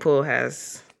dating pool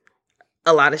has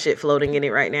a lot of shit floating in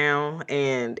it right now.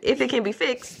 And if it can be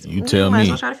fixed, you might as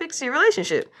well try to fix your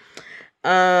relationship.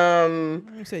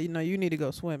 You say, you need to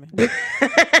go swimming.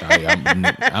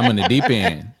 I'm in the deep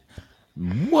end.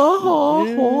 Whoa.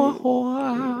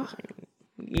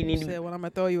 You need to say, well, I'm gonna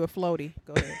throw you a floaty.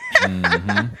 Go ahead.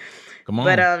 Mm-hmm. Come on.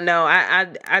 But no,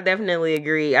 I definitely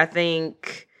agree. I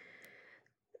think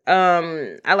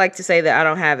I like to say that I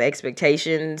don't have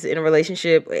expectations in a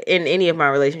relationship, in any of my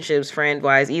relationships, friend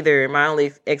wise either. My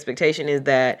only expectation is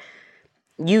that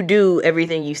you do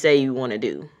everything you say you want to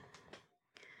do.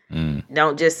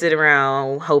 Don't just sit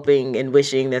around hoping and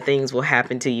wishing that things will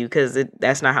happen to you, because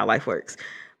that's not how life works.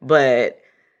 But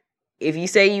if you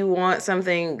say you want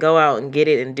something, go out and get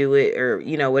it and do it, or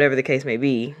whatever the case may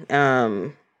be.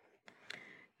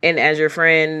 And as your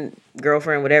friend,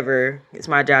 girlfriend, whatever, it's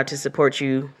my job to support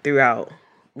you throughout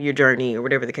your journey or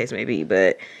whatever the case may be.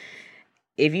 But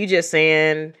if you just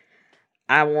saying,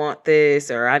 I want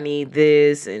this or I need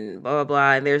this and blah, blah,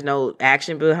 blah, and there's no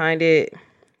action behind it,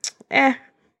 I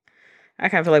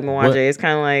kind of feel like Mwanje. It's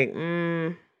kind of like,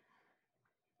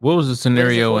 What was the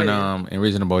scenario in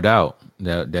Reasonable Doubt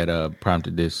that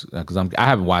prompted this? Because I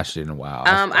haven't watched it in a while.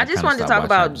 I just wanted to talk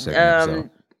about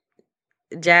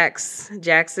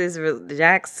Jax's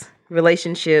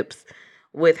relationships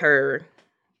with her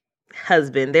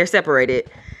husband. They're separated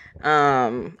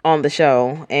on the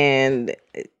show, and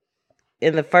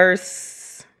in the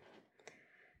first,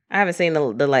 I haven't seen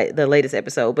the latest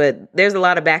episode, but there's a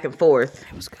lot of back and forth.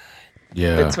 It was good.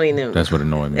 Yeah, between them. That's what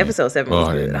annoyed me. Episode 7 was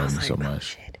good. It annoyed me so much.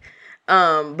 Shit.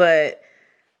 But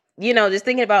just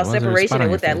thinking about separation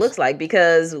and what that looks like,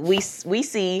 because we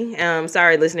see,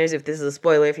 sorry listeners if this is a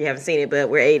spoiler if you haven't seen it, but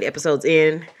we're 8 episodes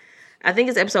in. I think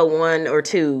it's episode 1 or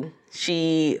 2.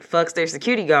 She fucks their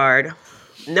security guard,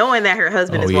 knowing that her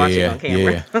husband is watching on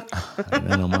camera.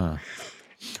 Yeah.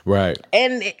 Right.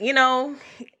 And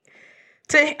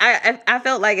I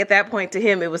felt like at that point to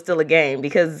him it was still a game,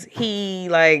 because he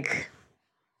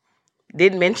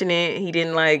didn't mention it. He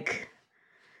didn't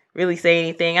really say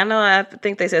anything. I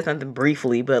think they said something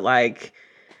briefly, but it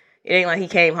ain't like he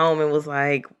came home and was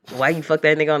like, why you fuck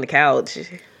that nigga on the couch?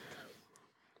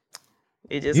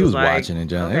 It just he was watching it,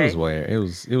 John. Okay. It was weird. It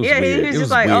was yeah, weird. He was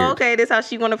just like, weird. Oh, okay, this how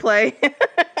she want to play. It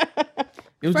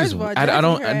was First of all, I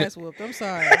don't. Ass whooped. I'm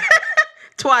sorry.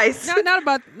 Twice. Not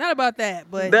about that,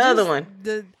 but the other one.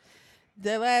 The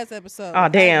last episode. Oh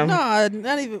damn.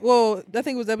 Not even. Well, I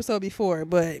think it was the episode before,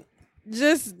 but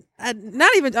just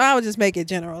not even. I would just make it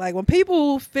general. Like when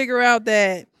people figure out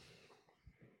that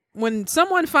when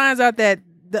someone finds out that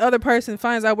the other person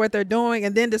finds out what they're doing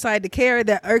and then decide to care,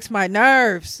 that irks my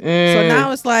nerves. So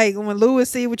now it's like when Louis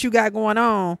see what you got going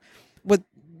on with,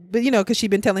 but because she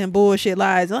been telling him bullshit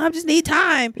lies. Oh, I just need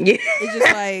time. Yeah. It's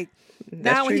just like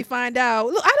Now when he find out,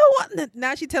 look, I don't want.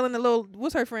 Now she telling the little,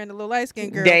 what's her friend, the little light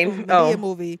skinned girl from the Mia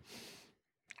movie.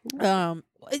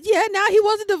 Yeah, now he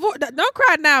wasn't divorced. Don't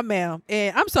cry now, ma'am.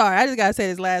 And I'm sorry, I just gotta say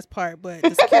this last part. But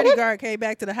the security guard came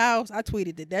back to the house. I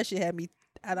tweeted it. That shit had me.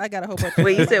 I got a whole bunch.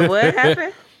 Wait, you said what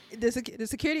happened? The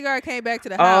security guard came back to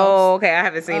the house. Oh, okay. I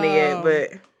haven't seen it yet, but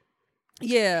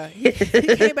yeah, he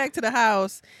came back to the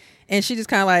house. And she just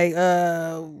kind of like,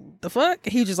 the fuck?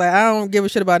 He just like, I don't give a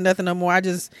shit about nothing no more. I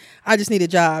just need a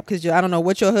job because I don't know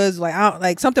what your husband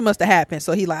like. Something must have happened.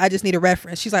 So he like, I just need a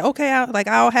reference. She's like, okay,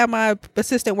 I'll have my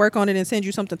assistant work on it and send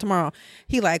you something tomorrow.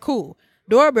 He like, cool.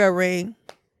 Doorbell ring.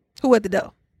 Who at the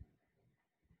door?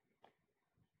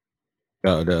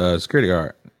 Oh, the security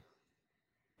guard.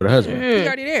 For the husband. He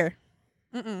already there.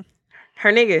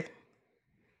 Her nigga.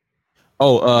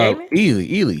 Oh,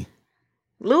 Ely.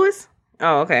 Lewis.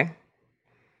 Oh, okay.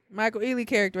 Michael Ealy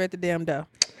character at the damn door.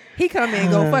 He come in and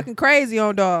go fucking crazy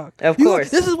on dog. Of course.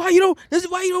 This is why you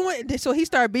don't want. So he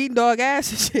started beating dog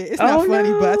ass and shit. It's not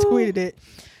funny, but I tweeted it.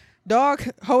 Dog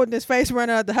holding his face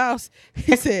running out the house.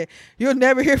 He said, "You'll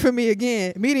never hear from me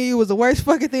again. Meeting you was the worst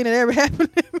fucking thing that ever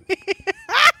happened to me."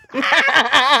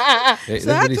 That's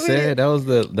what he said. That was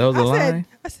the line.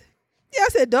 I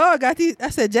said, dog got these. I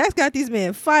said, Jax got these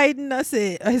men fighting. I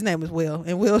said, his name was Will,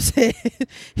 and Will said,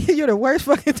 "You're the worst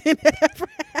fucking thing that ever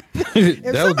happened."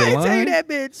 If somebody tell you that,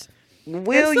 bitch,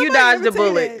 Will, you dodged a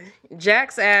bullet.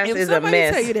 Jack's ass is a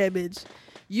mess. Tell you that, bitch,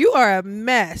 you are a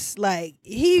mess. Like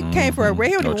he came for a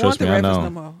rail. He don't even want the reference no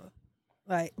more.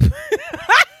 Like.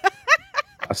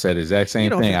 I said the exact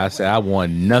same thing. I said I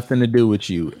want nothing to do with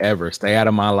you ever. Stay out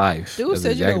of my life. Dude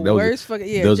said you're the worst fucking.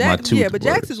 Yeah, but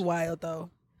Jax is wild though.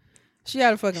 She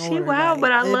had a fucking. She wild,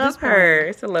 but I love her.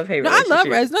 It's a love-hate relationship. I love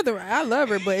her. It's nothing. I love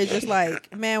her, but it's just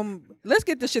like, man, let's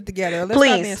get this shit together. Let's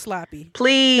stop being sloppy.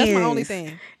 Please, that's my only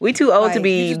thing. We too old to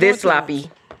be this sloppy.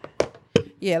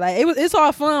 Yeah, like it's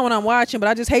all fun when I'm watching, but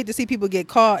I just hate to see people get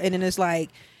caught, and then it's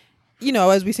like, you know,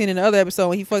 as we seen in the other episode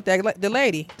when he fucked the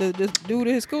lady, the dude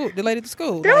at his school, the lady at the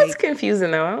school. That was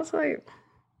confusing though. I was like,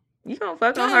 you gonna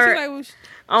fuck on her?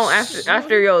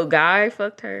 After your guy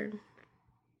fucked her.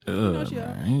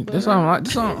 Man. This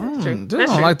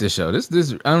don't like this show.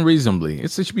 This unreasonably.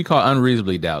 It should be called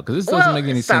Unreasonably Doubt because this doesn't make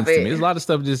any sense to me. There's a lot of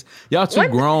stuff just y'all too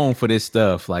grown for this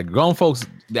stuff. Like grown folks,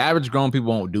 the average grown people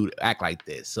won't act like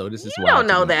this. So this is why you don't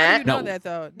know that. You know that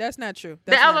though. That's not true.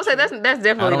 I was gonna say that's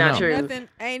definitely not true.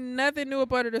 Ain't nothing new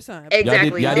up under the sun.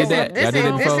 Exactly. Y'all did that.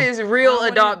 This is real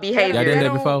adult behavior. Y'all did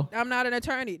that before. I'm not an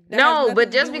attorney. No,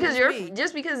 but just because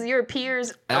your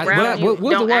peers around you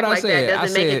don't act like that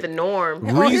doesn't make it the norm.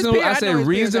 I said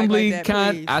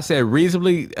reasonably I said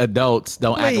reasonably adults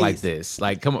don't act like this.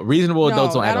 Like, come on, reasonable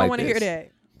adults don't act like this. I don't want to hear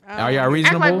that. Are y'all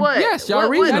reasonable? Act like what? Yes, y'all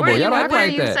reasonable. Y'all don't act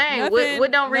like that. Saying?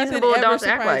 What don't reasonable adults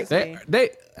act like? They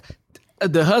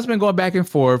the husband going back and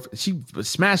forth. She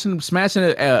smashing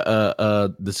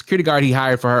the security guard he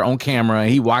hired for her on camera. And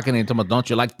he walking into him, don't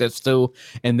you like this too?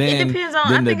 And then it depends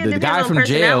on. the guy from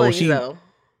jail.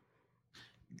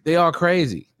 They all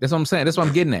crazy. That's what I'm saying. That's what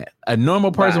I'm getting at. A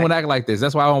normal person would act like this.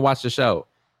 That's why I don't watch the show.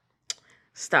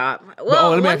 Stop.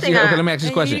 Well, let me ask you this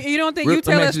question. You don't think you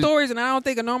tell us stories, and I don't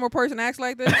think a normal person acts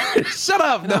like this? Shut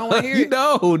up! No,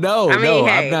 no.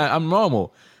 Hey. I'm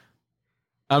normal.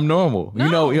 I'm normal. No.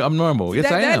 You know, I'm normal. Yes,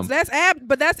 I am.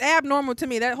 That's abnormal to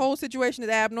me. That whole situation is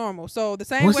abnormal. So the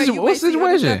same way what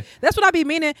situation? That's what I be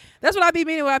meaning. That's what I be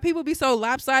meaning. Why people be so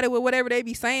lopsided with whatever they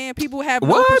be saying. People have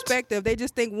no perspective. They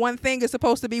just think one thing is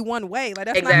supposed to be one way. Like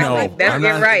that's exactly. not like that's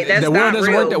not, right. That's the world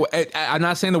doesn't work that way. I'm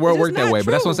not saying the world works that way,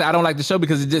 but that's what I'm saying. I don't like the show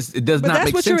because it does not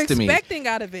make sense to me. That's what you're expecting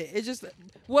out of it. It's just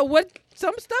what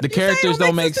some stuff. The characters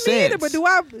don't make sense. Either, but do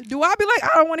I be like,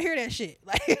 I don't want to hear that shit?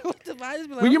 Like, I just be like,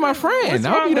 well, you're my friend.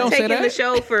 I hope you don't say that. The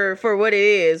show for what it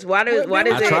is. Why does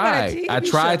it? I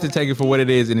tried to take it for what it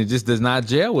is, and it just does not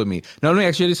gel with me. Now let me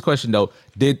ask you this question though: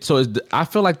 I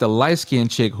feel like the light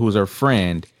skinned chick who's her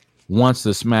friend wants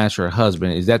to smash her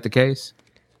husband. Is that the case?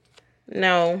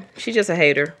 No, she's just a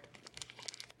hater.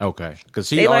 Okay, because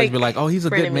she always be like, "Oh, he's a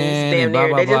good man," and blah blah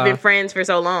blah. They just been friends for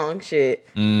so long. Shit.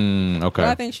 Okay. But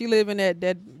I think she live in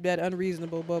that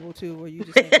unreasonable bubble too, where you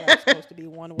just think it's supposed to be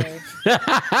one way.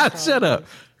 Shut up.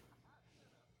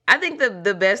 I think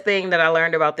the best thing that I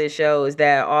learned about this show is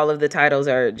that all of the titles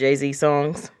are Jay-Z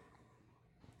songs.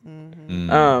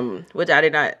 Mm-hmm. Which I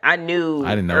didn't know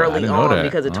early on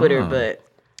because of Twitter, but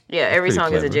yeah, every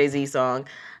song is a Jay-Z song.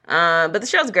 But the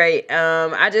show's great.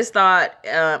 I just thought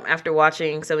after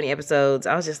watching so many episodes,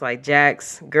 I was just like,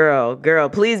 Jax, girl,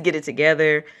 please get it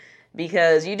together,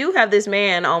 because you do have this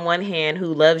man on one hand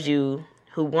who loves you,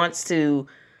 who wants to,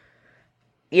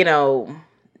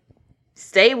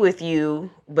 stay with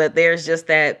you, but there's just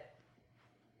that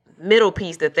middle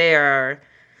piece that they're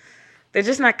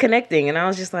just not connecting. And I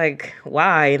was just like,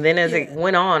 why? And then as it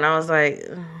went on, I was like,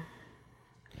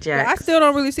 Jax. I still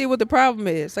don't really see what the problem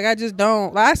is. Like, I just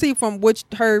don't. Like, I see from which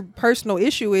her personal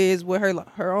issue is with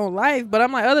her own life, but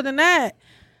I'm like, other than that,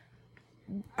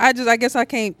 I guess I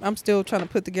can't. I'm still trying to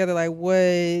put together like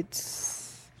what.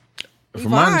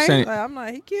 From my understanding, like, I'm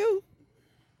like, he cute.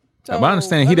 So, my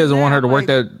understanding, he doesn't want her to work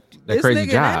that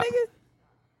crazy job.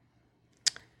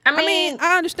 I mean,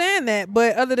 I understand that,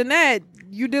 but other than that,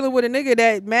 you dealing with a nigga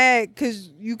that mad because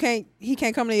he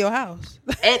can't come to your house.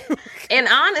 and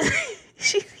honestly,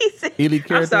 he said,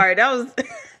 I'm sorry,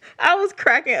 I was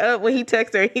cracking up when he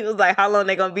texted her. He was like, how long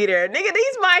they gonna be there? Nigga,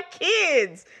 these my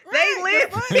kids. They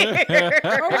live here.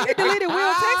 Or he deleted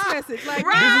Will text message. Like,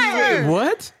 right.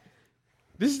 What?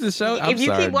 This is the show? If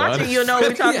you keep watching, you'll know what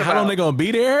we're talking about. How long they gonna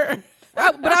be there?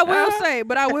 But I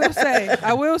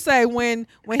will say when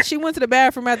she went to the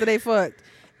bathroom after they fucked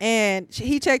and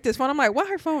he checked his phone, I'm like, why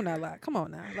her phone not locked? Come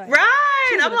on now. Like,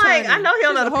 right. I'm like, I know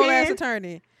he'll know the whole pin. ass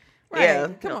attorney. Right. Yeah.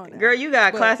 Come on now. Girl, you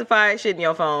got classified shit in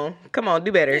your phone. Come on,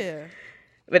 do better. Yeah.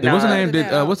 But what's the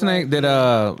name? What's the name? Did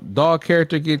dog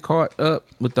character get caught up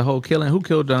with the whole killing? Who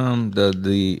killed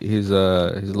his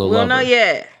little lover? Not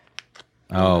yet.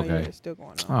 Oh, okay. It's still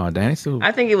going on. Oh, Danny still.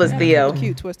 I think it was Theo.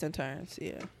 Cute twists and turns.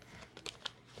 Yeah.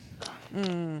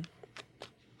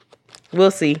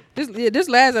 We'll see. This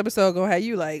last episode gonna have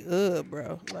you like,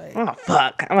 bro. Like, oh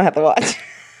fuck, I'm gonna have to watch.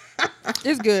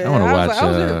 It's good. I want to watch. I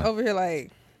was over here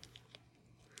like,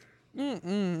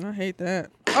 I hate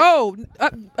that. Oh,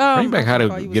 bring back How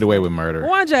to Get Away with Murder.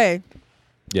 Wanje.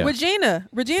 Yeah.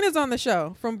 Regina's on the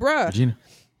show from Bruh. Regina.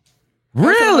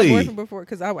 Really? Before,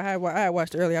 because I had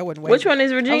watched earlier. I wasn't waiting. Which one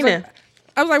is Regina?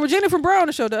 I was like Regina from Bruh on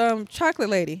the show, the chocolate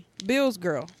lady, Bill's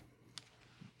girl.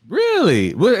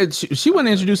 Really? Well, she wasn't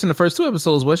introduced in the first 2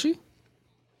 episodes, was she?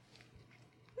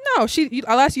 No,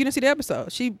 I'll ask you. You didn't see the episode.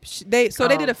 They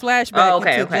did a flashback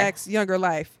into Jack's younger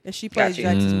life, and she plays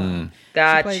Jack's mom.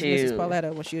 Got she plays you. Mrs.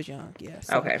 Pauletta when she was young. Yeah.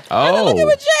 So. Okay. Oh. Look at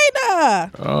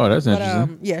Regina. Oh, that's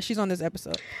interesting. Yeah, she's on this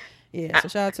episode. Yeah. So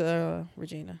shout out to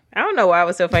Regina. I don't know why it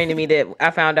was so funny to me that I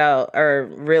found out or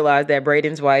realized that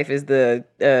Braden's wife is the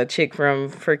chick from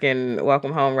freaking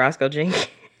Welcome Home, Roscoe Jenkins.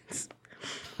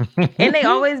 And they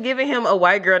always giving him a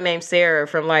white girl named Sarah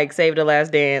from like Save the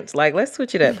Last Dance. Like, let's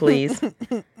switch it up, please.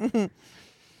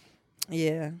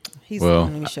 Yeah.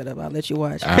 Let me shut up. I'll let you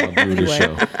watch. I'll do the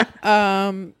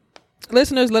show.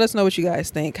 Listeners, let us know what you guys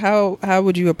think. How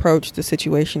would you approach the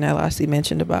situation that Lassie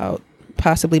mentioned about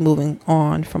possibly moving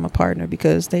on from a partner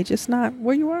because they just not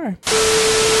where you are?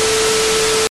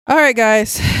 All right,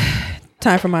 guys.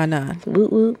 Time for my 9.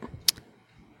 Woot woot.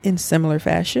 In similar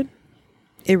fashion,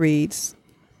 it reads,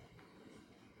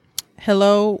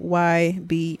 Hello,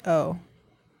 YBO.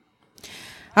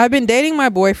 I've been dating my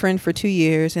boyfriend for 2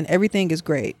 years and everything is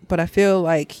great, but I feel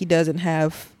like he doesn't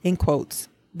have, in quotes,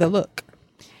 the look.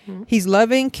 He's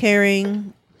loving,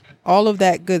 caring, all of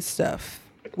that good stuff.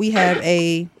 We have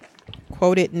a,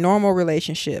 quoted, normal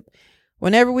relationship.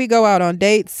 Whenever we go out on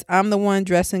dates, I'm the one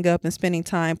dressing up and spending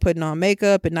time putting on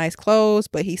makeup and nice clothes,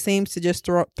 but he seems to just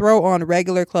throw on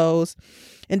regular clothes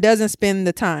and doesn't spend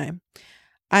the time.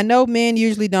 I know men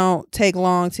usually don't take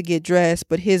long to get dressed,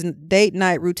 but his date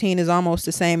night routine is almost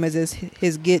the same as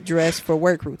his get dressed for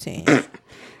work routine.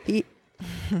 He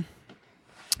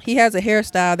has a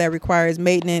hairstyle that requires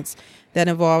maintenance that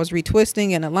involves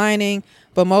retwisting and aligning,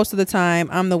 but most of the time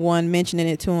I'm the one mentioning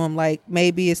it to him like,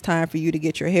 maybe it's time for you to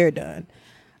get your hair done.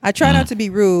 I try not to be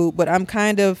rude, but I'm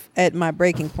kind of at my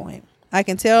breaking point. I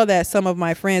can tell that some of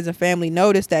my friends and family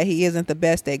notice that he isn't the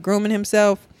best at grooming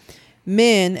himself.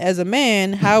 Men, as a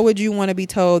man, how would you want to be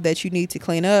told that you need to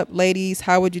clean up? Ladies,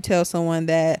 how would you tell someone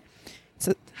that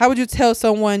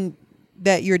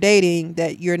you're dating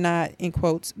that you're not, in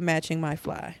quotes, matching my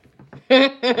fly?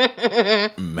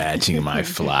 Matching my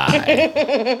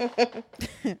fly.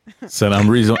 Said I'm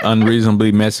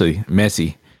unreasonably messy.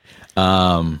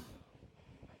 Wanted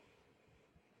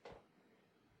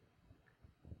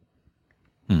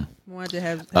to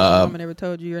have a woman ever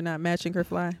told you you're not matching her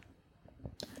fly?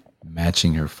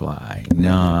 Matching her fly.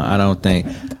 No, I don't think.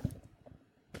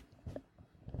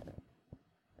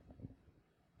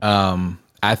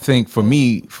 I think for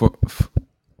me,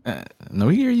 no,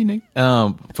 we hear you, Nick.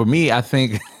 For me, I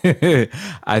think, no,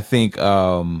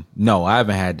 I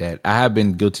haven't had that. I have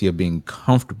been guilty of being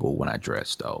comfortable when I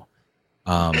dress, though.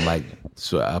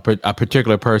 So a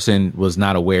particular person was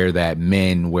not aware that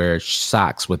men wear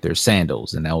socks with their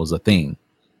sandals, and that was a thing.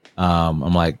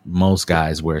 I'm like, most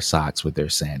guys wear socks with their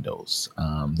sandals.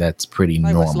 That's pretty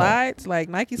Like normal. with slides, like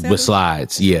Nike sandals. With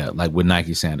slides, yeah, like with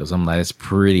Nike sandals. I'm like, it's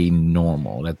pretty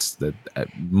normal. That's the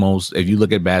most. If you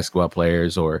look at basketball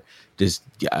players or just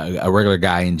a regular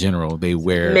guy in general, they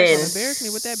wear Men. Embarrass me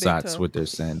with that big socks toe. with their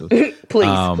sandals.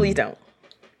 Please don't.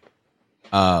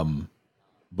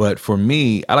 But for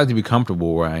me, I like to be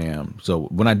comfortable where I am. So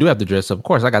when I do have to dress up, of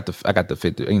course, I got the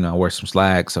fit. I wear some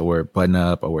slacks. I wear a button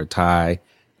up. I wear a tie.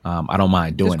 I don't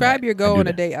mind doing Describe that. your go on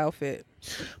a date outfit.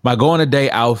 My go on a day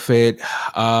outfit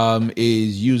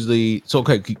is usually so.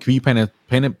 Okay, can you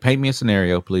paint me a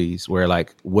scenario, please? Where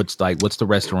what's the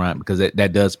restaurant, because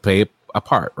that does play a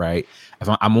part, right? If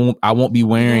I won't be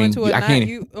wearing. I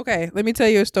can't. Okay, let me tell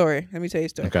you a story.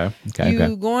 Okay.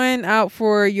 You going out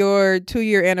for your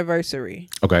 2-year anniversary?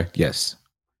 Okay. Yes.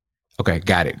 Okay.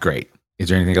 Got it. Great. Is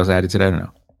there anything else added to that or no?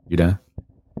 You done?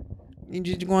 You're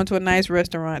just going to a nice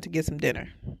restaurant to get some dinner.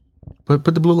 Put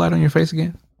the blue light on your face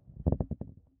again.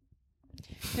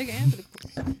 Nigga, answer the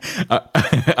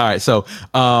all right. So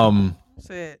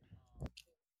Say it.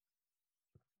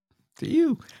 to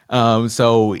you.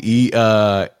 So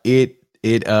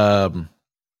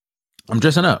I'm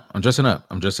dressing up.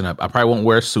 I probably won't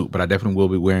wear a suit, but I definitely will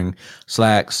be wearing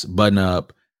slacks, button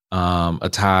up, a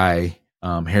tie.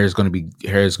 Hair is going to be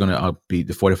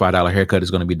the $45 haircut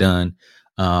is going to be done.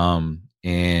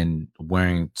 And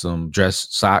wearing some dress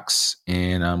socks,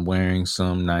 and I'm wearing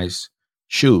some nice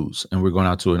shoes, and we're going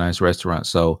out to a nice restaurant.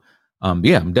 So,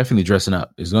 yeah, I'm definitely dressing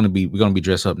up. We're going to be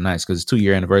dressed up nice because it's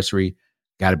 2-year anniversary.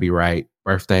 Got to be right.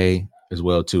 Birthday as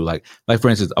well too. Like for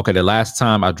instance, okay, the last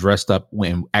time I dressed up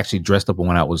when I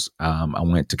was I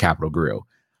went to Capitol Grill,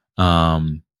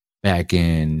 back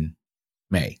in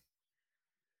May.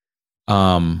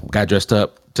 Got dressed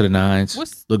up to the nines.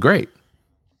 Looked great.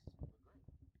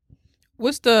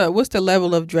 What's the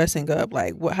level of dressing up?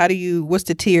 Like, what's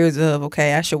the tiers of,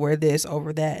 okay, I should wear this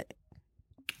over that?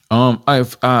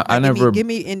 I never give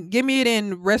me it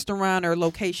in restaurant or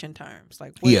location terms.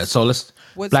 Like, so let's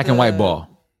black and white ball.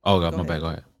 Oh god, my bad. Go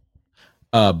ahead.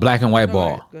 Black and white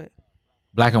ball. Go ahead.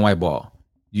 Black and white ball.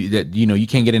 You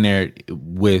can't get in there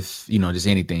with just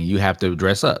anything. You have to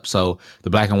dress up. So the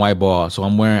black and white ball. So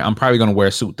I'm probably gonna wear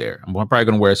a suit there. I'm probably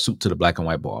gonna wear a suit to the black and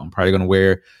white ball. I'm probably gonna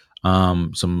wear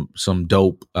some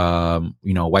dope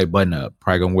white button up.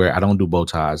 Probably gonna wear. I don't do bow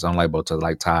ties. I don't like bow ties. I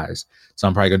like ties. So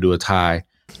I'm probably gonna do a tie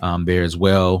there as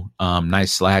well.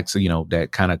 Nice slacks. That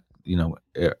kind of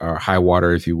are high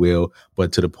water, if you will,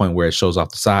 but to the point where it shows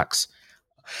off the socks.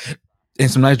 And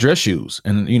some nice dress shoes,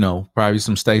 and probably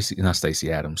some Stacey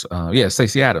Adams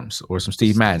or some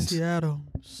Steve Maddens. Stacey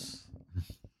Adams.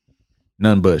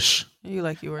 None Bush. You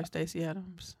wear Stacey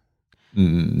Adams.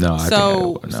 No.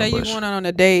 So say you're going out on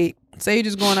a date. Say you're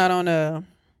just going out on a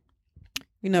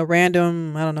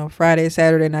random, I don't know, Friday,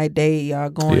 Saturday night date. Y'all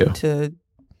going to,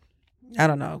 I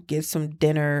don't know, get some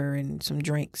dinner and some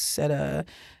drinks at a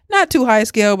not too high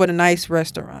scale, but a nice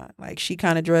restaurant. Like, she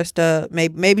kind of dressed up.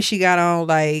 Maybe she got on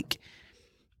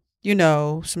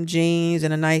some jeans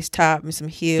and a nice top and some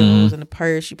heels and a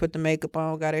purse. She put the makeup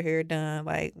on, got her hair done.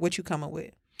 Like, what you coming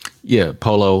with? Yeah,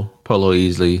 polo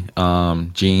easily,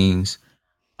 jeans,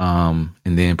 and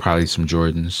then probably some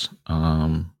Jordans,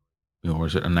 or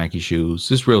a Nike shoes.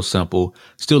 Just real simple.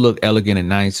 Still look elegant and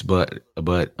nice, but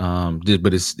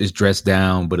it's dressed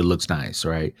down, but it looks nice,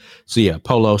 right? So yeah,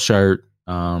 polo shirt,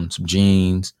 some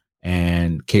jeans,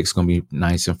 and kicks gonna be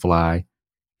nice and fly,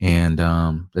 and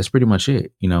that's pretty much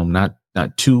it. Not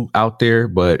too out there,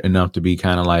 but enough to be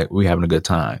kind of like we're having a good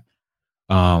time.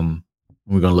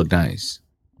 We're gonna look nice.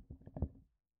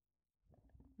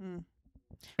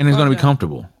 And it's going to be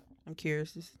comfortable. I'm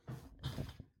curious.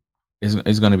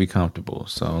 It's going to be comfortable.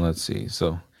 So let's see.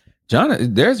 So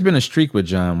John, there's been a streak with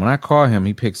John. When I call him,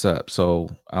 he picks up. So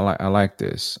I like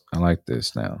this. I like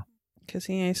this now. Cause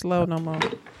he ain't slow no more.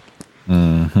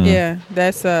 Mm-hmm. Yeah,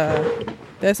 that's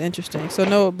interesting. So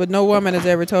no woman has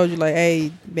ever told you like,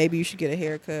 hey, maybe you should get a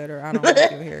haircut, or I don't like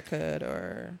your haircut,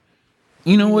 or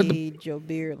what, need your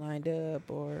beard lined up,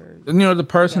 or the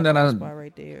person that spot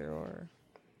right there, or.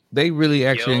 They really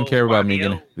actually didn't care about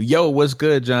me. Yo, what's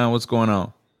good, John? What's going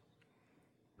on?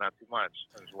 Not too much.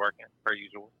 I'm just working, per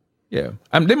usual. Yeah.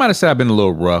 They might have said I've been a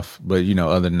little rough, but,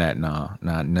 other than that,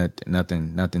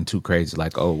 nothing too crazy.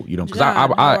 Like, because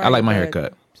I like my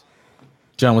haircut.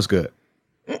 John, what's good?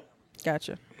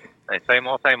 Gotcha. Hey, same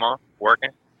old, working.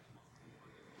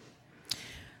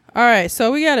 All right,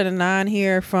 so we got a 9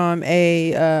 here from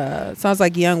a sounds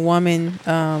like young woman.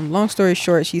 Long story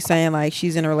short, she's saying like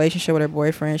she's in a relationship with her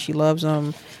boyfriend. She loves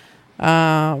him.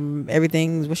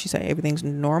 Everything's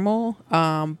normal.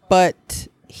 But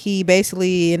he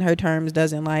basically, in her terms,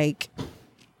 doesn't like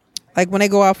when they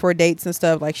go out for dates and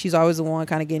stuff, like she's always the one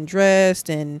kind of getting dressed,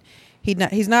 and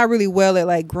he's not really well at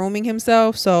like grooming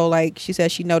himself. So like she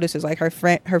said, she notices like her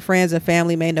friends and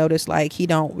family may notice like he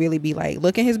don't really be like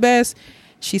looking his best.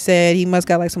 She said he must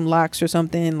got like some locks or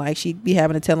something. Like she'd be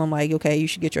having to tell him like, okay, you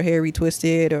should get your hair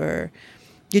retwisted or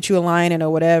get you a lining or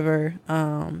whatever.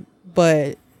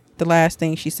 But the last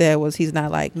thing she said was he's not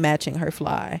like matching her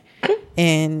fly.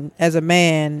 And as a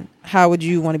man, how would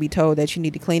you want to be told that you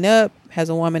need to clean up? Has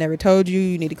a woman ever told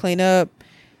you need to clean up?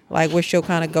 Like, what's your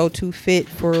kind of go-to fit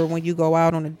for when you go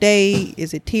out on a date?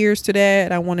 Is it tears to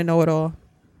that? I want to know it all.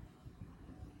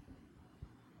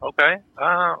 Okay.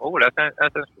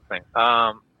 That's interesting.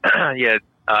 Yeah.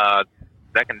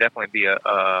 That can definitely be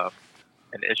an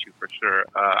issue for sure.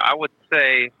 I would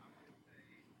say,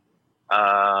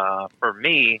 for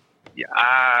me,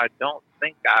 I don't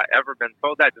think I ever been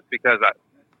told that, just because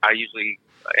I usually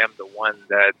am the one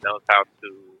that knows how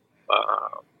to,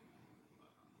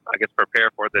 I guess, prepare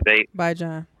for the date. Bye,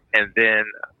 John. And then,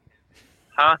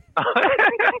 huh?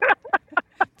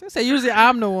 I say usually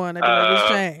I'm the one that does this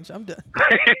change. I'm done.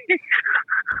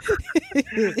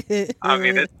 I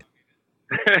mean,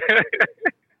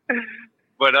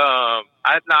 but I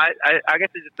guess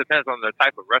it just depends on the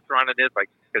type of restaurant it is. Like,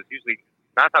 because usually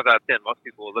 9 times out of 10, most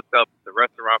people will look up the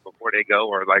restaurant before they go,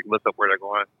 or like look up where they're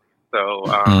going. So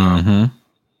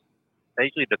it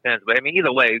usually depends. But I mean,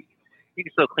 either way, you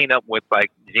can still clean up with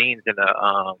like jeans and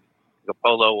a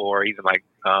polo, or even like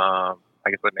I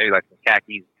guess like maybe like some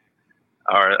khakis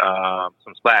or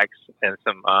some slacks and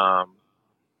some I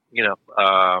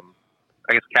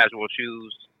guess casual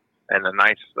shoes and a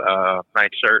nice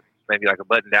shirt, maybe like a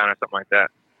button down or something like that.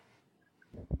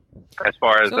 As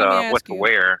far as what to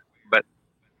wear, but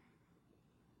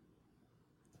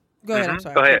go ahead. I'm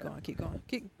sorry. Go ahead. Keep going.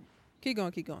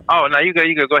 Oh no, you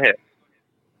go. Go ahead.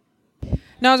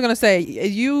 No, I was gonna say,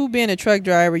 you being a truck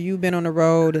driver, you've been on the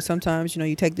road, and sometimes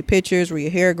you take the pictures where your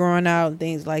hair growing out and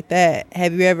things like that.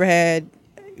 Have you ever had,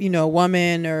 a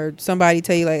woman or somebody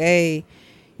tell you like, hey,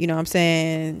 what I'm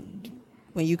saying,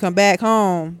 when you come back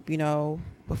home,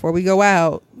 before we go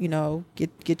out, get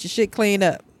your shit cleaned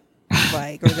up,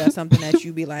 like, or is that something that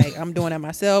you be like, I'm doing that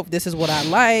myself. This is what I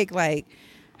like. Like,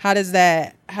 how does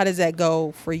that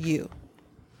go for you?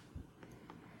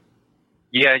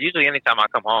 Yeah, usually anytime I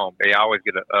come home, they always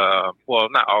get well,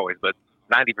 not always, but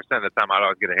 90% of the time I'd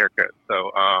always get a haircut.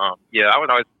 So, yeah, I would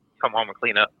always come home and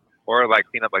clean up, or like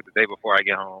clean up like the day before I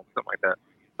get home, something like that,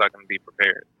 so I can be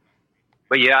prepared.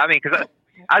 But yeah, I mean, because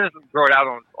I just grow it out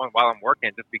on while I'm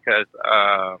working, just because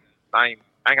I ain't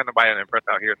got nobody to impress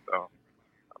out here, so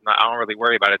I don't really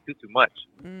worry about it too much.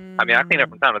 I mean, I clean up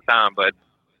from time to time, but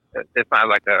it's not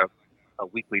like a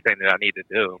weekly thing that I need to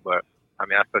do. But I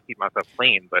mean, I still keep myself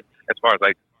clean, but as far as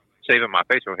like shaving my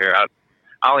facial hair, I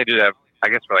only do that, I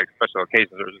guess, for like special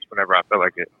occasions or just whenever I feel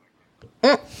like it.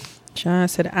 John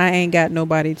said, I ain't got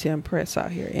nobody to impress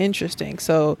out here. Interesting.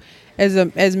 So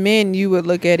as men, you would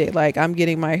look at it like, I'm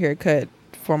getting my hair cut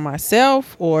for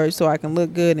myself, or so I can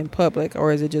look good in public,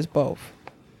 or is it just both?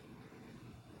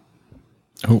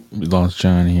 Oh, we lost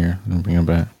John here. Let me bring him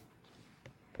back.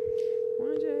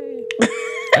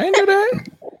 I didn't do that.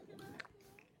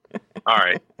 All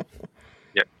right.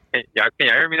 Yeah. Can y'all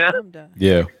hear me now? I'm done.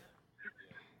 Yeah.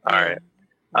 All right.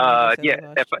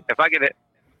 Yeah. If I get it.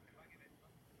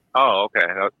 Oh, okay.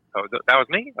 Oh, that was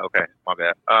me. Okay, my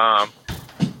bad.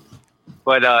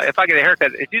 But if I get a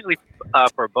haircut, it's usually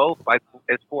for both. Like,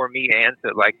 it's for me and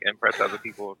to like impress other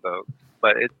people. So,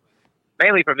 but it's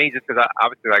mainly for me, just because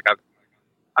obviously, like,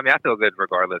 I feel good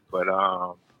regardless. But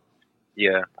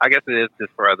yeah, I guess it is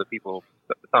just for other people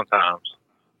sometimes.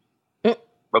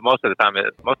 But most of the time, it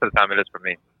is for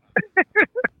me.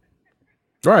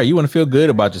 Right, you want to feel good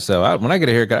about yourself. When I get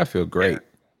a haircut, I feel great.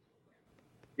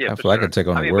 Yeah, I feel like I can take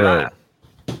on the world.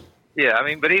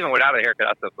 But even without a haircut,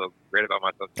 I still feel great about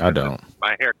myself. I don't.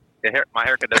 My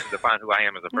haircut doesn't define who I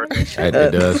am as a person.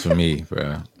 It does for me,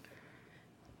 bro.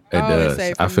 It does.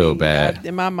 I feel bad.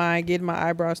 In my mind, getting my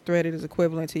eyebrows threaded is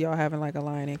equivalent to y'all having like a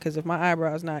lining. Because if my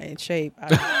eyebrows not in shape,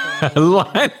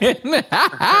 lining.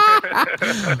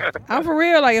 I'm for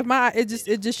real. Like, if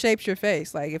it just shapes your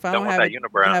face. Like, if I don't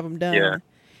have them done. Yeah.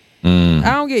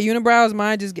 I don't get unibrows.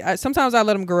 Mine sometimes I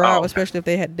let them grow out, especially if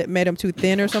they had made them too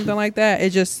thin or something like that.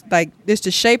 It's just like, it's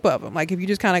the shape of them. Like, if you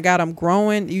just kind of got them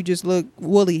growing, you just look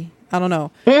woolly. I don't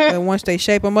know. And once they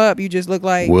shape them up, you just look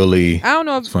like woolly. I don't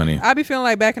know. It's funny. I be feeling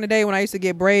like back in the day when I used to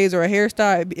get braids or a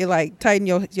hairstyle, it like tighten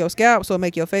your scalp, so it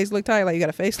make your face look tight, like you got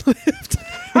a facelift.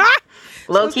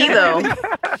 Low key though.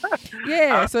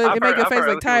 Yeah, so it make your face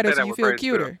look tighter, so you feel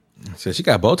cuter. So she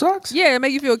got Botox? Yeah, it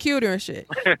make you feel cuter and shit.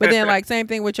 But then like same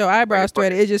thing with your eyebrows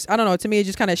threaded. It just, I don't know, to me it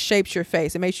just kind of shapes your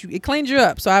face. It cleans you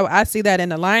up. So I see that in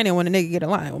the line, and when a nigga get a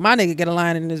line. When my nigga get a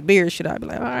line in his beard shit, I'd be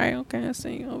like, all right, okay, I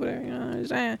see you over there. You know what I'm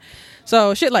saying?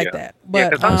 So shit like that.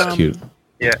 But That's cute.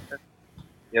 Yeah.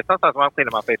 Yeah, sometimes when I'm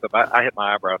cleaning my face up, I hit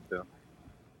my eyebrows too.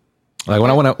 Like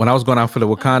when I was going out for the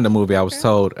Wakanda movie, I was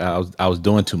told I was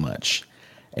doing too much,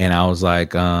 and I was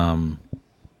like, I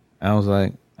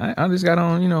just got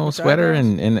on, a sweater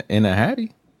and a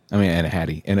hattie. I mean, and a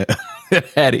hattie and a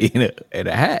hattie and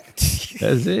a hat.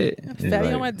 That's it.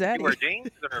 Fatty on my daddy. You wear jeans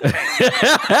or pants?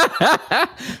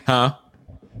 Huh?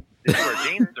 Did you wear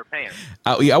jeans or pants?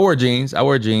 I wore jeans.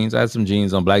 I had some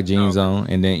jeans on, black jeans on,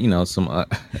 and then some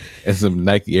and some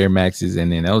Nike Air Maxes,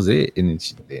 and then that was it. And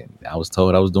then I was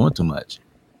told I was doing too much,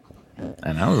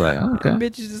 and I was like, okay.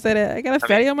 Bitch, you just said that. I got a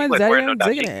fatty on my daddy. I'm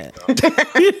digging it.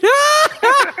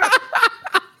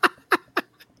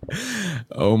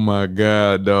 Oh my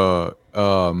god, dog.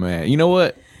 Oh man. You know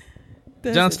what?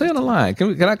 John, stay on the line.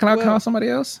 Can I call somebody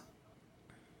else?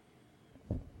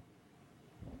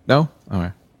 No? All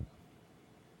right.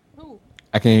 Who?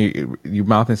 I can't hear you. You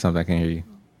mouthing something. I can't hear you.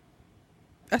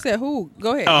 I said who?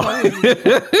 Go ahead.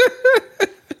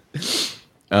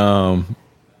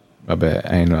 My bad. I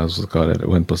didn't know I was supposed to call that. I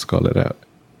wasn't supposed to call that out.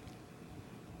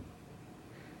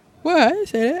 What? I didn't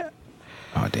say that.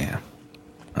 Oh damn.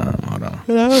 Hold on.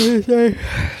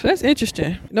 That's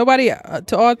interesting. Nobody,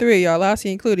 to all three of y'all,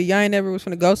 Lassie included, y'all ain't never was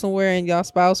finna go somewhere and y'all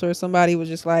spouse or somebody was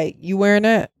just like, you wearing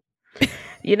that?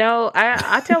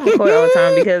 I tell McCoy all the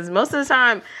time because most of the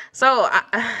time,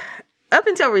 up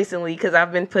until recently, because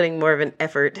I've been putting more of an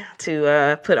effort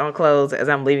to put on clothes as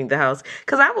I'm leaving the house,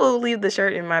 because I will leave the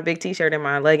shirt in my big t-shirt and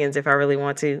my leggings if I really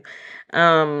want to.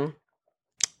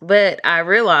 But I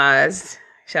realized,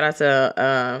 shout out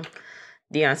to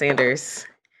Deion Sanders,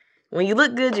 when you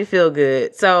look good, you feel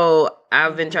good. So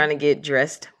I've been trying to get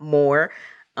dressed more.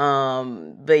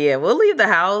 But yeah, we'll leave the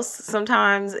house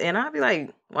sometimes and I'll be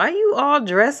like, why are you all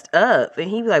dressed up?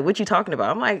 And he'd be like, what you talking about?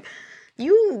 I'm like,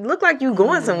 you look like you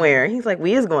going somewhere. He's like,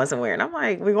 we is going somewhere. And I'm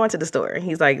like, we're going to the store. And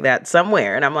he's like, that's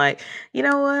somewhere. And I'm like, you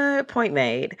know what? Point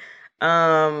made.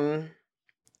 But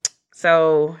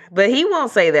he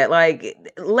won't say that. Like,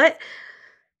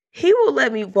 he will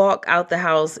let me walk out the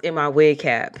house in my wig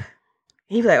cap.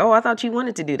 He'd be like, oh, I thought you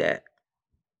wanted to do that.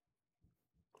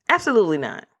 Absolutely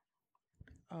not.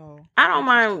 Oh, I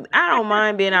don't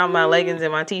mind being out in my leggings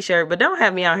and my t-shirt, but don't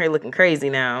have me out here looking crazy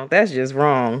now. That's just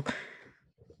wrong.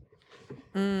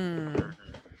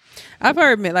 I've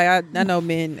heard men, like I know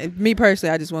men, me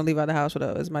personally, I just want to leave out the house with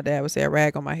as my dad would say, a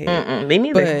rag on my head. Me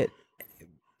neither. But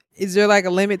is there like a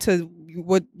limit to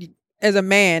what, as a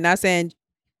man, not saying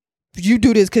you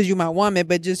do this because you're my woman,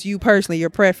 but just you personally, your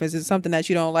preference is something that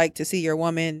you don't like to see your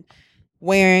woman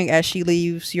wearing as she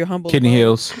leaves your humble kidney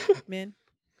heels. Men.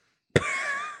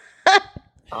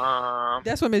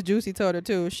 That's what Miss Juicy told her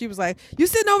too. She was like, "You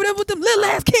sitting over there with them little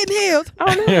ass kitten heels."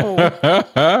 Oh no!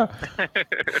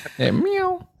 Yeah,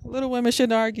 meow. Little women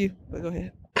shouldn't argue. But go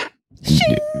ahead.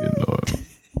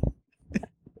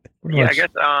 Yeah, I guess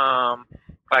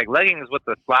like leggings with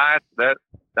the slides, that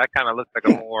kind of looks like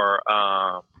a more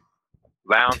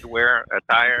loungewear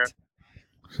attire.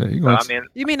 So you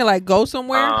mean to like go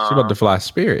somewhere? She about to fly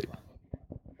Spirit.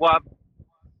 Well,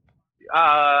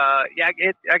 yeah, I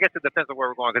guess it depends on where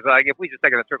we're going. Because like if we just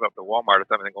taking a trip up to Walmart or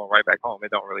something and going right back home,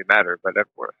 it don't really matter. But if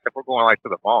we're going like to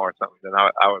the mall or something, then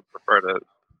I would prefer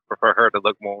her to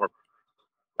look more,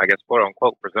 I guess, quote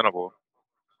unquote, presentable.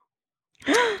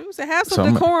 Dude, so have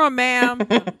some decorum, ma'am.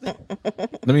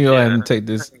 Let me go ahead and take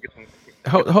this.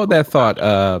 Hold that thought,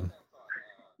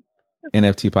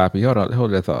 NFT Poppy.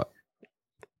 Hold that thought.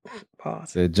 Pause.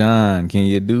 Said, John, can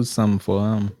you do something for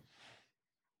him?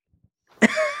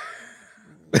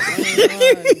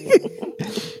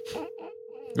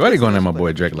 Why are you going at my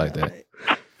boy Drake like that?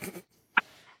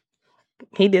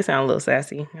 He did sound a little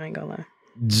sassy. I ain't gonna lie.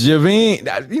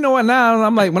 Javine, you know what? Now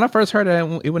I'm like, when I first heard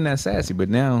that, it wasn't that sassy, but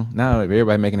now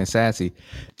everybody making it sassy.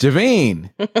 Javine,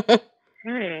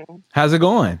 hey, how's it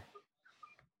going?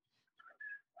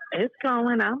 It's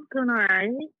going. I'm doing all right.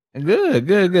 Good.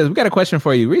 We got a question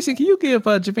for you, Reese. Can you give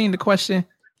Javine the question?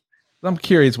 I'm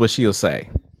curious what she'll say.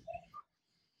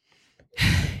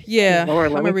 Yeah,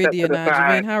 Lord, I'm gonna read you now.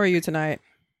 Javine, how are you tonight?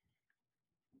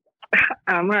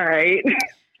 I'm all right.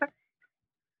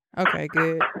 Okay,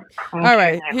 good. All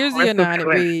right, here's the nine. It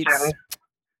reads.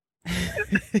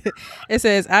 It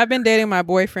says, I've been dating my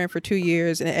boyfriend for 2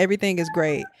 years and everything is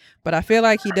great, but I feel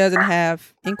like he doesn't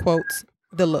have, in quotes,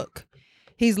 the look.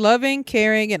 He's loving,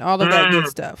 caring, and all of that good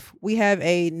stuff. We have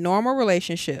a normal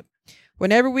relationship.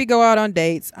 Whenever we go out on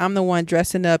dates, I'm the one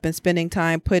dressing up and spending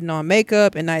time putting on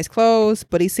makeup and nice clothes,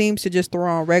 but he seems to just throw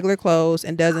on regular clothes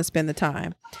and doesn't spend the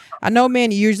time. I know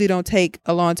men usually don't take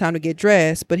a long time to get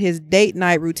dressed, but his date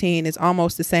night routine is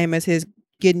almost the same as his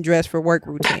getting dressed for work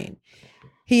routine.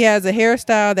 He has a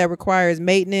hairstyle that requires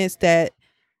maintenance that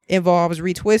involves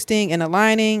retwisting and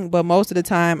aligning, but most of the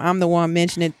time I'm the one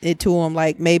mentioning it to him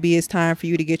like maybe it's time for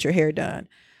you to get your hair done.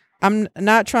 I'm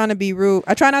not trying to be rude.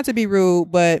 I try not to be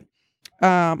rude, but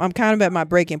I'm kind of at my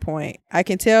breaking point. I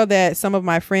can tell that some of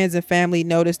my friends and family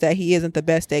notice that he isn't the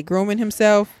best at grooming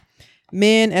himself.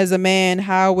 Men, as a man,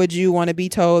 how would you want to be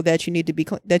told that you need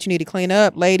to clean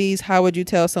up? Ladies, how would you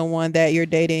tell someone that you're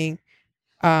dating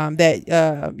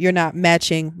that you're not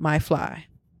matching my fly?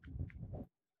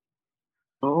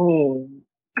 Oh,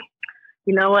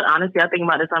 you know what? Honestly, I think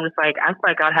about this. I'm just like, I feel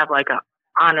like I'd have like a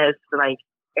honest, like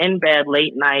in bed,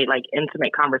 late night, like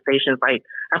intimate conversations. Like,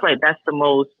 I feel like that's the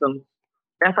most,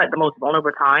 that's like the most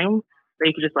vulnerable time. So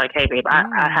you could just like, hey, babe,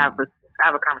 I have a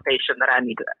conversation that I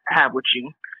need to have with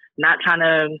you. Not trying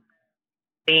to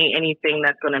say anything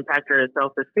that's going to impact your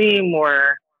self-esteem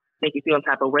or make you feel some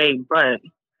type of way, but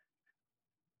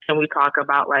can we talk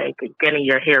about like getting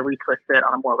your hair retwisted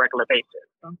on a more regular basis?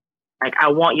 Like, I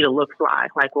want you to look fly.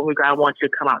 Like, when we go, I want you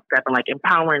to come out stepping, like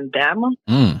empowering them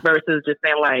versus just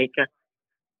saying like,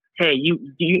 hey, you're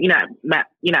not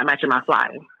matching my fly.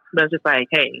 But it's just like,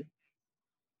 hey,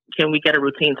 can we get a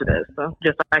routine to this? So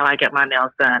just like I get my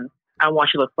nails done, I want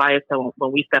you to look fly so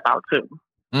when we step out too.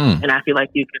 And I feel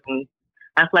like we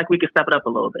could step it up a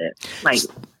little bit. Like,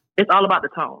 it's all about the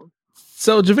tone.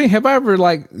 So, Javine, have I ever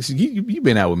you've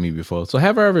been out with me before? So,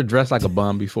 have I ever dressed like a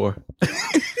bum before? Why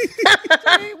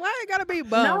it gotta be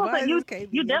bum? No, but you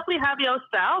definitely have your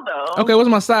style though. Okay, what's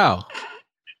my style?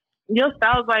 Your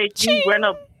style's like you wearing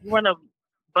a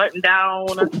button down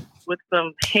with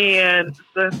some pants.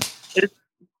 It's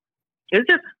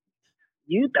just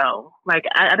you though. Like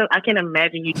I can't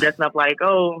imagine you dressing up like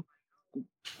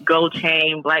gold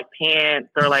chain, black pants,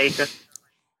 or like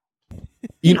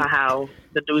you know how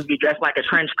the dudes be dressed like a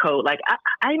trench coat. Like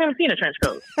I ain't never seen a trench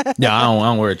coat. Yeah, I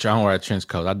don't wear a trench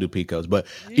coat. I do peacoats. But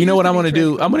you know what I'm gonna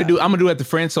do? I'm gonna do at the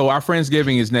friends. So our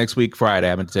Friendsgiving is next week Friday.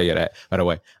 I'm gonna tell you that, by the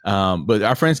way. But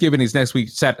our Friendsgiving is next week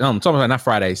Saturday. I'm talking about not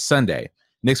Friday, Sunday.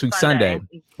 Next week Sunday,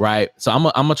 right? So I'm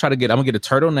gonna try to get. I'm gonna get a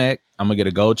turtleneck. I'm gonna get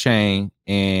a gold chain,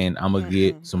 and I'm gonna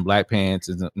get some black pants.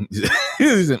 And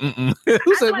who said?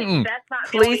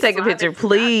 Please take a picture,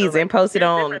 please, and post it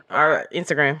on our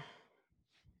Instagram.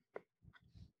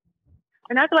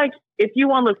 And I feel like if you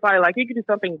want to look fly, like you could do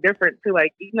something different too.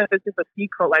 Like even if it's just a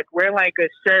peacoat, like wear like a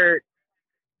shirt,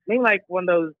 maybe like one of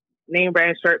those name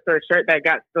brand shirts or a shirt that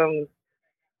got some,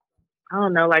 I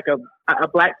don't know, like a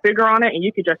black figure on it, and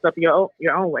you could dress up your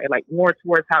own way, like more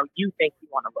towards how you think you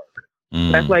want to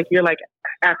look. That's like you're like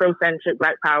Afrocentric,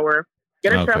 Black Power.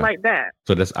 Get a shirt like that.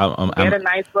 So that's get a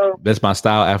nice little. That's my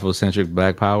style, Afrocentric,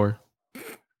 Black Power.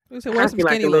 So I feel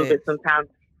like a little bit sometimes.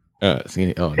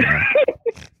 Skinny. Oh no.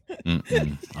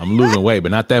 I'm losing weight,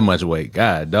 but not that much weight.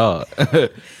 God, dog.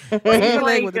 Like,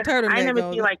 with the turtleneck, I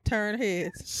never see like turn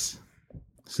heads.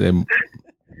 Said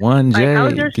 1J.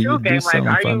 How's your shoe game?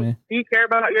 Like, do you care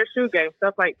about your shoe game?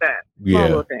 Stuff like that. Yeah,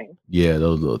 little things. Yeah,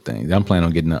 those little things. I'm planning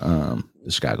on getting the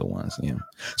Chicago ones. Yeah.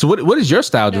 So what is your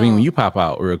style, Javine, when you pop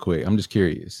out real quick? I'm just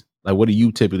curious. Like, what do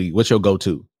you typically? What's your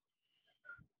go-to?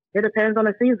 It depends on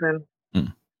the season.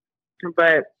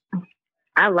 But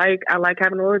I like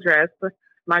having a little dress.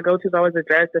 My go-to is always a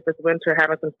dress. If it's winter,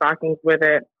 having some stockings with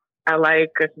it. I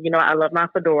love my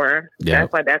fedora. Yeah.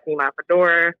 That's me, my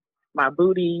fedora, my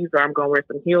booties, or I'm going to wear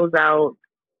some heels out.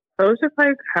 So it's just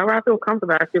like however I feel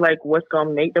comfortable. I feel like what's going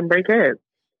to make them break heads.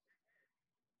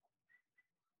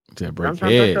 To break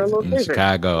heads in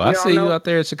Chicago. I see you out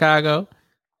there in Chicago.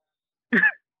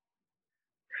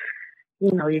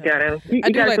 You know, you gotta feel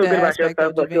good about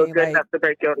yourself, but feel good enough to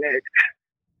break your neck.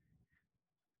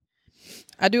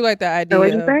 I do like the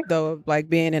idea of like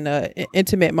being in a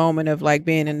intimate moment of like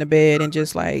being in the bed and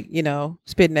just like, you know,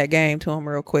 spitting that game to him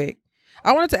real quick.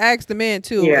 I wanted to ask the men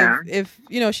too, if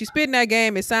you know, she's spitting that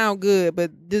game, it sound good,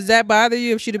 but does that bother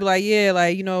you if she'd be like, yeah,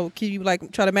 like, you know, can you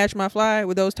like try to match my fly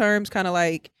with those terms, kind of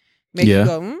like make you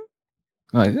go,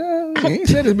 Like, you ain't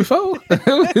said it before.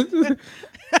 If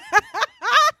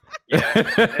you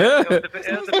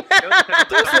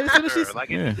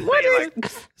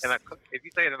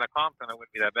say it in a Compton, it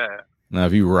wouldn't be that bad. Now,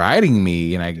 if you're riding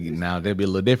me, and now that'd be a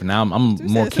little different. Now I'm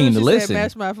more keen to listen.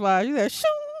 Match my fly. You said, shoot.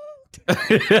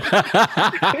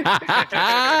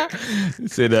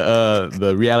 So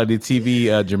the reality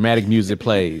TV dramatic music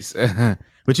plays.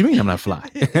 What you mean I'm not fly?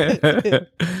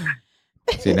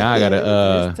 See, now I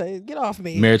gotta get off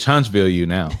me. Marriage Huntsville you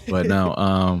now. But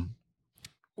no,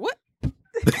 what?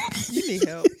 You need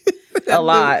help. A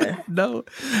lot. No,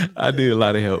 I need a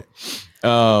lot of help.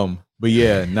 But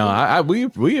yeah, no,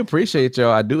 we appreciate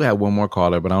y'all. I do have one more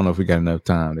caller, but I don't know if we got enough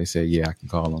time. They said, yeah, I can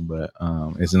call them, but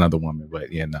it's another woman.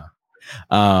 But yeah, no.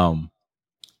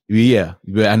 Yeah,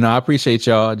 but I know I appreciate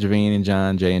y'all, Javine and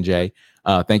John, J and J.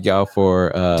 Thank y'all for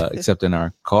accepting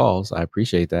our calls. I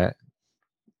appreciate that.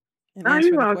 Oh,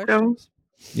 you're welcome.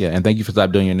 Yeah, and thank you for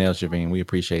stopping doing your nails, Javine. We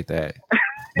appreciate that.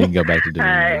 You can go back to doing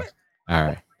your nails. All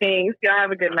right. Thanks. Y'all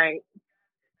have a good night.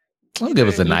 Don't give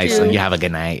us a nice one. You have a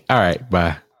good night. All right,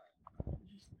 bye.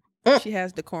 She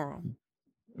has decorum.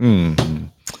 Mm-hmm.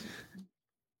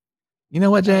 You know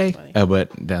what, Jay?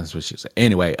 But that's what she said.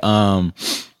 Anyway,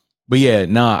 but yeah,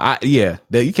 no, you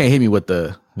can't hit me with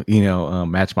the,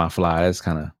 match my fly. That's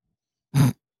kind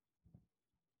of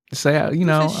say,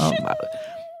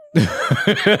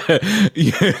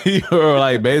 or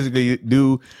like basically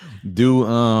do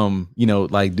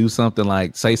like do something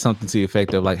like say something to the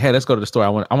effect of like, hey, let's go to the store. I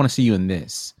want to see you in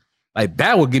this. Like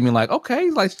that would give me like, okay,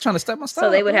 like trying to step my style.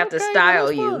 So they would have to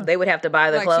style you. They would have to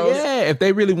buy the clothes. Yeah, if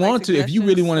they really want to. If you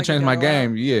really want to change my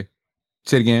game, yeah.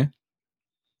 Say it again.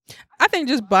 I think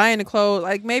just buying the clothes,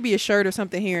 like maybe a shirt or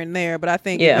something here and there. But I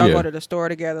think if y'all go to the store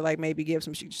together, like maybe give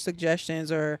some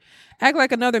suggestions or act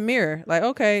like another mirror. Like,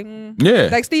 okay.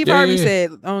 Like Steve Harvey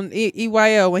said on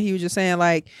EYL when he was just saying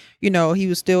like, he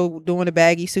was still doing the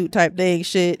baggy suit type thing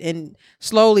shit. And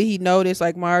slowly he noticed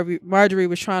like Marjorie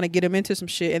was trying to get him into some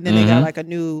shit. And then they got like a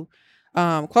new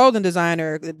clothing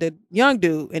designer, the young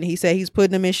dude, and he said he's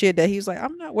putting them in shit that he's like,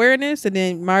 I'm not wearing this. And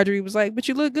then Marjorie was like, but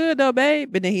you look good though,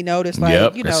 babe. But then he noticed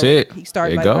like, he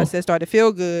started like I said, started to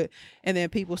feel good. And then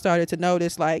people started to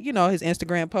notice like, his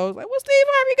Instagram post, like, well, Steve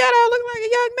Harvey got all looking like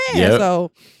a young man.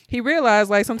 So he realized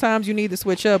like sometimes you need to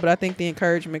switch up, but I think the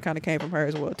encouragement kind of came from her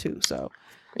as well too. So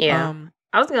I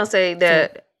was gonna say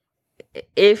that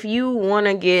if you want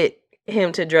to get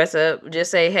him to dress up, just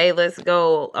say, hey, let's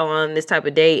go on this type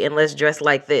of date and let's dress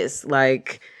like this,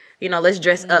 like, let's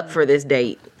dress up for this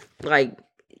date, like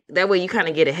that way you kind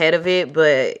of get ahead of it,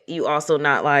 but you also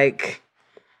not like,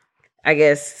 I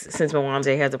guess since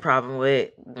Mwanje has a problem with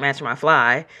match my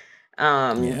fly,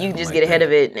 you just get ahead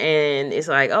of it, and it's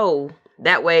like, oh,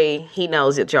 that way he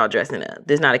knows that y'all dressing up.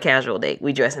 This is not a casual date.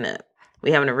 We dressing up.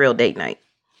 We having a real date night.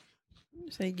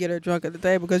 Say get her drunk at the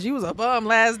table because you was a bum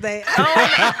last day. Well,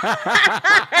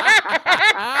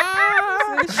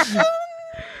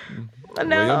 your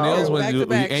nails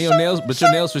was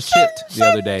your nails was chipped the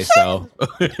other day, so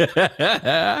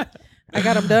I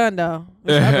got them done though.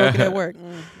 I broke it at work.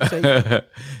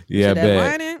 Yeah,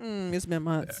 bet. It's been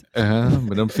months.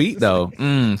 But them feet though.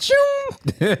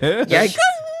 Yikes.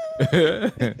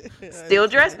 Still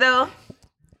dressed though.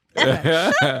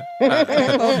 I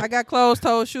got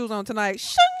closed-toed shoes on tonight.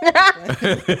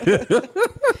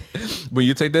 When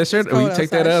you take that shirt, when you take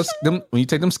that when you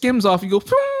take them Skims off, you go.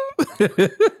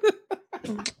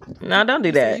 No, don't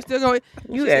do that. You still gonna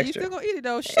you still gonna eat it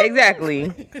though.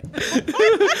 Exactly.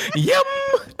 Yum.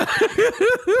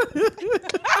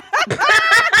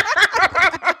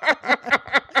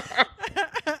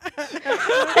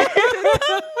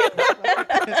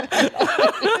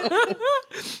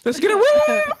 Let's get a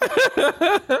room.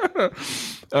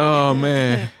 Oh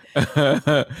man.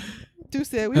 Dude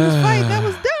said we was fighting. That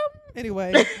was dumb.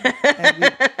 Anyway,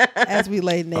 as we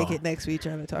lay naked next to each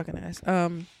other talking ass.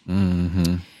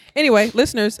 Anyway,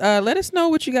 listeners, let us know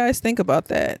what you guys think about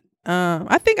that.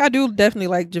 I think I do definitely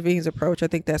like Javine's approach. I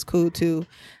think that's cool too.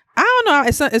 I don't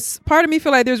know. It's part of me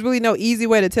feel like there's really no easy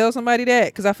way to tell somebody that,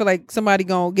 because I feel like somebody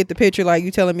gonna get the picture like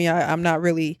you telling me I'm not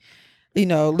really,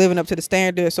 living up to the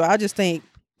standard. So I just think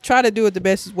try to do it the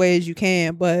best way as you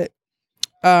can. But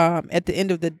at the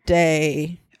end of the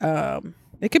day,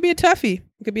 it could be a toughie.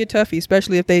 It could be a toughie,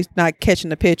 especially if they not catching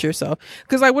the picture. So,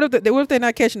 because like, what if they're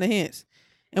not catching the hints,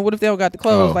 and what if they don't got the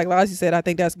clothes? Like Lassie said, I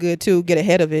think that's good too. Get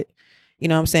ahead of it. You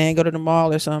know what I'm saying? Go to the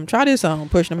mall or something. Try this on.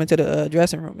 Push them into the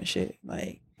dressing room and shit.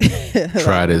 Like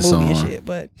try this on. And shit.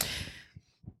 But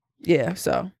yeah.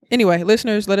 So anyway,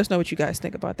 listeners, let us know what you guys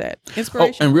think about that.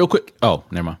 Inspiration. Oh, and real quick. Oh,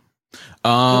 never mind.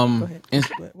 Go ahead.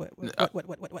 What?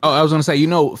 I was gonna say,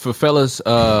 for fellas,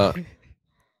 oh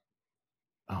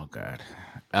God.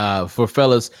 For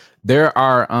fellas, there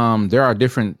are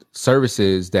different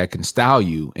services that can style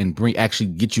you and actually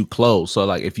get you clothes. So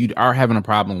like if you are having a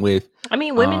problem with,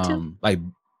 women too. Like,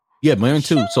 yeah, women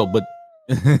too. So, but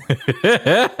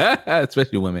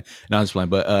especially women. No, I'm just playing.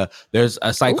 But there's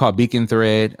a site called Beacon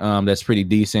Thread that's pretty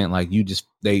decent. Like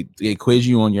they quiz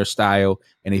you on your style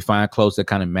and they find clothes that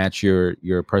kind of match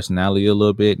your personality a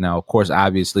little bit. Now, of course,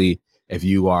 obviously, if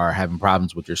you are having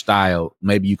problems with your style,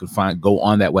 maybe you can go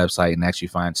on that website and actually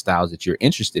find styles that you're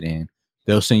interested in.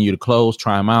 They'll send you the clothes,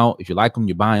 try them out. If you like them,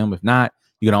 you buy them. If not,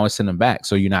 you can always send them back.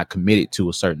 So you're not committed to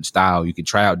a certain style. You can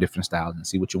try out different styles and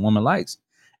see what your woman likes.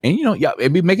 And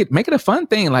make it a fun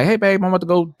thing. Like, hey babe, I'm about to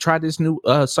go try this new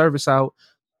service out.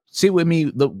 See with me,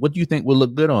 what do you think will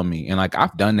look good on me? And like,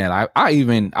 I've done that.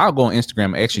 I'll go on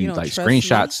Instagram, actually like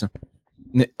screenshots.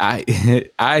 I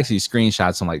actually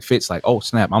screenshot some like fits, like, oh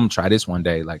snap, I'm gonna try this one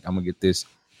day. Like, I'm gonna get this,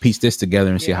 piece this together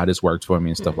and see how this works for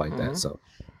me and stuff like that. So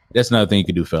that's another thing you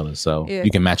can do, fellas. So you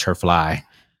can match her fly.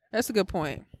 That's a good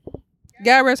point.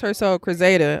 God rest her soul,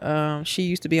 Crusader. She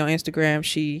used to be on Instagram.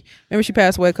 She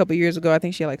passed away a couple years ago. I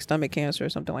think she had like stomach cancer or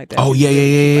something like that. Oh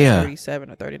yeah. Like 37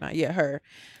 or 39. Yeah, her.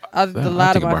 A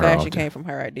lot of my fashion came from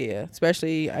her idea.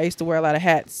 Especially, I used to wear a lot of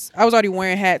hats. I was already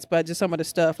wearing hats, but just some of the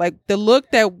stuff, like the look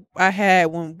that I had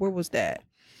where was that?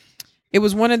 It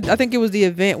was I think it was the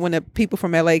event when the people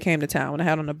from LA came to town. When I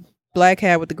had on a black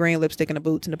hat with the green lipstick and the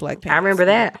boots and the black pants. I remember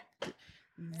that.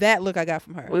 That look I got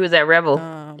from her. We was at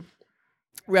Rebel.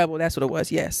 Rebel, that's what it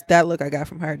was. Yes, that look I got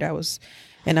from her. That was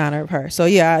in honor of her. So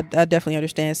yeah, I definitely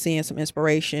understand seeing some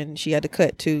inspiration. She had to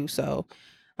cut too, so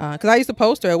because I used to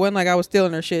post her. It wasn't like I was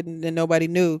stealing her shit and then nobody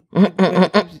knew.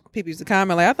 People used to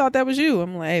comment like, "I thought that was you."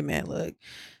 I'm like, "Hey man, look,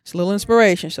 it's a little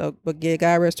inspiration." So, but yeah,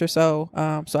 God rest her soul.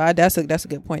 So that's a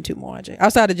good point too, Moanje.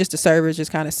 Outside of just the service,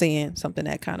 just kind of seeing something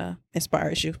that kind of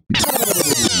inspires you.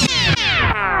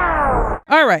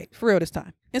 All right, for real this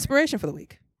time, inspiration for the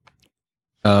week.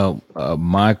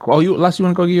 My quote. Oh, you want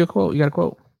to go get your quote? You got a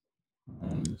quote?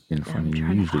 In front of you.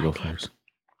 You usually go first.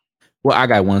 Well, I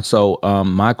got one. So,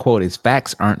 my quote is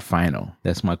 "Facts aren't final."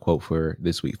 That's my quote for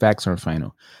this week. Facts aren't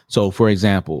final. So, for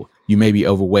example, you may be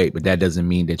overweight, but that doesn't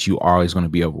mean that you are always going to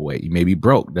be overweight. You may be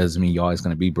broke. Doesn't mean you're always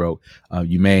going to be broke.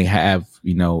 You may have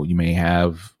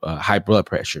high blood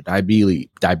pressure,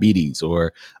 diabetes,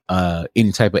 or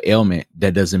any type of ailment.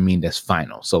 That doesn't mean that's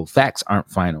final. So, facts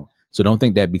aren't final. So don't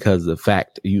think that because the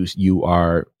fact you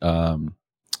are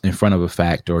in front of a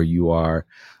fact or you are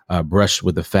brushed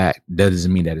with a fact, that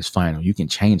doesn't mean that it's final. You can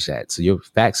change that. So your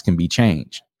facts can be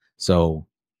changed. So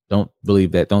don't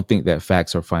believe that. Don't think that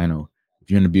facts are final.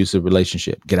 If you're in an abusive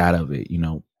relationship, get out of it.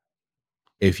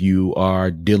 If you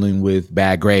are dealing with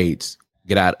bad grades,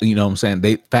 get out. You know what I'm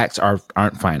saying? Facts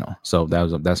aren't final. So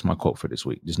that's my quote for this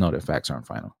week. Just know that facts aren't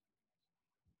final.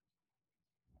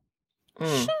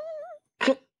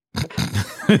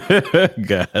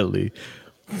 Golly.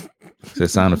 The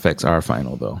sound effects are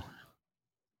final though.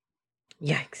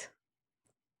 Yikes.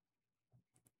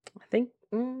 I think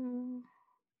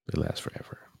they last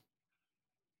forever.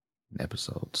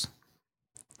 Episodes.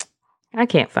 I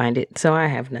can't find it, so I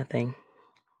have nothing.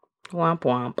 Womp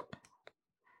womp.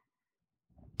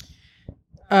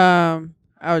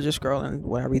 I was just scrolling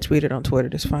what I retweeted on Twitter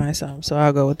to find something, so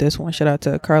I'll go with this one. Shout out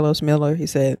to Carlos Miller. He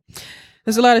said,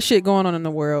 "There's a lot of shit going on in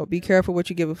the world. Be careful what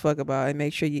you give a fuck about and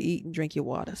make sure you eat and drink your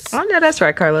waters." Oh, no, that's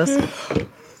right, Carlos.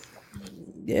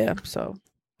 Yeah, so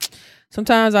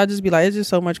sometimes I just be like, it's just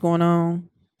so much going on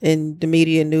in the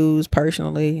media, news,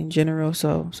 personally, in general.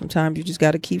 So sometimes you just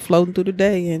got to keep floating through the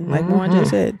day. And like Moanje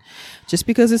said, just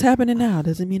because it's happening now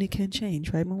doesn't mean it can't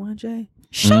change, right, Moanje?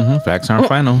 Facts aren't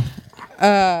final.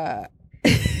 Yeah.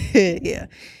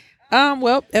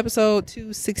 Well, episode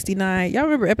 269. Y'all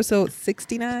remember episode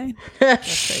 69?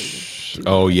 That's crazy.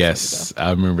 Oh, yes. I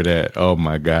remember that. Oh,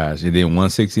 my gosh. And then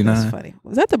 169? That's funny.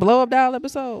 Was that the blow up doll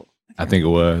episode? I think it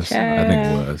was.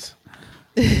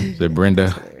 Is it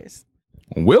Brenda?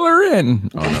 Will her in?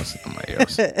 Oh, no, somebody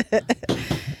else.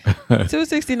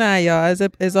 269, y'all.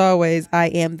 As always, I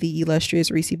am the illustrious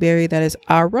Reese Berry. That is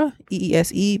Ara,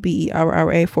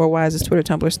 EESEBERRA, 4 Ys is Twitter,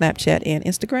 Tumblr, Snapchat, and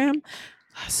Instagram.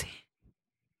 Let's see.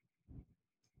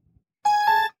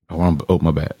 Oh,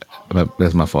 my bad.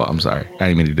 That's my fault. I'm sorry. I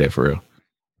didn't mean to do that for real.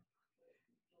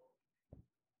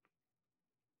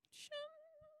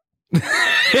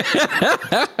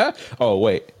 Oh,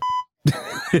 wait.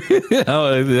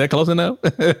 Oh, is that close enough?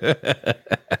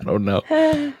 I don't know.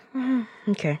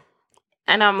 Okay.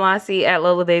 And I'm Lassie at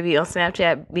Lola Baby on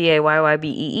Snapchat,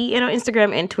 BAYYBEE, and on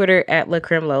Instagram and Twitter at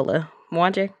LaCrimLola.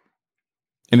 Moanje.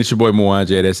 And it's your boy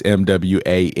Moanje. That's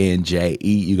MWANJE.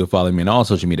 You can follow me on all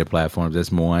social media platforms. That's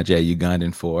Moanje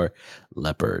Ugandan for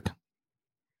Leopard.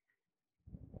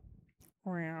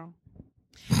 Wow.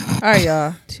 All right,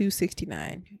 y'all.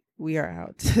 269. We are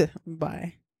out.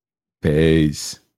 Bye. Peace.